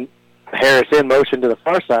 Send Harris in motion to the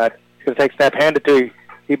far side. He's going to take snap, hand it to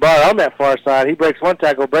Ibarra on that far side. He breaks one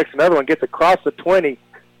tackle, breaks another one, gets across the 20.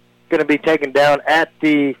 Going to be taken down at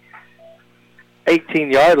the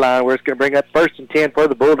 18-yard line, where it's going to bring up 1st and 10 for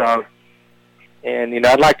the Bulldogs. And,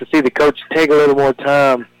 I'd like to see the coach take a little more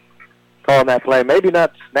time calling that play. Maybe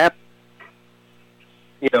not snap,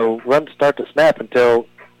 run start to snap until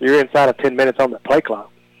you're inside of 10 minutes on the play clock.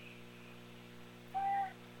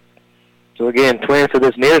 So, again, twins to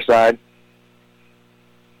this near side.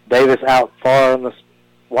 Davis out far on the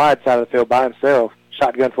wide side of the field by himself.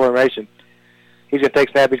 Shotgun formation. He's going to take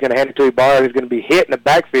snap. He's going to hand it to Ibarra. He's going to be hit in the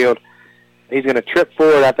backfield. He's going to trip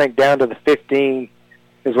forward, I think, down to the 15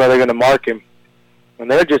 is where they're going to mark him.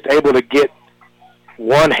 And they're just able to get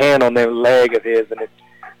one hand on their leg of his, and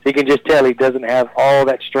you can just tell he doesn't have all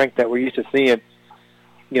that strength that we're used to seeing.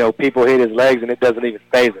 People hit his legs, and it doesn't even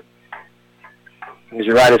phase him. Because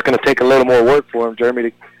you're right, it's going to take a little more work for him,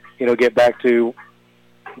 Jeremy, to get back to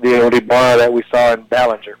the old Ibarra that we saw in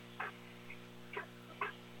Ballinger.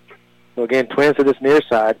 So, again, twins to this near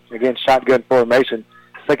side. Again, shotgun formation.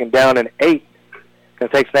 2nd down and 8. Going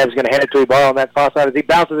to take snap. He's going to hand it to Ibarra on that far side as he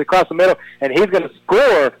bounces across the middle, and he's going to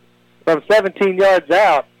score from 17 yards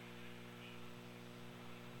out.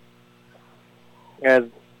 As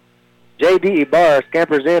J.D. Ibarra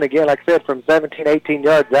scampers in again, like I said, from 17, 18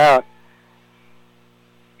 yards out.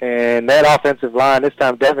 And that offensive line, this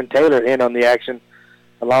time Devin Taylor in on the action,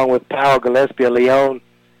 along with Powell, Gillespie, Leon,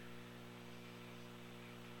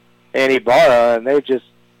 and Ibarra, and they're just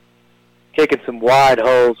kicking some wide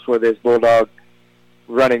holes for this Bulldog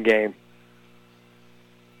running game.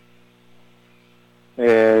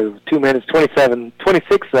 2 minutes,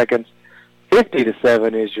 26 seconds,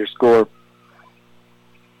 50-7 is your score.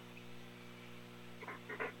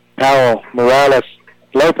 Powell, Morales,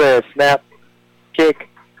 Lopez, snap, kick,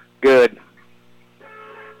 good.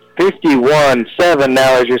 51-7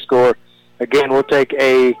 now is your score. Again, we'll take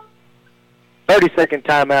a 30-second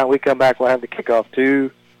timeout. We come back, we'll have the kickoff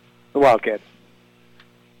to the Wildcats.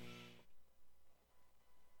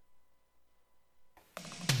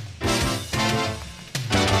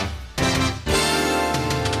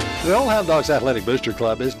 The Old Hound Dogs Athletic Booster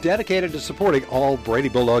Club is dedicated to supporting all Brady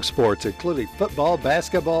Bulldog sports, including football,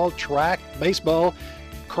 basketball, track, baseball,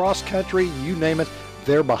 cross country, you name it,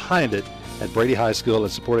 they're behind it at Brady High School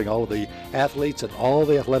and supporting all of the athletes and all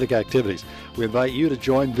the athletic activities. We invite you to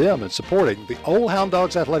join them in supporting the Old Hound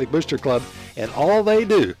Dogs Athletic Booster Club and all they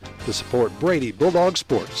do to support Brady Bulldog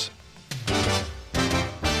sports.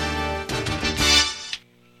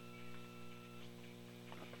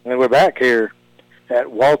 And we're back here at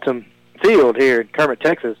Walton Field here in Kermit,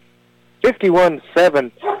 Texas.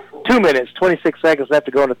 51-7, 2 minutes, 26 seconds left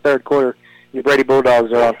to go in the third quarter. The Brady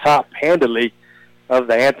Bulldogs are on top handily of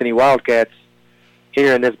the Anthony Wildcats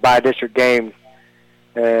here in this bi-district game.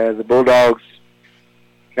 The Bulldogs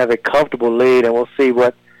have a comfortable lead, and we'll see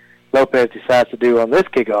what Lopez decides to do on this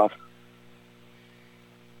kickoff.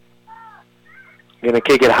 Going to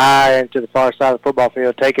kick it high into the far side of the football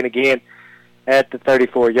field, taken again at the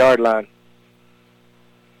 34-yard line.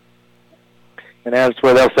 And that's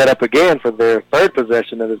where they'll set up again for their third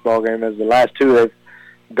possession of this ballgame, as the last two they've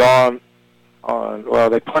gone on. Well,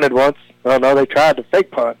 they punted once. Well, no, they tried to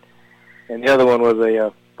fake punt, and the other one was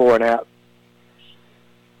a 4-and-out.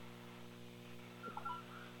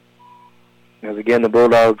 As again, the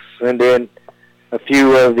Bulldogs send in a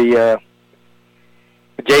few of the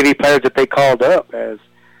JV players that they called up, as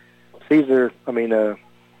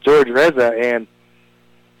George Reza and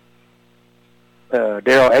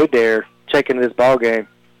Daryl Adair checking this ball game,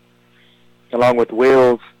 along with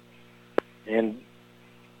Wills and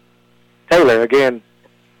Taylor. Again,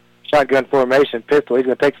 shotgun formation, pistol. He's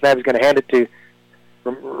going to take snap. He's going to hand it to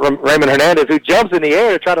Raymond Hernandez, who jumps in the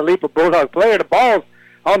air to try to leap a Bulldog player. The ball's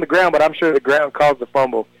on the ground, but I'm sure the ground caused the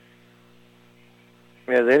fumble.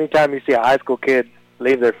 As anytime you see a high school kid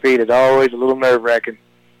leave their feet, it's always a little nerve-wracking.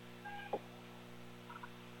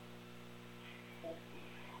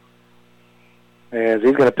 As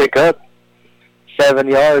he's going to pick up 7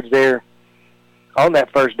 yards there on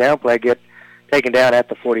that first down play, get taken down at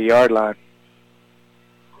the 40-yard line.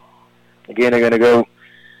 Again, they're going to go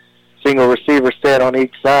single receiver set on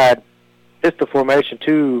each side. Pistol formation,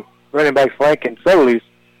 2 running backs flanking Solis.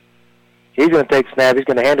 He's going to take the snap. He's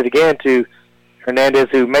going to hand it again to Hernandez,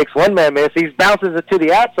 who makes one man miss. He bounces it to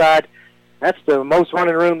the outside. That's the most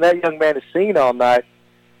running room that young man has seen all night,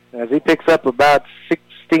 as he picks up about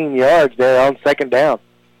 16 yards there on second down.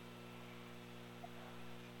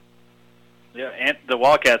 Yeah, and the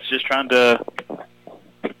Wildcats just trying to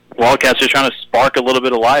spark a little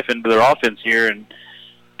bit of life into their offense here and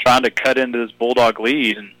trying to cut into this Bulldog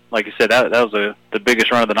lead. And like you said, that was the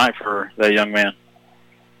biggest run of the night for that young man.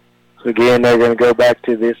 So again, they're going to go back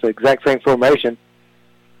to this exact same formation.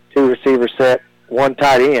 2 receiver set, 1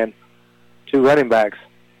 tight end, 2 running backs.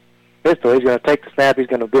 Pistol, he's going to take the snap. He's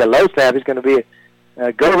going to be a low snap. He's going to be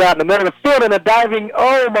a go route in the middle of the field and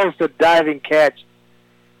almost a diving catch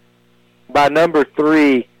by number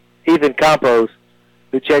 3, Ethan Campos,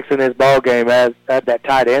 who checks in his ball game at that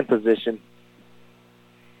tight end position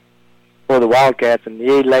for the Wildcats. And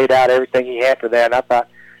he laid out everything he had for that. And I thought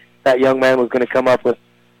that young man was going to come up with,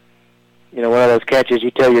 one of those catches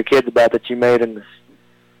you tell your kids about that you made in the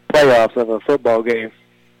playoffs of a football game.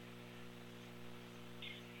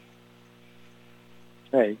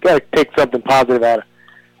 Hey, you got to take something positive out of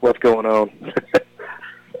what's going on.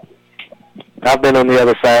 I've been on the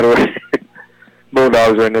other side where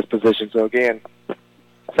Bulldogs are in this position. So again,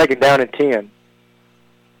 second down and 10.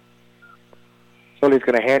 So he's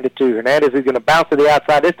going to hand it to Hernandez, who's going to bounce to the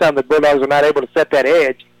outside. This time the Bulldogs are not able to set that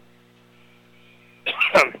edge.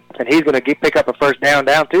 And he's going to pick up a first down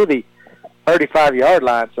to the 35-yard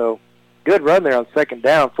line. So good run there on second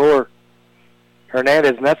down for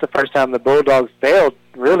Hernandez. And that's the first time the Bulldogs failed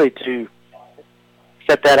really to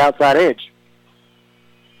set that outside edge.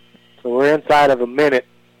 So we're inside of a minute.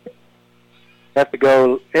 Have to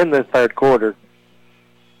go in the third quarter.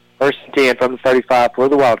 First and 10 from the 35 for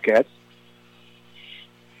the Wildcats,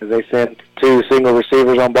 as they send 2 single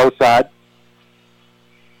receivers on both sides.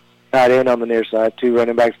 Tight end on the near side, 2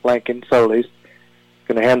 running backs flanking Solis.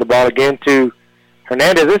 Going to hand the ball again to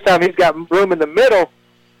Hernandez. This time he's got room in the middle,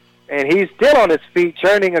 and he's still on his feet,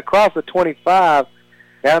 churning across the 25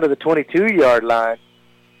 down to the 22-yard line.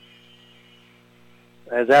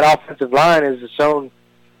 As that offensive line is shown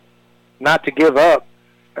not to give up.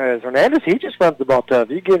 As Hernandez, he just runs the ball tough.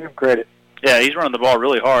 You give him credit. Yeah, he's running the ball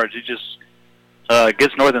really hard. He just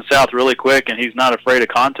gets north and south really quick, and he's not afraid of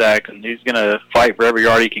contact, and he's going to fight for every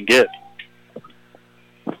yard he can get.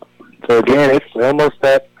 So, again, it's almost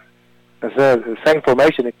the same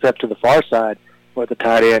formation except to the far side with the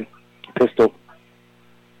tight end, Pistol.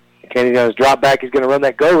 Kenny's going to drop back. He's going to run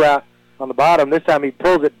that go route on the bottom. This time he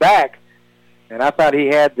pulls it back, and I thought he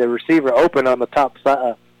had the receiver open on the top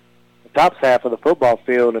half of the football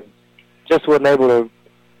field and just wasn't able to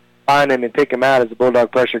find him and pick him out as the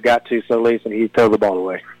Bulldog pressure got to Solis, and he threw the ball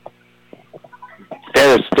away.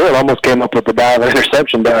 Ferris still almost came up with the dive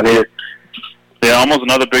interception down here. Yeah, almost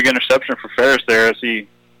another big interception for Ferris there as he,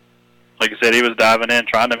 like I said, he was diving in,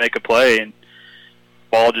 trying to make a play, and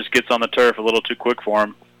ball just gets on the turf a little too quick for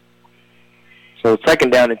him. So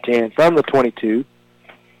second down and 10 from the 22.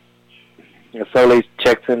 Solis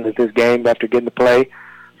checks into this game after getting the play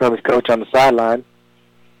from his coach on the sideline.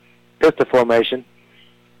 Pistol formation.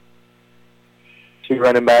 2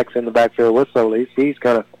 running backs in the backfield with Solis. He's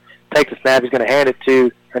going to take the snap. He's going to hand it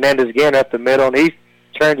to Hernandez again up the middle, and he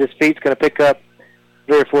turns his feet. He's going to pick up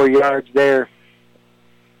 3 or 4 yards there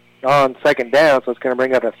on second down, so it's going to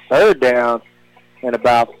bring up a third down and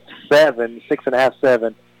about 6.5,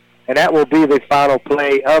 7. And that will be the final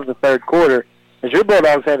play of the third quarter, as your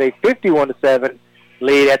Bulldogs have a 51-7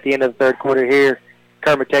 lead at the end of the third quarter here.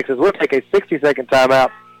 Kermit, Texas. We'll take a 60-second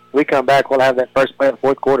timeout. We come back, we'll have that first play of the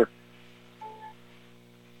fourth quarter.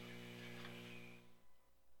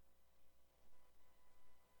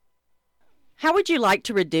 How would you like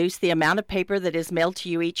to reduce the amount of paper that is mailed to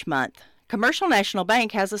you each month? Commercial National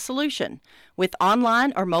Bank has a solution. With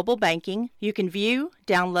online or mobile banking, you can view,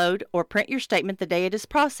 download, or print your statement the day it is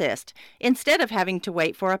processed, instead of having to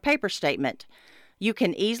wait for a paper statement. You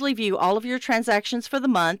can easily view all of your transactions for the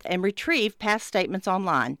month and retrieve past statements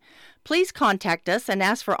online. Please contact us and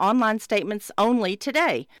ask for online statements only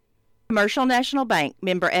today. Commercial National Bank,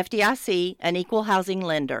 member FDIC, an equal housing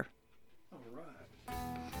lender.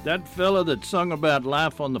 That fella that sung about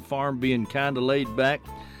life on the farm being kind of laid back,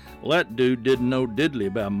 well, that dude didn't know diddly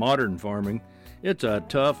about modern farming. It's a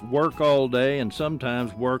tough work all day and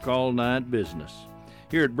sometimes work all night business.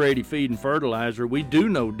 Here at Brady Feed and Fertilizer, we do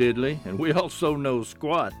know diddly, and we also know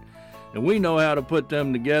squat. And we know how to put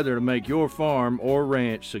them together to make your farm or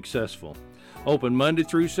ranch successful. Open Monday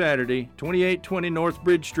through Saturday, 2820 North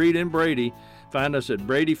Bridge Street in Brady. Find us at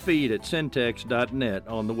bradyfeed at syntex.net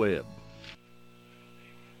on the web.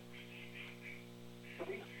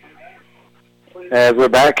 As we're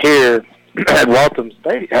back here at Waltham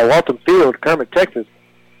Field, Kermit, Texas,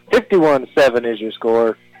 51-7 is your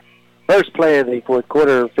score. First play of the fourth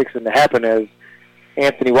quarter fixing to happen as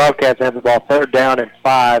Anthony Wildcats have the ball 3rd down and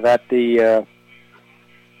 5 at the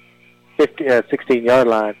 16-yard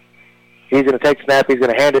line. He's going to take the snap. He's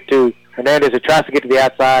going to hand it to Hernandez, who tries to get to the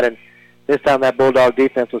outside, and this time that Bulldog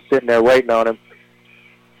defense was sitting there waiting on him.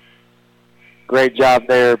 Great job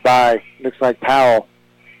there by, looks like Powell,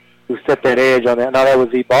 who set that edge on that. No, that was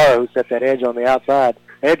Ibarra who set that edge on the outside.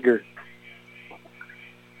 Edgar.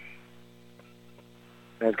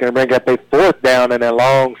 That's going to bring up a 4th down and a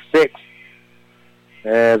long 6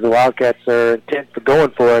 as the Wildcats are intent for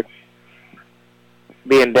going for it,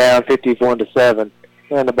 being down 51-7.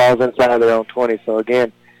 And the ball's inside of their own 20. So,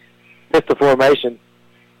 again, pistol formation.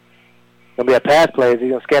 Going to be a pass play as he's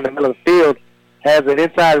going to scan the middle of the field. Has an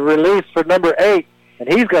inside release for number 8,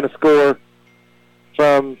 and he's going to score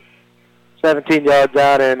from 17 yards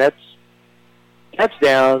out, and that's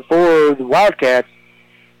touchdown for the Wildcats.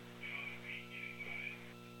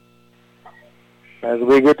 As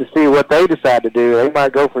we get to see what they decide to do, they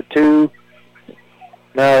might go for 2. No,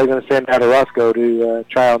 they're going to send out Orozco to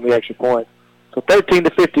try on the extra point. So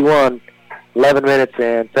 13-51, 11 minutes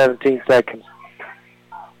and 17 seconds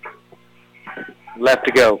left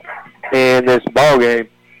to go in this ball game.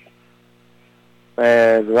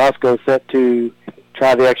 As Orozco set to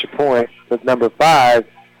try the extra point with number 5,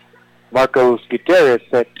 Marcos Gutierrez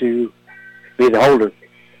set to be the holder.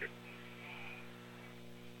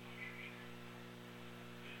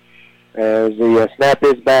 As the snap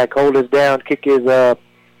is back, hold is down, kick is up,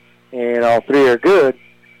 and all 3 are good.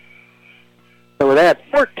 So with that,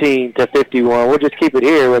 14-51, we'll just keep it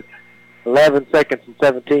here with 11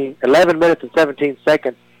 minutes and 17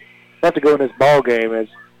 seconds left to go in this ball game as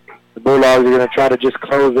the Bulldogs are going to try to just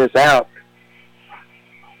close this out,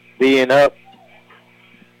 being up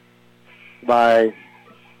by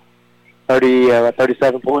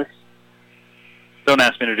 37 points. Don't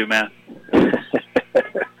ask me to do math.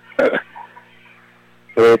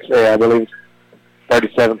 It's, I believe it's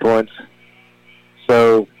 37 points.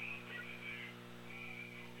 So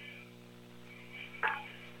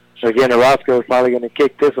again, Orozco is probably going to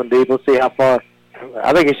kick this one deep. We'll see how far.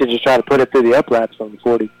 I think he should just try to put it through the uplaps from the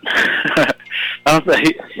 40. I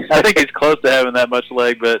think he's close to having that much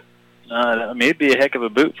leg, but I mean, it'd be a heck of a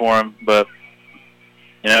boot for him. But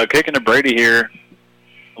kicking to Brady here,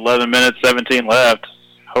 11 minutes, 17 left.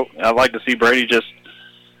 I'd like to see Brady just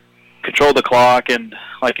control the clock, and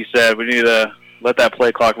like you said, we need to let that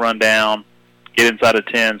play clock run down, get inside of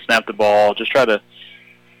 10, snap the ball, just try to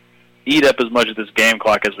eat up as much of this game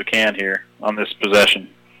clock as we can here on this possession.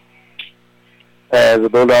 As the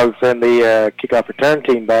Bulldogs send the kickoff return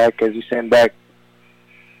team back, as you send back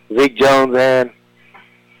Zeke Jones and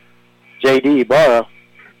J.D. Ibarra.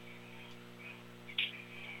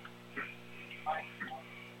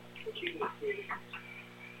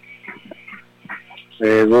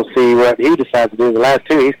 And we'll see what he decides to do. The last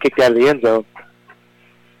 2, he's kicked out of the end zone.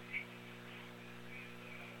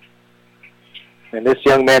 And this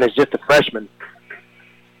young man is just a freshman.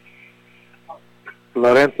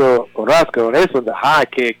 Lorenzo Orozco. And this one's a high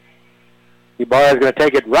kick. Ibarra is going to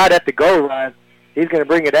take it right at the goal line. He's going to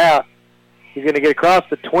bring it out. He's going to get across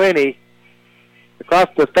the 20, across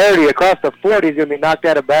the 30, across the 40. He's going to be knocked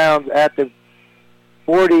out of bounds at the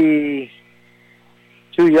 42-yard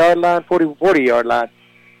line, 40-yard line,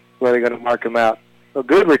 where they're going to mark him out. So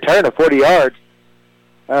good return of 40 yards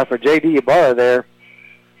for J.D. Ibarra there.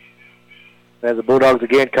 As the Bulldogs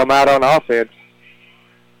again come out on offense.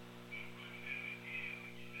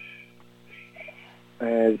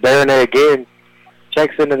 As Baronet again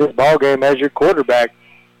checks into this ball game as your quarterback.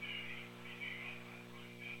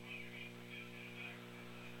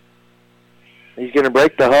 He's going to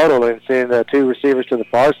break the huddle and send 2 receivers to the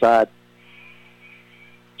far side.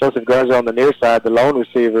 Joseph Garza on the near side, the lone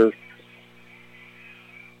receiver.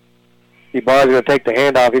 Ibarra's going to take the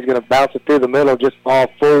handoff. He's going to bounce it through the middle, just fall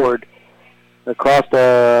forward across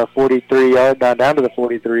the 43-yard line, down to the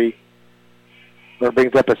 43. That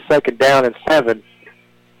brings up a 2nd down and 7.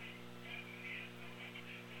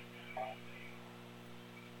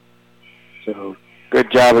 So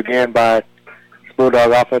good job again by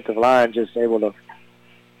Bulldog offensive line, just able to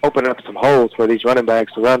open up some holes for these running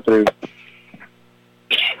backs to run through.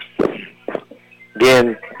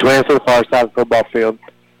 Again, twins to the far side of the football field.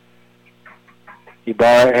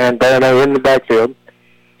 Ibarra and Barano in the backfield.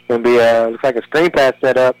 It's going to be looks like a screen pass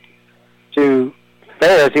set up to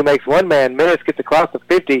Ferris. He makes one man miss, gets across the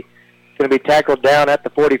 50, going to be tackled down at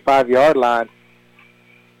the 45-yard line.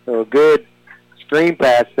 So a good screen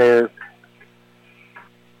pass there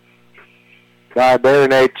by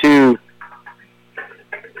Baronet to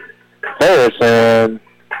Harrison.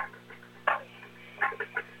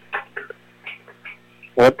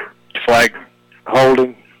 What? Flag.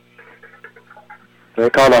 Holding. They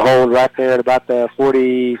called a hold right there at about the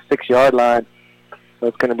 46-yard line. So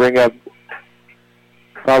it's going to bring up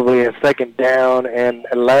probably a second down and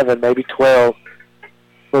 11, maybe 12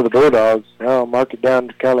 for the Bulldogs. I'll mark it down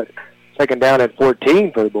to call it second down and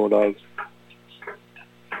 14 for the Bulldogs.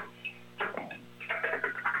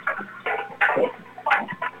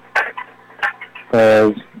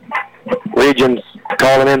 Regions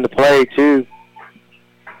calling in the play too.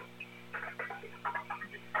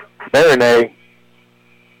 Baronet.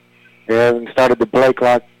 They haven't started the play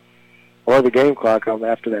clock or the game clock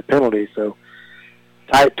after that penalty, so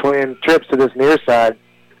tight twin trips to this near side.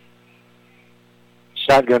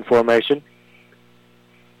 Shotgun formation.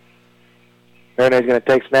 Baronet's going to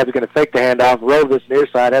take snap. He's going to fake the handoff, roll this near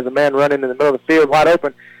side. Has a man running in the middle of the field, wide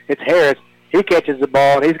open. It's Harris. He catches the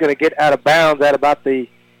ball, and he's going to get out of bounds at about the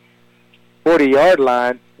 40-yard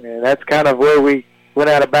line. And that's kind of where we went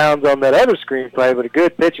out of bounds on that other screen play, but a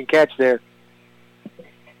good pitch and catch there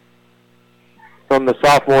from the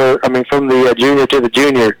junior to the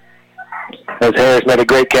junior. As Harris made a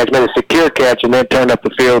great catch, made a secure catch, and then turned up the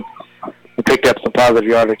field and picked up some positive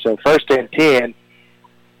yardage. So first and 10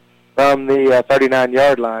 from the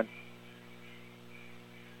 39-yard line.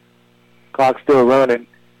 Clock's still running.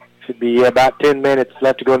 Should be about 10 minutes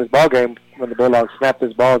left to go in this ball game when the Bulldogs snap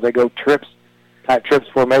this ball as they go tight trips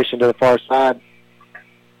formation to the far side.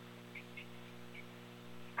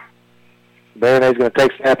 Baronet's going to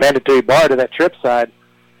take snap, hand it to Barr to that trip side.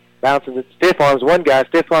 Bounces it, stiff arms one guy,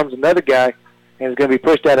 stiff arms another guy, and is going to be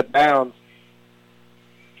pushed out of bounds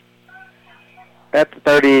at the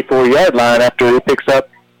 34-yard line after he picks up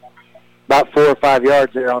about 4 or 5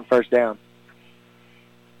 yards there on first down.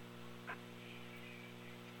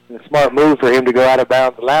 And a smart move for him to go out of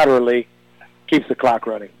bounds laterally, keeps the clock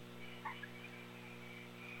running.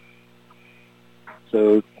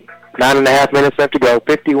 So 9.5 minutes left to go.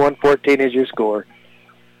 51-14 is your score.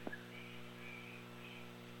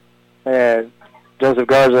 And Joseph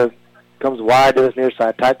Garza comes wide to his near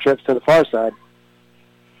side. Tight trips to the far side.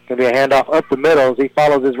 Going to be a handoff up the middle as he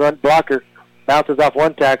follows his run blocker. Bounces off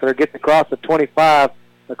one tackler. Gets across the 25,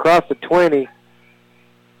 across the 20.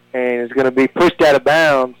 And is going to be pushed out of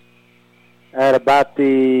bounds at about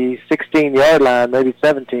the 16-yard line, maybe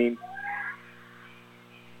 17.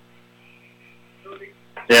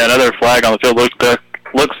 Yeah, another flag on the field.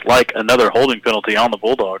 Looks like another holding penalty on the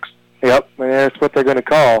Bulldogs. Yep, and that's what they're going to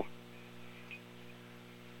call.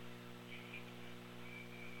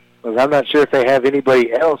 Because I'm not sure if they have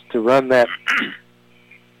anybody else to run that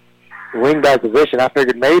wingback position. I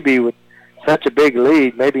figured maybe with such a big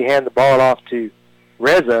lead, maybe hand the ball off to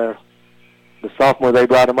Reza, the sophomore they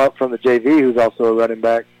brought him up from the JV, who's also a running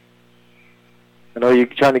back. I know you're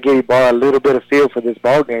trying to give your ball a little bit of feel for this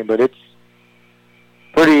ball game, but it's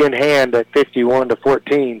pretty in hand at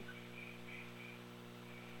 51-14.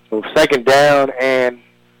 So second down and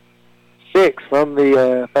 6 from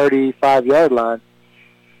the 35-yard line.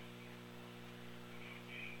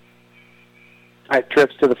 Tight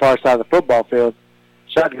trips to the far side of the football field.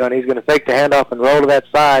 Shotgun, he's going to fake the handoff and roll to that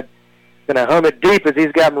side. Going to hum it deep as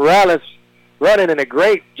he's got Morales running, and a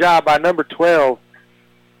great job by number 12,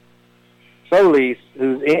 Solis,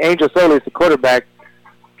 who's Angel Solis, the quarterback,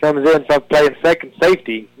 comes in playing second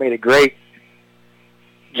safety. Made a great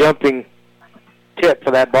jumping tip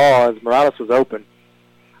for that ball as Morales was open.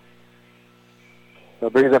 So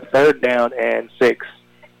it brings up third down and 6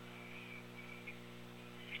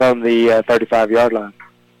 from the 35-yard line.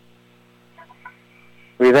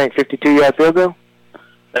 What do you think, 52-yard field goal?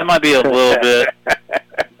 That might be a little bit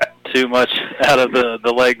too much out of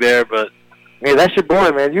the leg there, but... Hey, that's your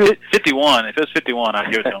boy, man. 51. If it was 51,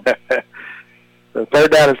 I'd give it to him. So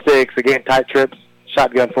third down and 6. Again, tight trips,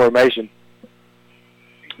 shotgun formation.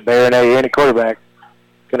 Baronet in a quarterback.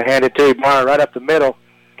 Going to hand it to Barr right up the middle.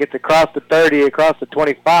 Gets across the 30, across the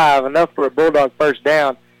 25. Enough for a Bulldog first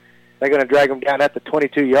down. They're going to drag him down at the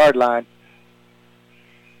 22-yard line.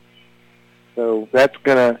 So that's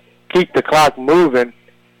going to keep the clock moving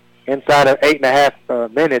inside of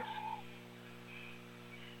 8.5 minutes.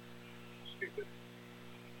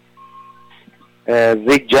 As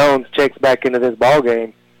Zeke Jones checks back into this ball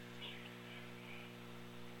game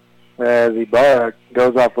as the ball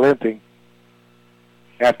goes off limping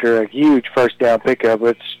after a huge first down pickup,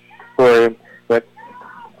 which for him. But,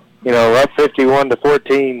 up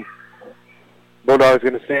 51-14, Bulldogs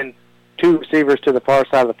going to send two receivers to the far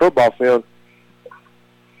side of the football field.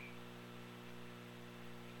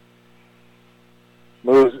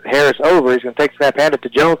 Moves Harris over. He's going to take snap, hand it to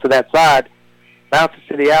Jones to that side. Bounces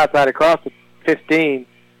to the outside across the 15.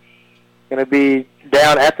 Going to be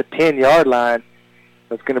down at the 10-yard line.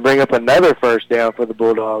 That's going to bring up another first down for the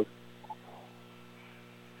Bulldogs.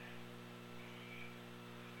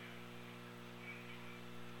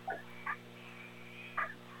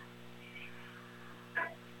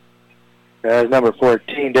 There's number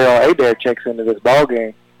 14, Darrell Adair, checks into this ball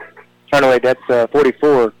game. Turn away, that's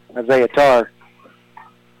 44, Isaiah Tarr.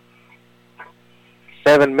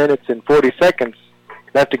 7 minutes and 40 seconds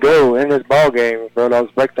left to go in this ball game.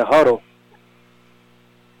 Bulldogs break the huddle.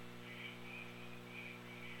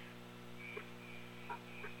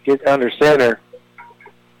 Get under center.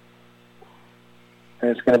 And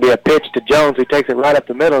it's going to be a pitch to Jones, who takes it right up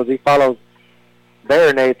the middle as he follows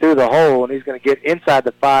Baronay through the hole, and he's going to get inside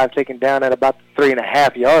the 5, taken down at about the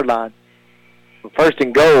 3.5-yard line. First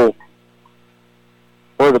and goal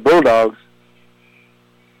for the Bulldogs.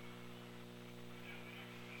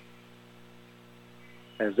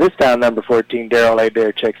 As this time, number 14, Darrell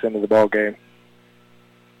Adair, checks into the ball game.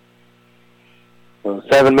 So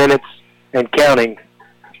 7 minutes and counting.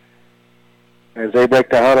 As they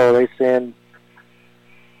break the huddle, they send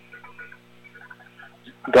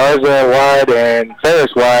Garza wide and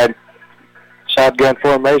Ferris wide. Shotgun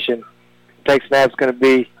formation. Take snap's going to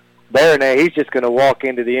be Baronay. He's just going to walk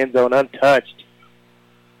into the end zone untouched.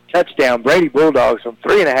 Touchdown, Brady Bulldogs from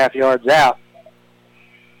 3.5 yards out.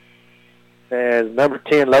 As number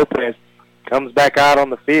 10, Lopez, comes back out on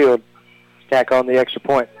the field, tack on the extra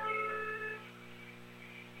point.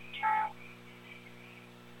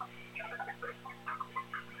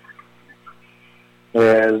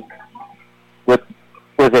 As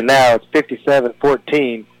with it now, it's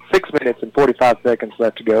 57-14, 6 minutes and 45 seconds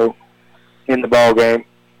left to go in the ball game.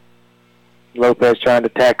 Lopez trying to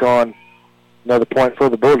tack on another point for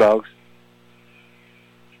the Bulldogs.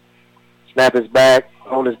 Snap is back.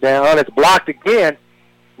 Hold is down. It's blocked again.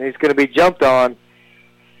 And he's going to be jumped on.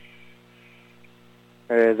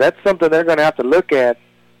 That's something they're going to have to look at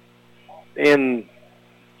in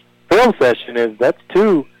film session. Is that's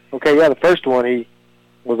two. Okay, yeah, the first one he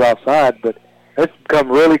was offside, but it's come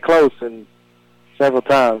really close and several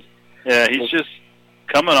times. Yeah, he's just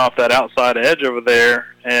coming off that outside edge over there,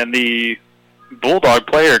 and the Bulldog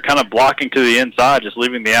player kind of blocking to the inside, just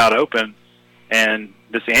leaving the out open. And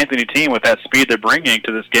this Anthony team, with that speed they're bringing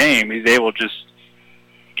to this game, he's able to just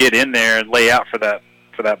get in there and lay out for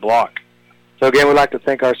that block. So again, we'd like to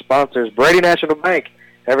thank our sponsors: Brady National Bank,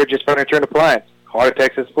 Everage's Furniture and Appliance, Heart of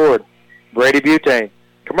Texas Ford, Brady Butane,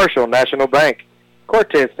 Commercial National Bank,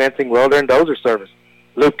 Cortez Fencing, Welder and Dozer Service,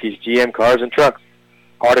 Lukey's GM Cars and Trucks,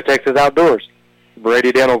 Heart of Texas Outdoors,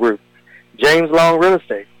 Brady Dental Group, James Long Real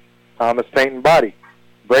Estate, Thomas Paint and Body,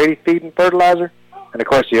 Brady Feed and Fertilizer, and, of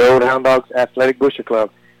course, the Old Hound Dogs Athletic Booster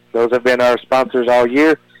Club. Those have been our sponsors all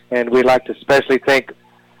year, and we'd like to especially thank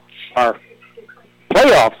our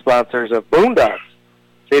playoff sponsors of Boondocks,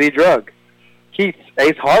 City Drug, Keith's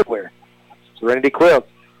Ace Hardware, Serenity Quilts,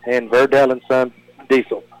 and Verdell & Son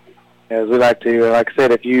Diesel. As we like to, like I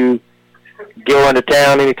said, if you go into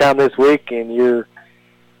town anytime this week and you're,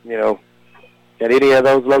 at any of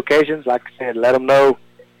those locations, like I said, let them know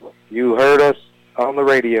you heard us on the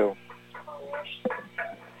radio.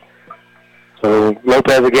 So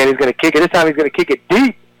Lopez again, he's going to kick it. This time he's going to kick it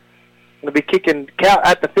deep. Going to be kicking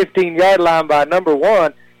at the 15-yard line by number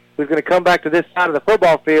 1, who's going to come back to this side of the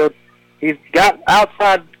football field. He's got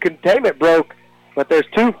outside containment broke, but there's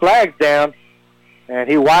 2 flags down, and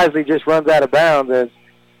he wisely just runs out of bounds as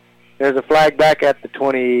there's a flag back at the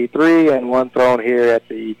 23 and one thrown here at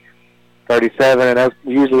the 37, and that's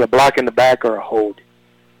usually a block in the back or a hold.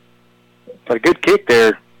 But a good kick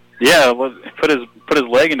there. Yeah, put his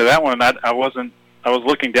leg into that one, and I was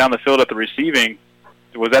looking down the field at the receiving.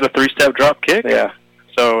 Was that a 3-step drop kick? Yeah.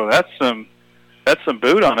 So that's some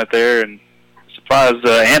boot on it there, and surprised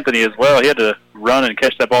Anthony as well. He had to run and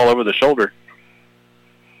catch that ball over the shoulder.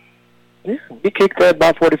 Yeah, he kicked that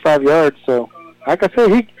about 45 yards. So, like I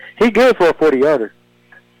said, he good for a 40-yarder.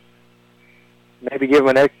 Maybe give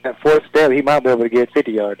him that 4th step, he might be able to get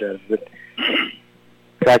 50 yards out of it.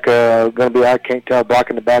 It's like going to be, I can't tell,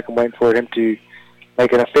 blocking the back and waiting for him to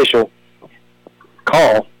make an official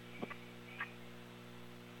call.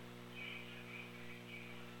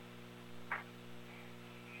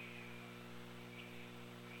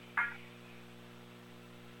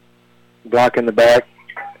 Block in the back.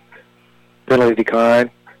 Penalty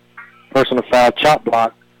decline. Personal foul, chop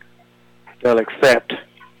block. They'll accept.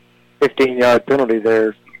 15-yard penalty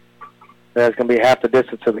there That's going to be half the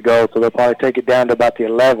distance to the goal, so they'll probably take it down to about the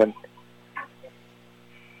 11.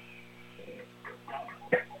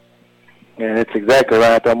 And it's exactly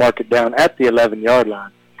right. They'll mark it down at the 11-yard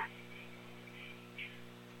line.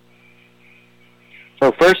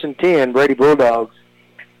 So 1st and 10, Brady Bulldogs.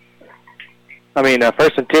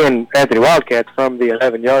 First and 10, Anthony Wildcats from the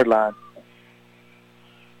 11-yard line.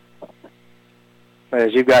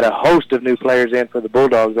 As you've got a host of new players in for the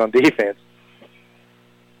Bulldogs on defense.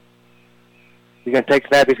 He's going to take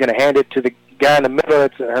snap. He's going to hand it to the guy in the middle.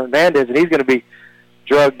 It's Hernandez, and he's going to be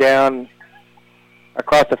drugged down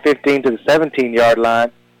across the 15 to the 17-yard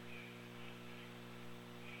line.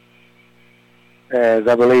 As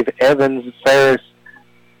I believe Evans, Ferris,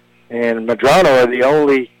 and Medrano are the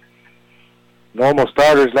only normal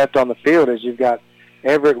starters left on the field, as you've got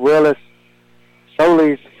Everett Willis,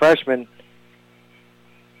 Solis, freshman,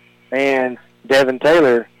 and Devin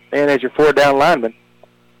Taylor, and as your 4-down lineman.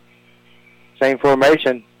 Same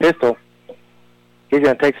formation, pistol. He's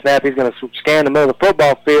going to take snap. He's going to scan the middle of the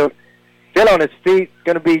football field. Still on his feet,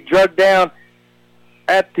 going to be drugged down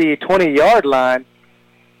at the 20-yard line.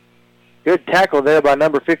 Good tackle there by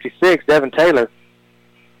number 56, Devin Taylor,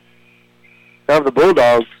 of the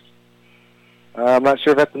Bulldogs. I'm not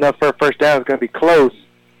sure if that's enough for a first down. It's going to be close.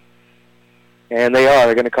 And they are.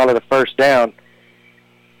 They're going to call it a first down.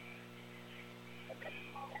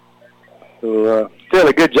 So, still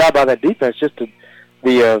a good job by that defense, just to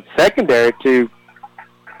the secondary to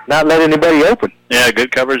not let anybody open. Yeah,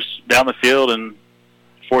 good coverage down the field and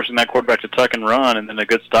forcing that quarterback to tuck and run, and then a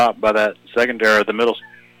good stop by that secondary of the middle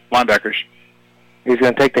linebackers. He's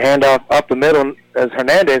going to take the handoff up the middle as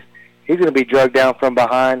Hernandez. He's going to be drugged down from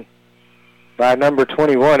behind by number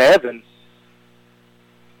 21, Evans.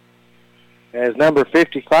 As number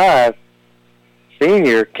 55,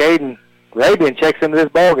 senior, Caden Rabian, checks into this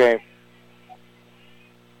ball game.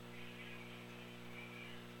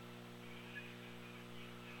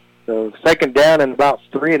 So 2nd down and about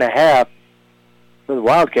 3.5 for the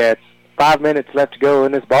Wildcats. 5 minutes left to go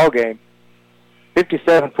in this ball game.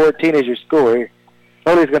 57-14 is your score here.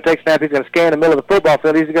 Tony's going to take snap. He's going to scan the middle of the football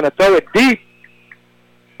field. He's going to throw it deep.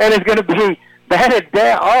 And it's going to be batted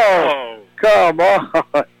down. Oh, come on.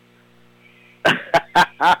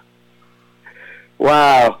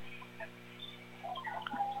 Wow.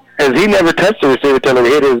 As he never touched the receiver until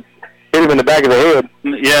he hit him in the back of the head.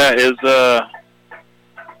 Yeah,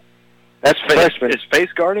 that's freshman. Is face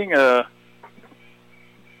guarding a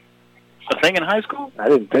thing in high school? I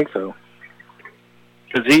didn't think so.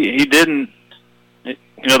 Because he didn't,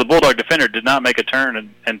 the Bulldog defender did not make a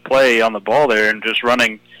turn and play on the ball there and just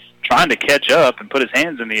running, trying to catch up and put his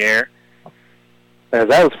hands in the air. As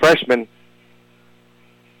that was freshman,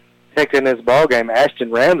 picked in this ball game,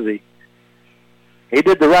 Ashton Ramsey. He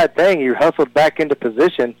did the right thing. He hustled back into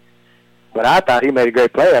position, but I thought he made a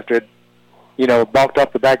great play after it, balked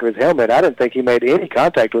off the back of his helmet. I didn't think he made any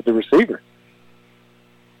contact with the receiver.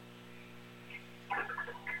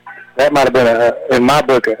 That might have been, in my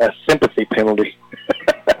book, a sympathy penalty.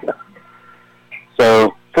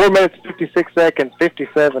 So 4 minutes, 56 seconds,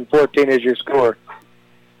 57-14 is your score.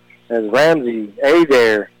 As Ramsey,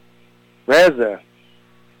 Adair, Reza,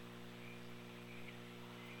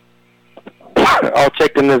 all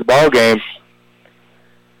checked in this ball game.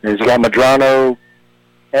 He's got Medrano,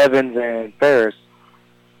 Evans, and Ferris,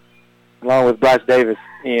 along with Bryce Davis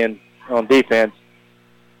on defense.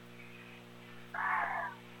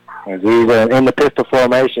 As he's in the pistol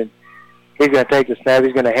formation, he's going to take the snap.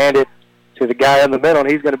 He's going to hand it to the guy in the middle, and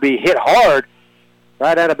he's going to be hit hard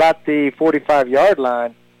right at about the 45-yard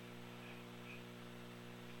line.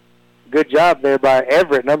 Good job there by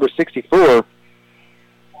Everett, number 64.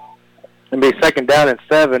 And be 2nd down and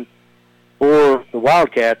 7 for the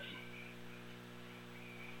Wildcats.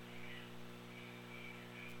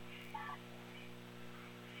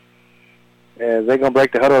 As they're going to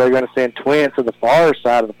break the huddle, they're going to send twins to the far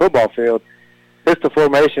side of the football field. Pistol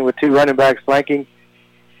formation with 2 running backs flanking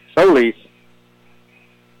Solis.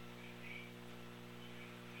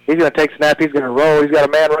 He's going to take snap. He's going to roll. He's got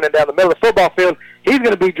a man running down the middle of the football field. He's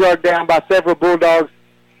going to be drugged down by several Bulldogs,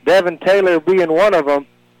 Devin Taylor being one of them,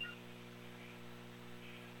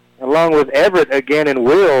 along with Everett again and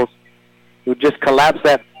Wills, who just collapsed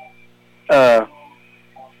the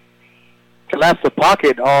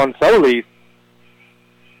pocket on Solis.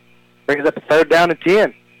 Brings up a 3rd down and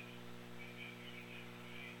 10.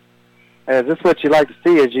 As this is what you like to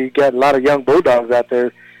see, is you got a lot of young Bulldogs out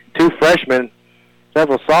there, 2 freshmen,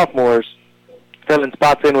 several sophomores, filling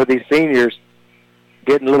spots in with these seniors,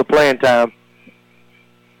 getting a little playing time.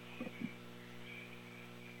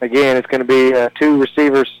 Again, it's going to be 2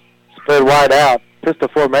 receivers spread wide out, pistol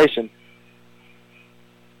formation.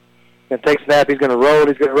 going to take snap. He's going to roll.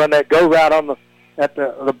 He's going to run that go route at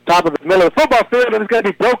the top of the middle of the football field, and it's going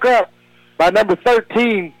to be broke up by number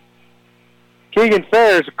 13, Keegan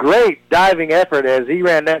Ferris. Great diving effort as he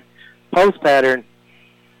ran that post pattern.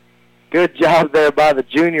 Good job there by the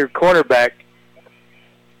junior cornerback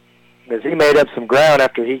as he made up some ground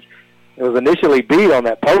after it was initially beat on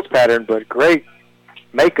that post pattern, but great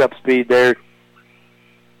makeup speed there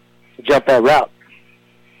to jump that route.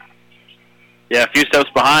 Yeah, a few steps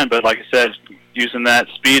behind, but like I said, using that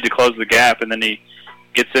speed to close the gap, and then he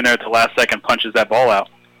gets in there at the last second, punches that ball out.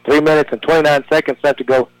 3 minutes and 29 seconds left to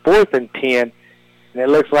go, 4th and 10, and it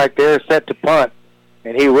looks like they're set to punt,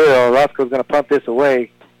 and he will. Roscoe's going to punt this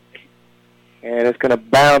away, and it's going to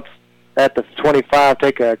bounce at the 25,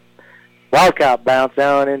 take a Wildcat bounce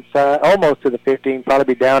down inside, almost to the 15,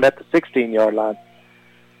 probably be down at the 16-yard line.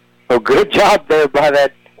 So good job there by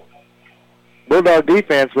that Bulldog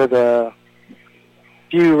defense with a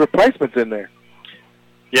few replacements in there.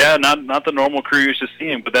 Yeah, not the normal crew used to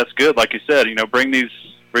seeing, but that's good. Like you said, bring these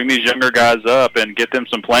younger guys up and get them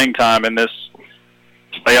some playing time in this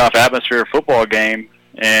playoff atmosphere football game.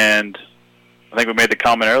 And I think we made the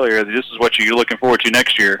comment earlier that this is what you're looking forward to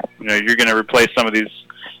next year. You're going to replace some of these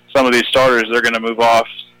starters. They're going to move off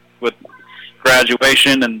with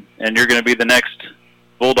graduation, and you're going to be the next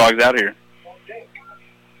Bulldogs out here.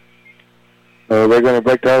 So they're going to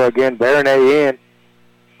break that again. Baronet in,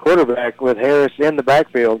 quarterback with Harris in the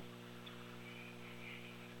backfield.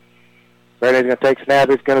 Baronet's going to take snap.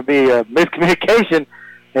 It's going to be a miscommunication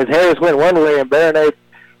as Harris went one way and Baronet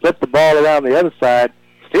flipped the ball around the other side.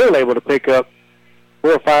 Still able to pick up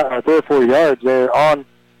 3 or 4 yards there on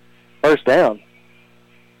first down.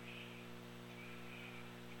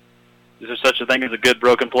 Is there such a thing as a good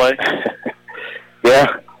broken play? Yeah.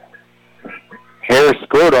 Harris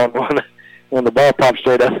scored on one when the ball popped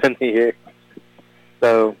straight up in the air.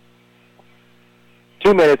 So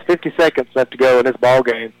 2 minutes, 50 seconds left to go in this ball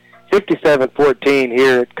game. 57-14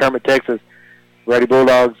 here at Kermit, Texas. Brady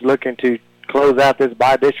Bulldogs looking to close out this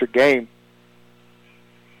by-district game.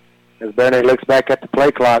 As Bernay looks back at the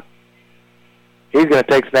play clock, he's going to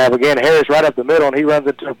take snap again. Harris right up the middle, and he runs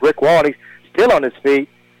into a brick wall, and he's still on his feet.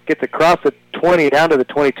 Gets across the 20 down to the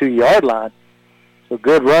 22-yard line. So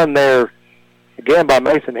good run there again by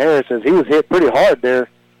Mason Harris as he was hit pretty hard there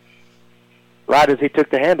right as he took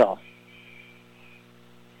the handoff.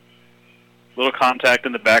 Little contact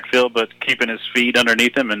in the backfield, but keeping his feet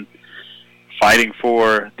underneath him and fighting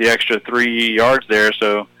for the extra 3 yards there.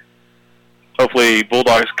 So hopefully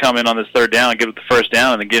Bulldogs come in on this third down and give it the first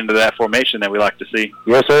down and then get into that formation that we like to see.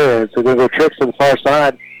 Yes, sir. So they'll go trips to the far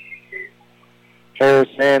side. Harris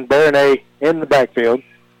and Baronet in the backfield.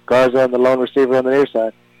 Garza and the lone receiver on the near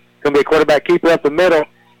side. Going to be a quarterback keeper up the middle,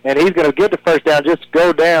 and he's going to get the first down, just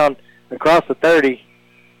go down across the 30.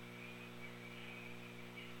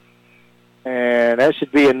 And that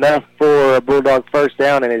should be enough for a Bulldog first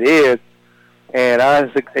down, and it is. And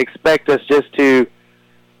I expect us just to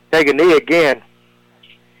take a knee again.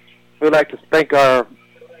 We'd like to thank our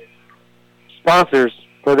sponsors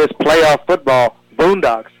for this playoff football,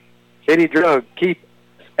 Boondocks, City Drug, Keep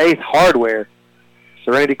Ace Hardware,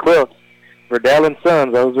 Serenity Quilts, Verdell &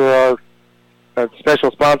 Sons. Those are our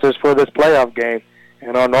special sponsors for this playoff game.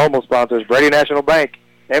 And our normal sponsors, Brady National Bank,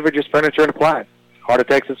 Everages Furniture and Appliance, Heart of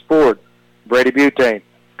Texas Ford, Brady Butane,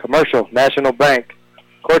 Commercial National Bank,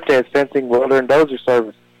 Cortez Fencing, Welder and Dozer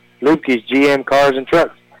Service, Lubke's GM Cars and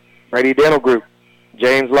Trucks, Brady Dental Group,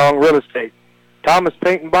 James Long Real Estate, Thomas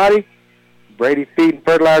Paint and Body, Brady Feed and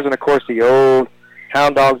Fertilizer, and of course the old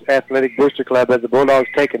Hound Dogs Athletic Booster Club as the Bulldogs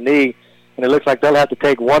take a knee, and it looks like they'll have to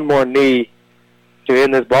take one more knee to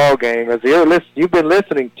end this ball game. As you've been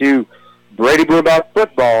listening to Brady Bulldog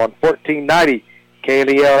Football on 1490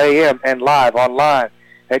 KNEL AM and live online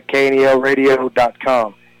at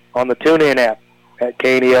KNELradio.com, on the TuneIn app at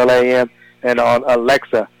KNEL AM, and on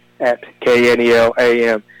Alexa at KNEL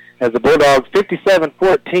AM. As the Bulldogs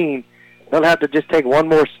 57-14, they'll have to just take one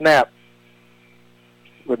more snap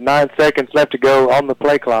with 9 seconds left to go on the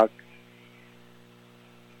play clock.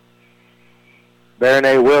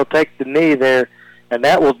 Baronet will take the knee there, and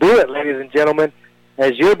that will do it, ladies and gentlemen,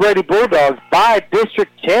 as your Brady Bulldogs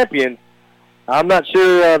by-district champions. I'm not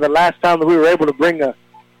sure the last time that we were able to bring a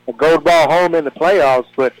gold ball home in the playoffs,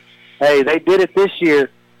 but, hey, they did it this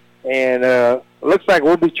year, and it looks like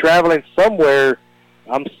we'll be traveling somewhere,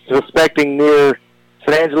 I'm suspecting near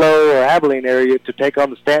San Angelo or Abilene area, to take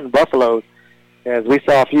on the Stanton Buffaloes, as we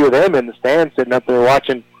saw a few of them in the stands sitting up there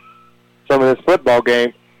watching some of this football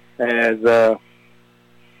game, as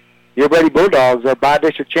your Brady Bulldogs are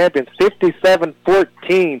by-district champions.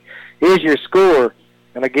 57-14 is your score.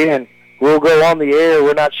 And again, we'll go on the air.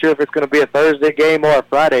 We're not sure if it's going to be a Thursday game or a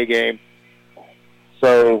Friday game.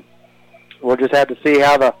 So we'll just have to see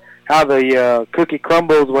how the cookie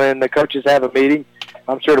crumbles when the coaches have a meeting.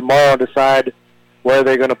 I'm sure tomorrow will decide where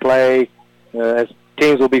they're going to play, as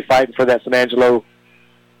teams will be fighting for that San Angelo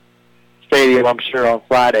Stadium, I'm sure, on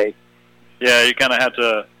Friday. Yeah, you kind of have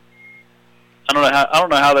to. I don't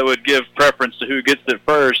know how they would give preference to who gets it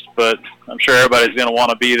first, but I'm sure everybody's going to want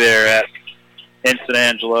to be there in San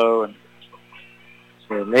Angelo. And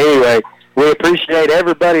so anyway, we appreciate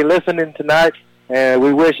everybody listening tonight, and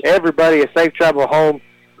we wish everybody a safe travel home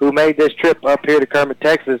who made this trip up here to Kermit,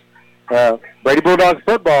 Texas. Brady Bulldogs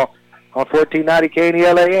football on 1490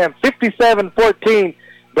 KNEL AM, 57-14.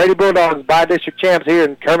 Brady Bulldogs by-district champs here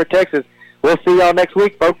in Kermit, Texas. We'll see y'all next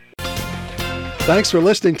week, folks. Thanks for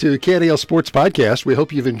listening to KNEL Sports Podcast. We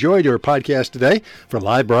hope you've enjoyed your podcast today. For a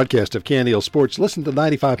live broadcast of KNEL Sports, listen to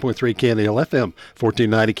 95.3 KNEL FM,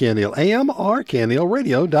 1490 KNEL AM, or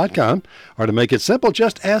KNELradio.com. Or to make it simple,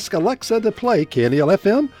 just ask Alexa to play KNEL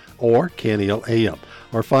FM or KNEL AM.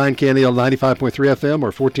 Or find KNEL 95.3 FM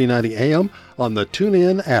or 1490 AM on the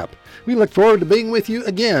TuneIn app. We look forward to being with you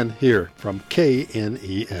again here from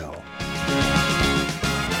KNEL.